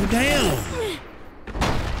about to go down.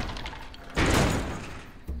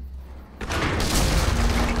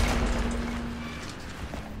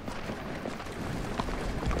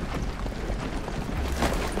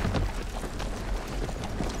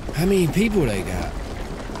 How many people they got?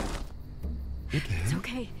 It's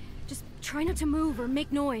okay. Just try not to move or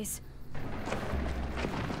make noise.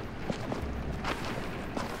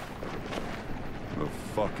 The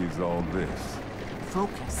fuck is all this?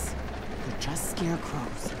 Focus. They're just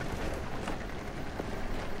scarecrows.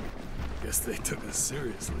 Guess they took us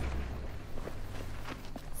seriously.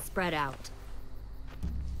 Spread out.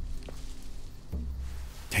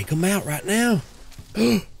 Take them out right now.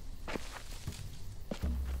 Lily!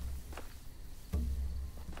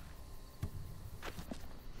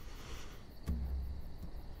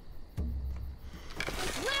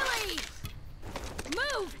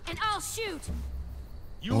 Move, and I'll shoot!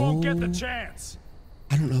 You won't get the chance!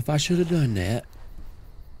 I don't know if I should have done that.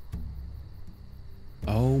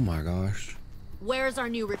 Oh my gosh. Where's our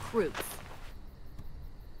new recruits?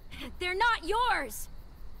 They're not yours!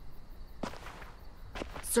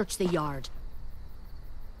 Search the yard.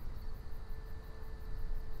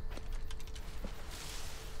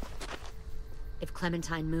 If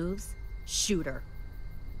Clementine moves, shoot her.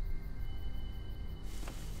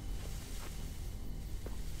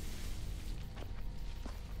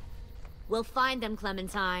 We'll find them,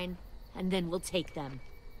 Clementine, and then we'll take them.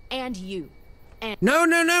 And you. And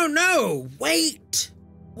No. Wait.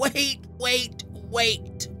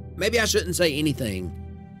 Maybe I shouldn't say anything.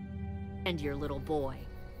 and your little boy.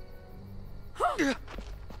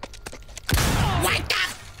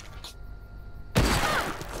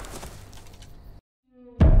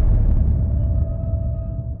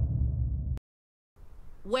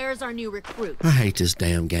 Where's our new recruit? I hate this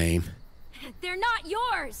damn game. They're not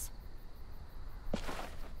yours!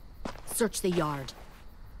 Search the yard.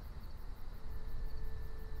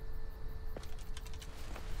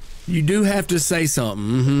 You do have to say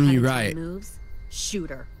something. You're right. Moves, shoot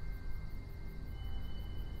her.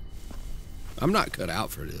 I'm not cut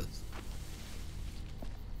out for this.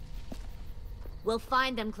 We'll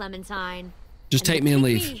find them, Clementine. Just take me and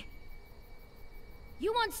leave. Me.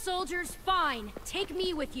 You want soldiers? Fine. Take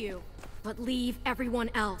me with you. But leave everyone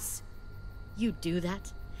else. You'd do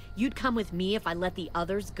that? You'd come with me if I let the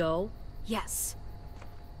others go? Yes.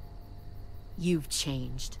 You've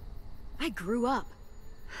changed. I grew up.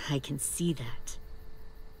 I can see that.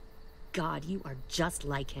 God, you are just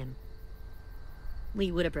like him.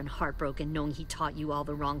 Lee would have been heartbroken knowing he taught you all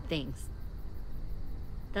the wrong things.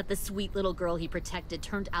 That the sweet little girl he protected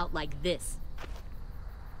turned out like this.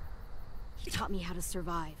 He taught me how to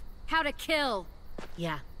survive. How to kill.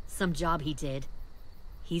 Yeah, Some job he did.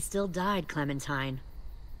 He still died, Clementine.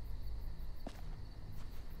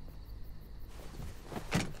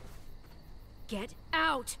 Get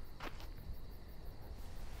out!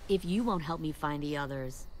 If you won't help me find the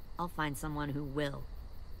others, I'll find someone who will.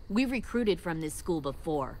 We recruited from this school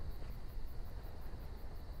before.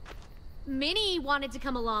 Minnie wanted to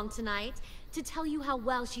come along tonight to tell you how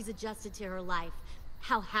well she's adjusted to her life,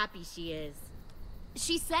 how happy she is.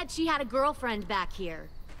 She said she had a girlfriend back here.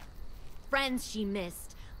 Friends she missed.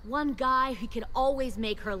 One guy who could always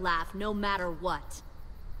make her laugh no matter what.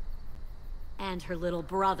 And her little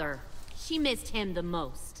brother. She missed him the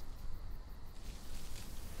most.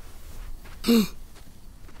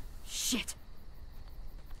 Shit.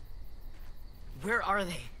 Where are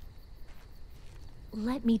they?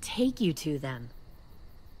 Let me take you to them.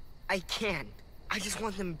 I can't. I just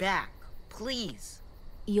want them back. Please.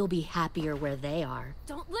 You'll be happier where they are.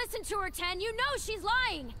 Don't listen to her, Ten. You know she's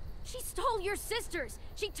lying. She stole your sisters.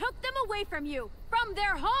 She took them away from you, from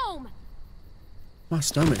their home. My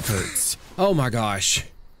stomach hurts. Oh my gosh.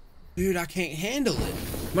 Dude, I can't handle it.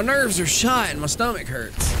 My nerves are shot and my stomach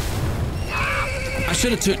hurts. I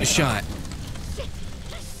should have took the shot. Shit!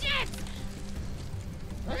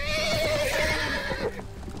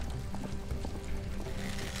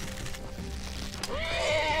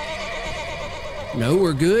 No,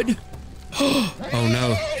 we're good. Oh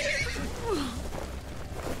no.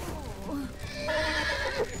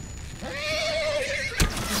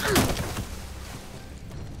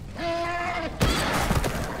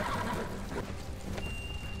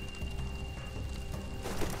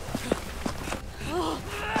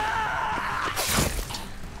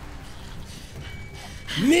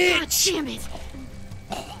 Mitch! God damn it!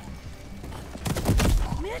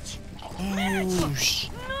 Mitch? Oh, no!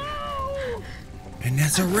 And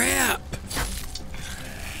that's a wrap!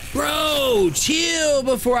 Bro, chill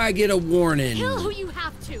before I get a warning. Kill who you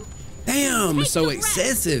have to. Damn, Take so the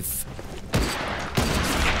excessive.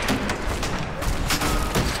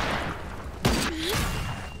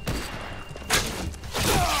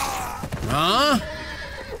 Huh?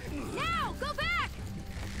 Now, go back!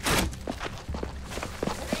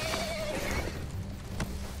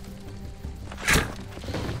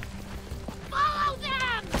 Follow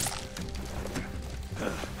them!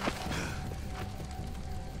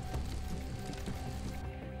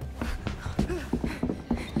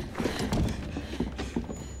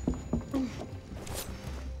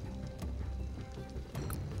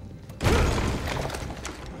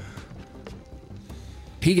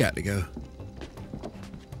 He got to go.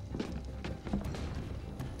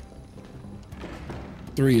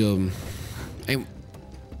 Three of them. Hey,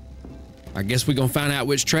 I guess we're gonna find out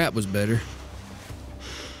which trap was better.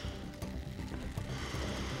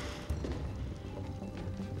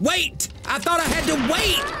 Wait! I thought I had to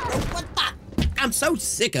wait! What the? I'm so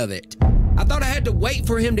sick of it. I thought I had to wait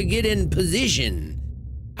for him to get in position.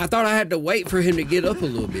 I thought I had to wait for him to get up a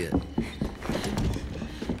little bit.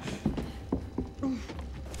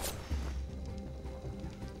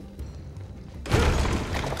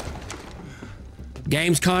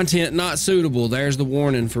 Game's content not suitable. There's the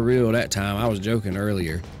warning for real that time. I was joking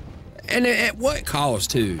earlier. And at what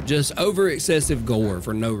cost too? Just over excessive gore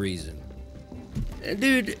for no reason.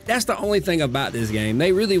 Dude, that's the only thing about this game.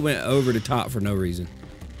 They really went over the top for no reason.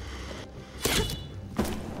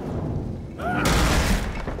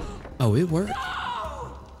 Oh, it worked.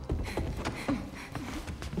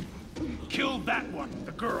 Kill that one,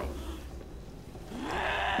 the girl.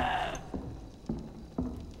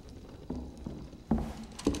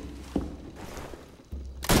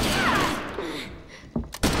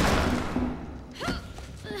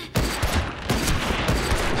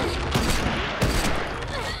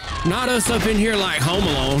 Not us up in here like Home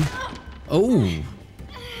Alone. Oh.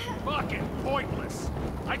 Fucking pointless.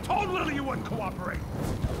 I told Lily you wouldn't cooperate.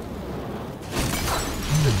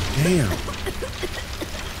 Oh, damn.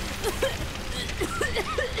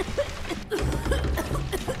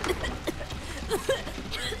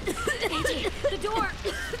 AJ, the door!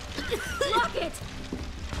 Lock it!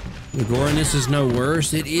 The gore in this is no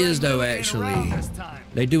worse. It is though, actually.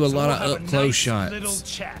 They do a lot of up close shots.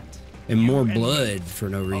 And more blood for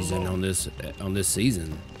no reason on this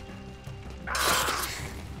season.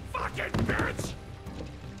 Fucking bitch!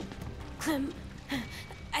 Clem,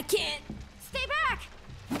 I can't. Stay back!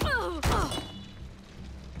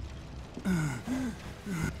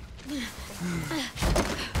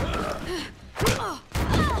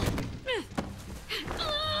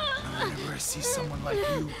 Whenever I see someone like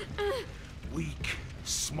you, weak,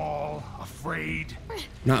 small, afraid.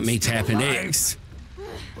 Not me tapping alive, X.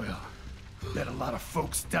 Well, bet a lot of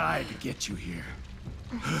folks died to get you here.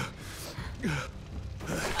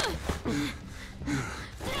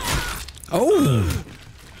 Oh!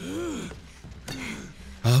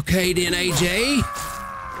 Okay then, AJ.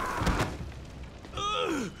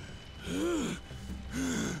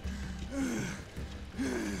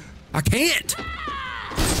 I can't.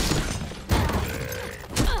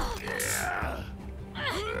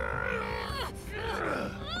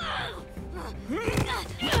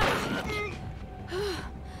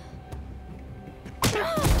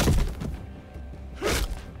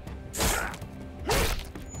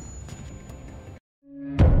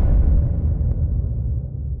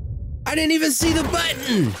 I didn't even see the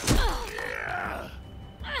button.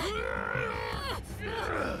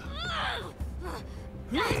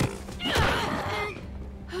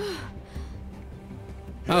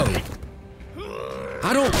 Oh.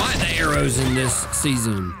 I don't like the arrows in this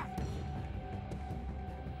season.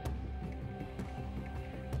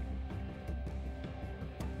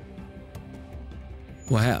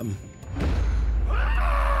 What happened?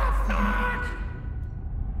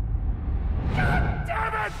 God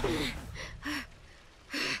damn it!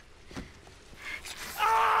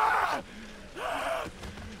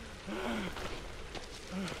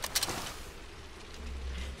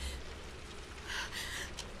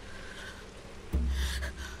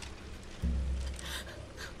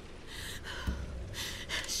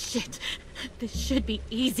 Shit. This should be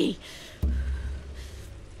easy.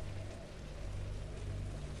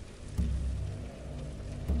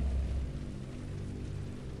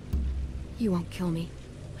 You won't kill me.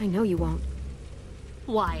 I know you won't.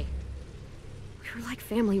 Why? We were like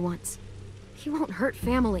family once. You won't hurt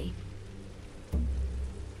family.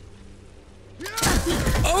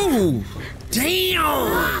 Oh!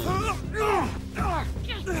 Damn!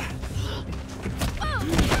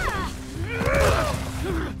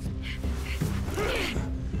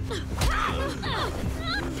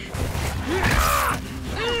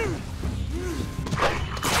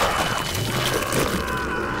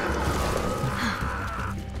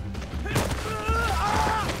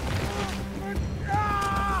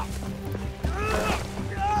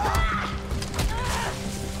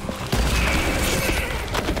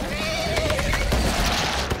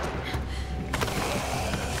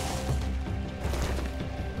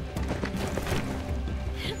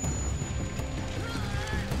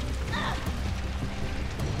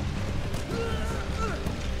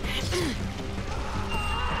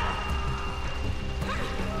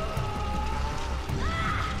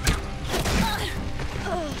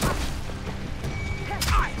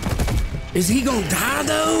 Is he gonna die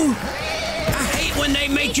though? I hate when they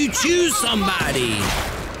make you choose somebody.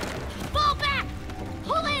 Fall back!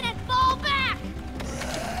 Pull in and fall back!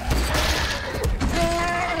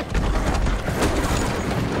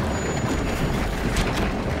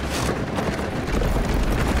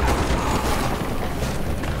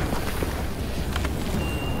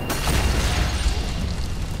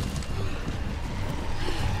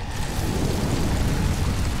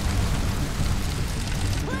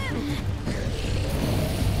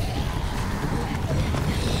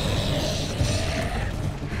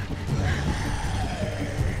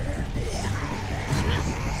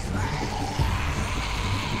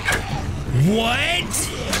 What?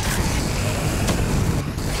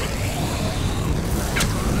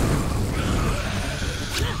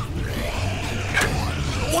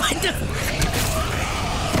 What the?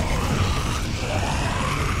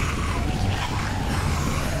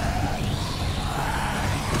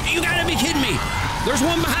 You gotta be kidding me. There's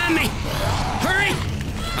one behind me. Hurry.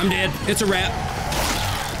 I'm dead. It's a wrap.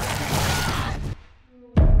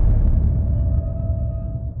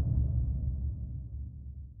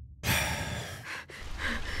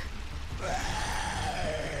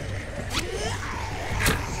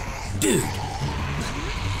 Dude.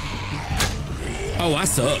 Oh, I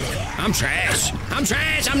suck. I'm trash. I'm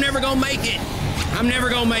trash. I'm never gonna make it. I'm never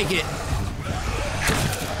gonna make it.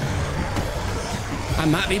 I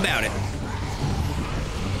might be about it.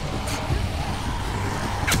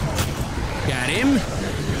 Got him.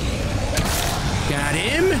 Got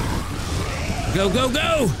him. Go, go,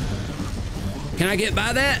 go. Can I get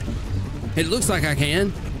by that? It looks like I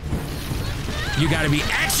can. You gotta be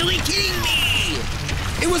actually kidding me.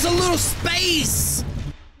 It was a little space.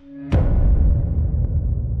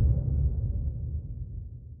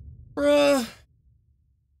 Bruh.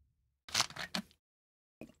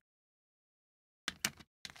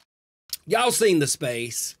 Y'all seen the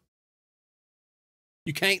space.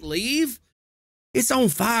 You can't leave? It's on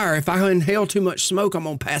fire. If I inhale too much smoke, I'm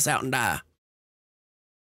gonna pass out and die.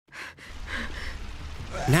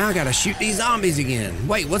 Now I gotta shoot these zombies again.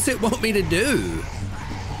 Wait, what's it want me to do?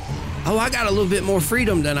 Oh, I got a little bit more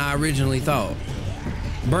freedom than I originally thought.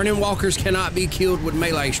 Burning walkers cannot be killed with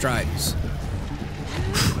melee strikes.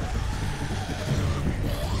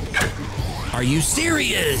 Are you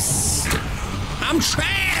serious? I'm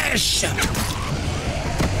trash!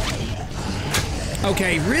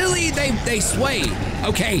 Okay, really? They sway.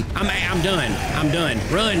 Okay, I'm done. I'm done.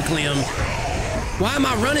 Run, Clem. Why am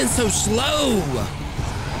I running so slow?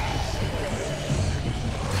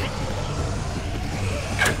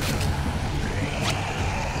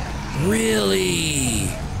 Really?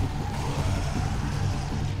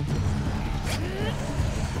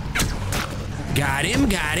 Got him,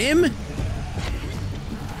 got him.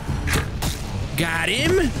 Got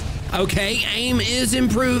him. Okay, aim is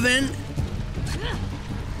improving.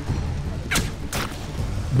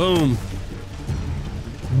 Boom.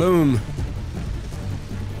 Boom.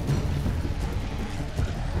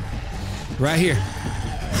 Right here.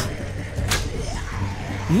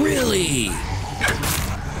 Really?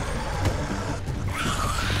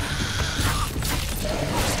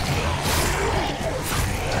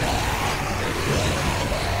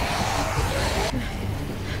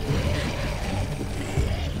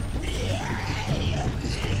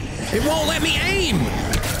 It won't let me aim.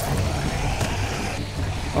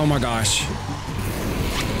 Oh my gosh.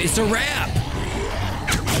 It's a wrap.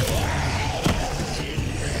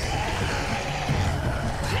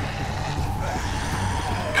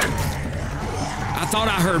 I thought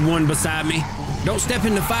I heard one beside me. Don't step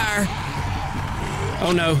in the fire.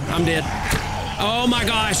 Oh no, I'm dead. Oh my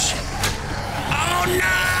gosh. Oh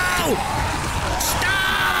no!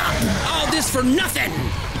 Stop! All this for nothing.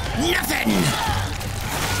 Nothing.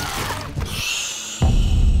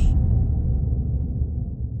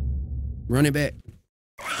 Run it back.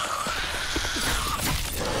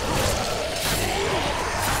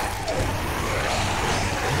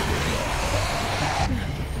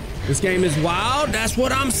 This game is wild. That's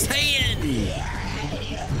what I'm saying.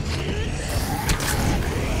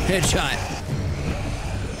 Headshot.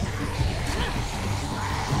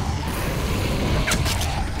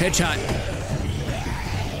 Headshot.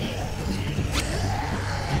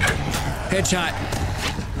 Headshot.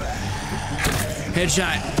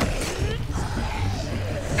 Headshot.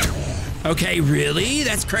 Okay, really?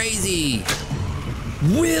 That's crazy.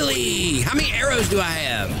 Really? How many arrows do I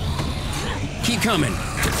have? Keep coming.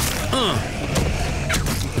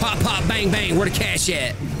 Pop, pop, bang, bang. Where the cash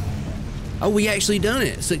at? Oh, we actually done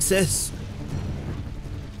it. Success.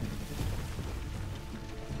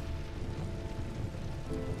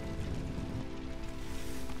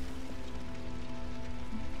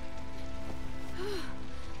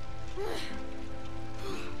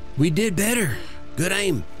 We did better. Good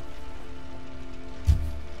aim.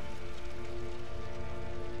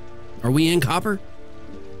 Are we in copper?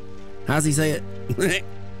 How's he say it?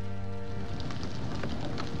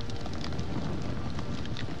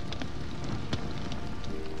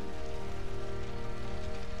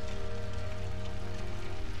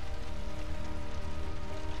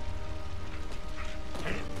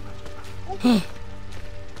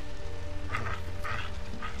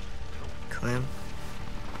 Clem,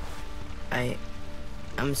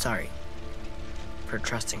 I'm sorry for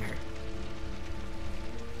trusting her.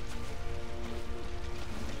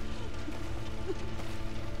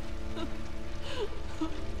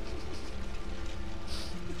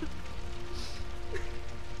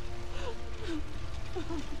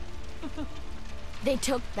 They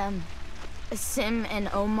took them. Sim and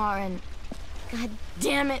Omar and... God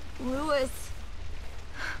damn it, Louis.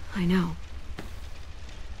 I know.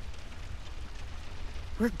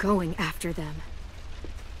 We're going after them.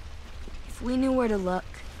 If we knew where to look,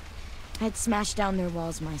 I'd smash down their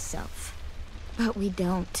walls myself. But we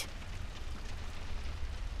don't.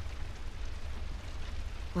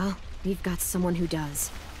 Well, we've got someone who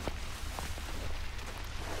does.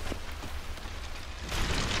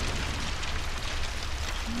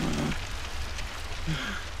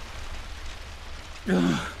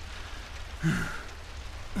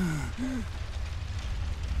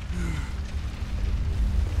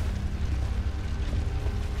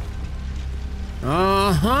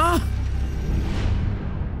 Uh-huh.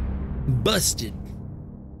 Busted.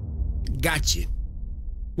 Gotcha.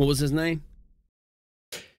 What was his name?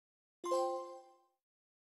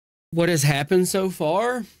 What has happened so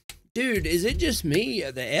far? Dude, is it just me?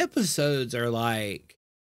 The episodes are like...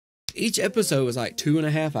 Each episode was like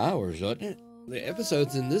 2.5 hours, wasn't it? The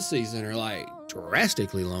episodes in this season are like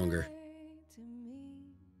drastically longer.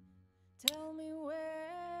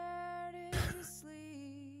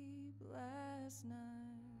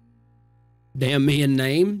 Damn me and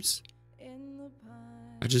names.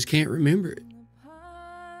 I just can't remember it.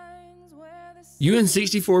 You and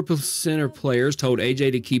 64% of players told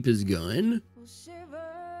AJ to keep his gun.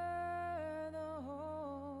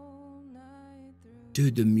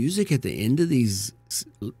 Dude, the music at the end of these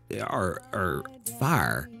are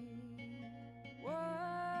fire.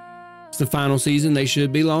 It's the final season. They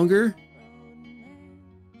should be longer.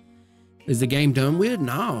 Is the game done with?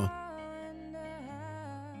 No.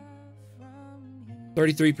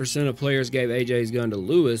 33% of players gave AJ's gun to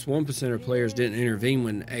Lewis. 1% of players didn't intervene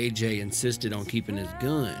when AJ insisted on keeping his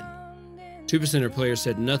gun. 2% of players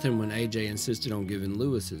said nothing when AJ insisted on giving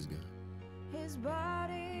Lewis his gun.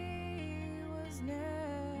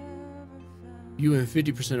 You and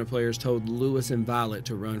 50% of players told Lewis and Violet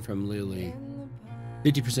to run from Lily.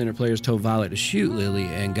 50% of players told Violet to shoot Lily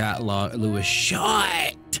and got Lewis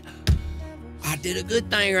shot. I did a good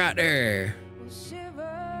thing right there.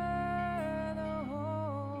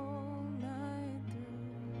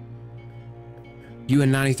 You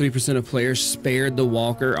and 93% of players spared the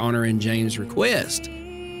walker, honoring James' request.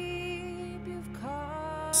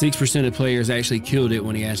 6% of players actually killed it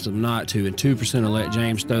when he asked them not to, and 2% will let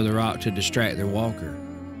James throw the rock to distract their walker.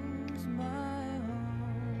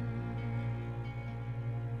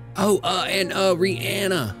 Oh, and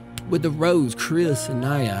Rihanna with the rose, Chris and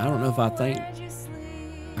Naya. I don't know if I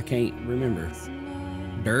can't remember.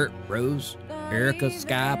 Dirt, Rose, Erica,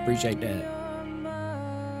 Sky, appreciate that.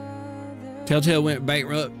 Telltale went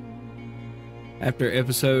bankrupt after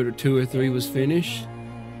episode 2 or 3 was finished.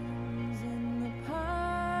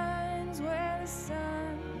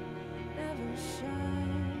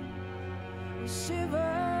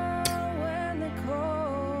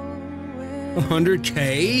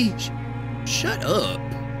 $100K? Shut up.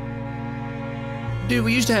 Dude,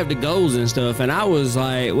 we used to have the goals and stuff, and I was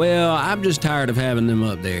like, well, I'm just tired of having them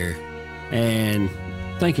up there. And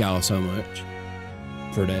thank y'all so much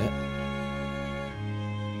for that.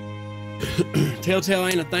 Telltale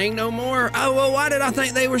ain't a thing no more? Oh, well, why did I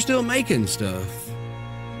think they were still making stuff?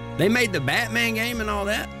 They made the Batman game and all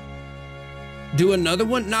that. Do another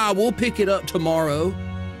one? Nah, we'll pick it up tomorrow.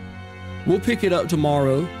 We'll pick it up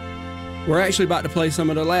tomorrow. We're actually about to play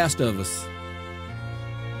some of The Last of Us.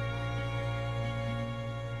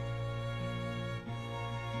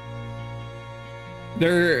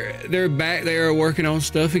 They're back there working on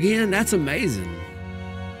stuff again. That's amazing.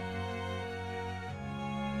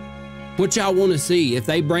 What y'all want to see? If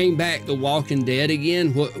they bring back The Walking Dead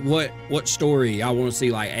again, what story I want to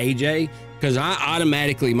see? Like AJ? Because I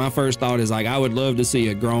automatically, my first thought is like, I would love to see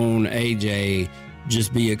a grown AJ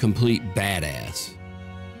just be a complete badass.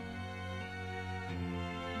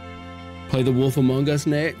 Play The Wolf Among Us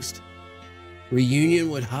next.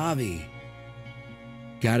 Reunion with Javi.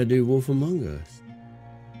 Gotta do Wolf Among Us.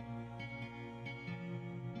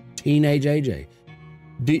 Teenage AJ.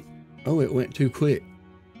 Oh, it went too quick.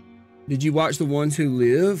 Did you watch The Ones Who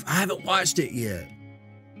Live? I haven't watched it yet.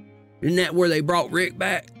 Isn't that where they brought Rick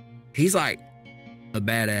back? He's like a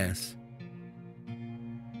badass.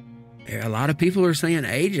 A lot of people are saying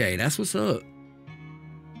AJ. That's what's up.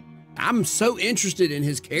 I'm so interested in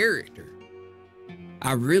his character.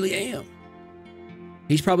 I really am.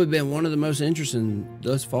 He's probably been one of the most interesting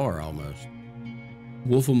thus far, almost.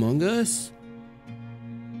 Wolf Among Us?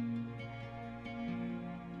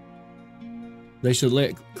 They should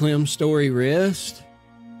let Clem's story rest.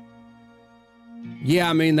 Yeah,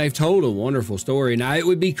 I mean, they've told a wonderful story. Now, it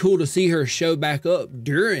would be cool to see her show back up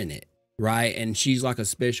during it, right? And she's like a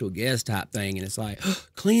special guest type thing. And it's like, oh,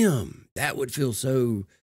 Clem, that would feel so,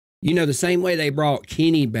 you know, the same way they brought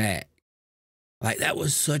Kenny back. Like, that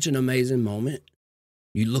was such an amazing moment.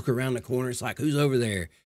 You look around the corner, it's like, who's over there?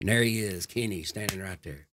 And there he is, Kenny, standing right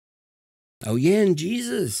there. Oh, yeah, and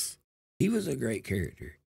Jesus. He was a great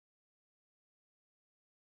character.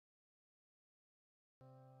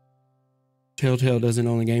 Telltale doesn't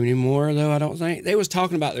own the game anymore, though, I don't think. They was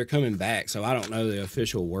talking about they're coming back, so I don't know the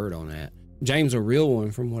official word on that. James a real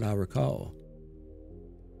one from what I recall.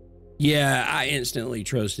 Yeah, I instantly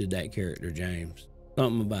trusted that character, James.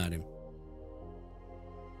 Something about him.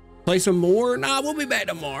 Play some more? Nah, we'll be back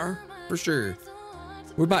tomorrow, for sure.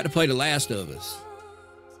 We're about to play The Last of Us.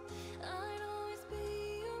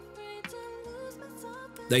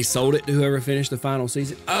 They sold it to whoever finished the final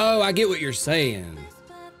season. Oh, I get what you're saying.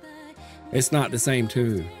 It's not the same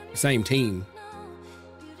team.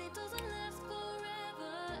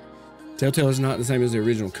 Telltale is not the same as the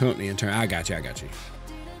original company in turn. I got you.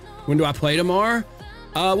 When do I play tomorrow?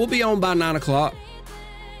 We'll be on by 9 o'clock.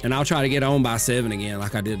 And I'll try to get on by 7 again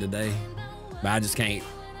like I did today. But I just can't.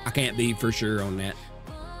 I can't be for sure on that.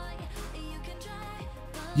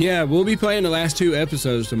 Yeah, we'll be playing the last 2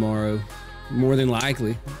 episodes tomorrow. More than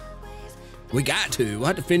likely. We got to. We'll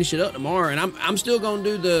have to finish it up tomorrow, and I'm still gonna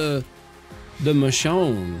do the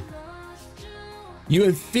Michonne. You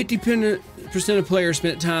and 50% of players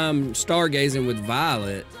spent time stargazing with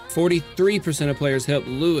Violet. 43% of players helped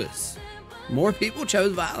Lewis. More people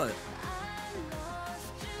chose Violet.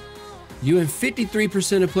 You and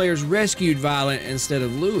 53% of players rescued Violet instead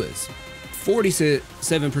of Lewis.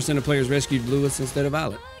 47% of players rescued Lewis instead of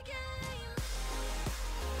Violet.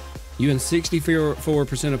 You and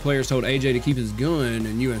 64% of players told AJ to keep his gun,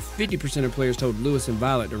 and you and 50% of players told Lewis and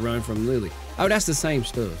Violet to run from Lily. Oh, that's the same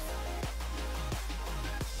stuff.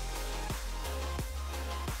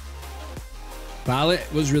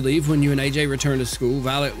 Violet was relieved when you and AJ returned to school.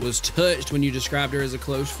 Violet was touched when you described her as a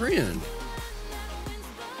close friend.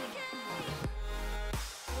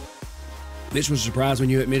 Mitch was surprised when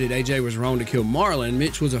you admitted AJ was wrong to kill Marlon.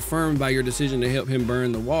 Mitch was affirmed by your decision to help him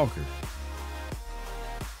burn the walker.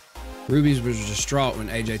 Ruby was distraught when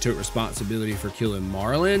AJ took responsibility for killing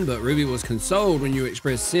Marlon, but Ruby was consoled when you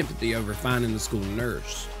expressed sympathy over finding the school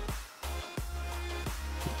nurse.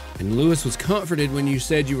 And Lewis was comforted when you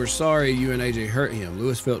said you were sorry you and AJ hurt him.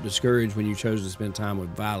 Lewis felt discouraged when you chose to spend time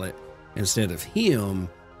with Violet instead of him.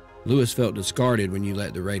 Lewis felt discarded when you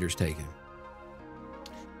let the Raiders take him.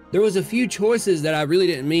 There was a few choices that I really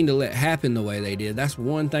didn't mean to let happen the way they did. That's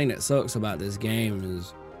one thing that sucks about this game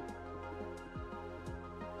is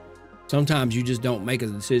sometimes you just don't make a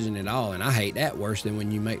decision at all, and I hate that worse than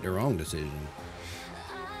when you make the wrong decision.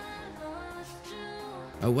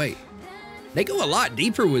 Oh, wait. They go a lot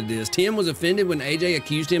deeper with this. Tim was offended when AJ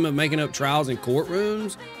accused him of making up trials in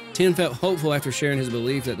courtrooms. Tim felt hopeful after sharing his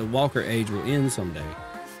belief that the Walker age will end someday.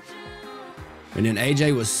 And then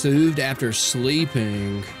AJ was soothed after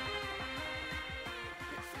sleeping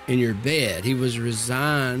in your bed. He was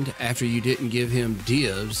resigned after you didn't give him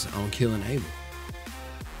dibs on killing Abel.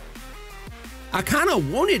 I kind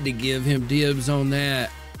of wanted to give him dibs on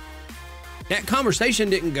that. That conversation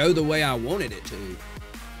didn't go the way I wanted it to.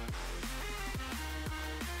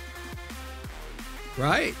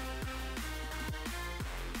 Right?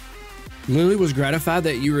 Lily was gratified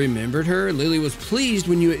that you remembered her. Lily was pleased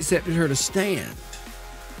when you accepted her to stand.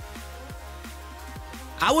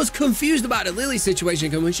 I was confused about the Lily situation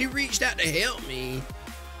because when she reached out to help me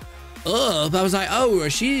up, I was like, oh,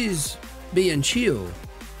 she's being chill.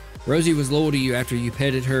 Rosie was loyal to you after you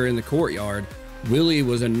petted her in the courtyard. Willie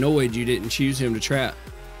was annoyed you didn't choose him to trap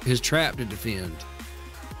his trap to defend.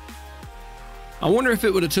 I wonder if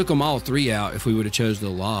it would have took them all three out if we would have chose the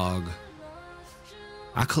log.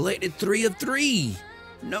 I collected 3 of 3.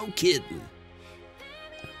 No kidding.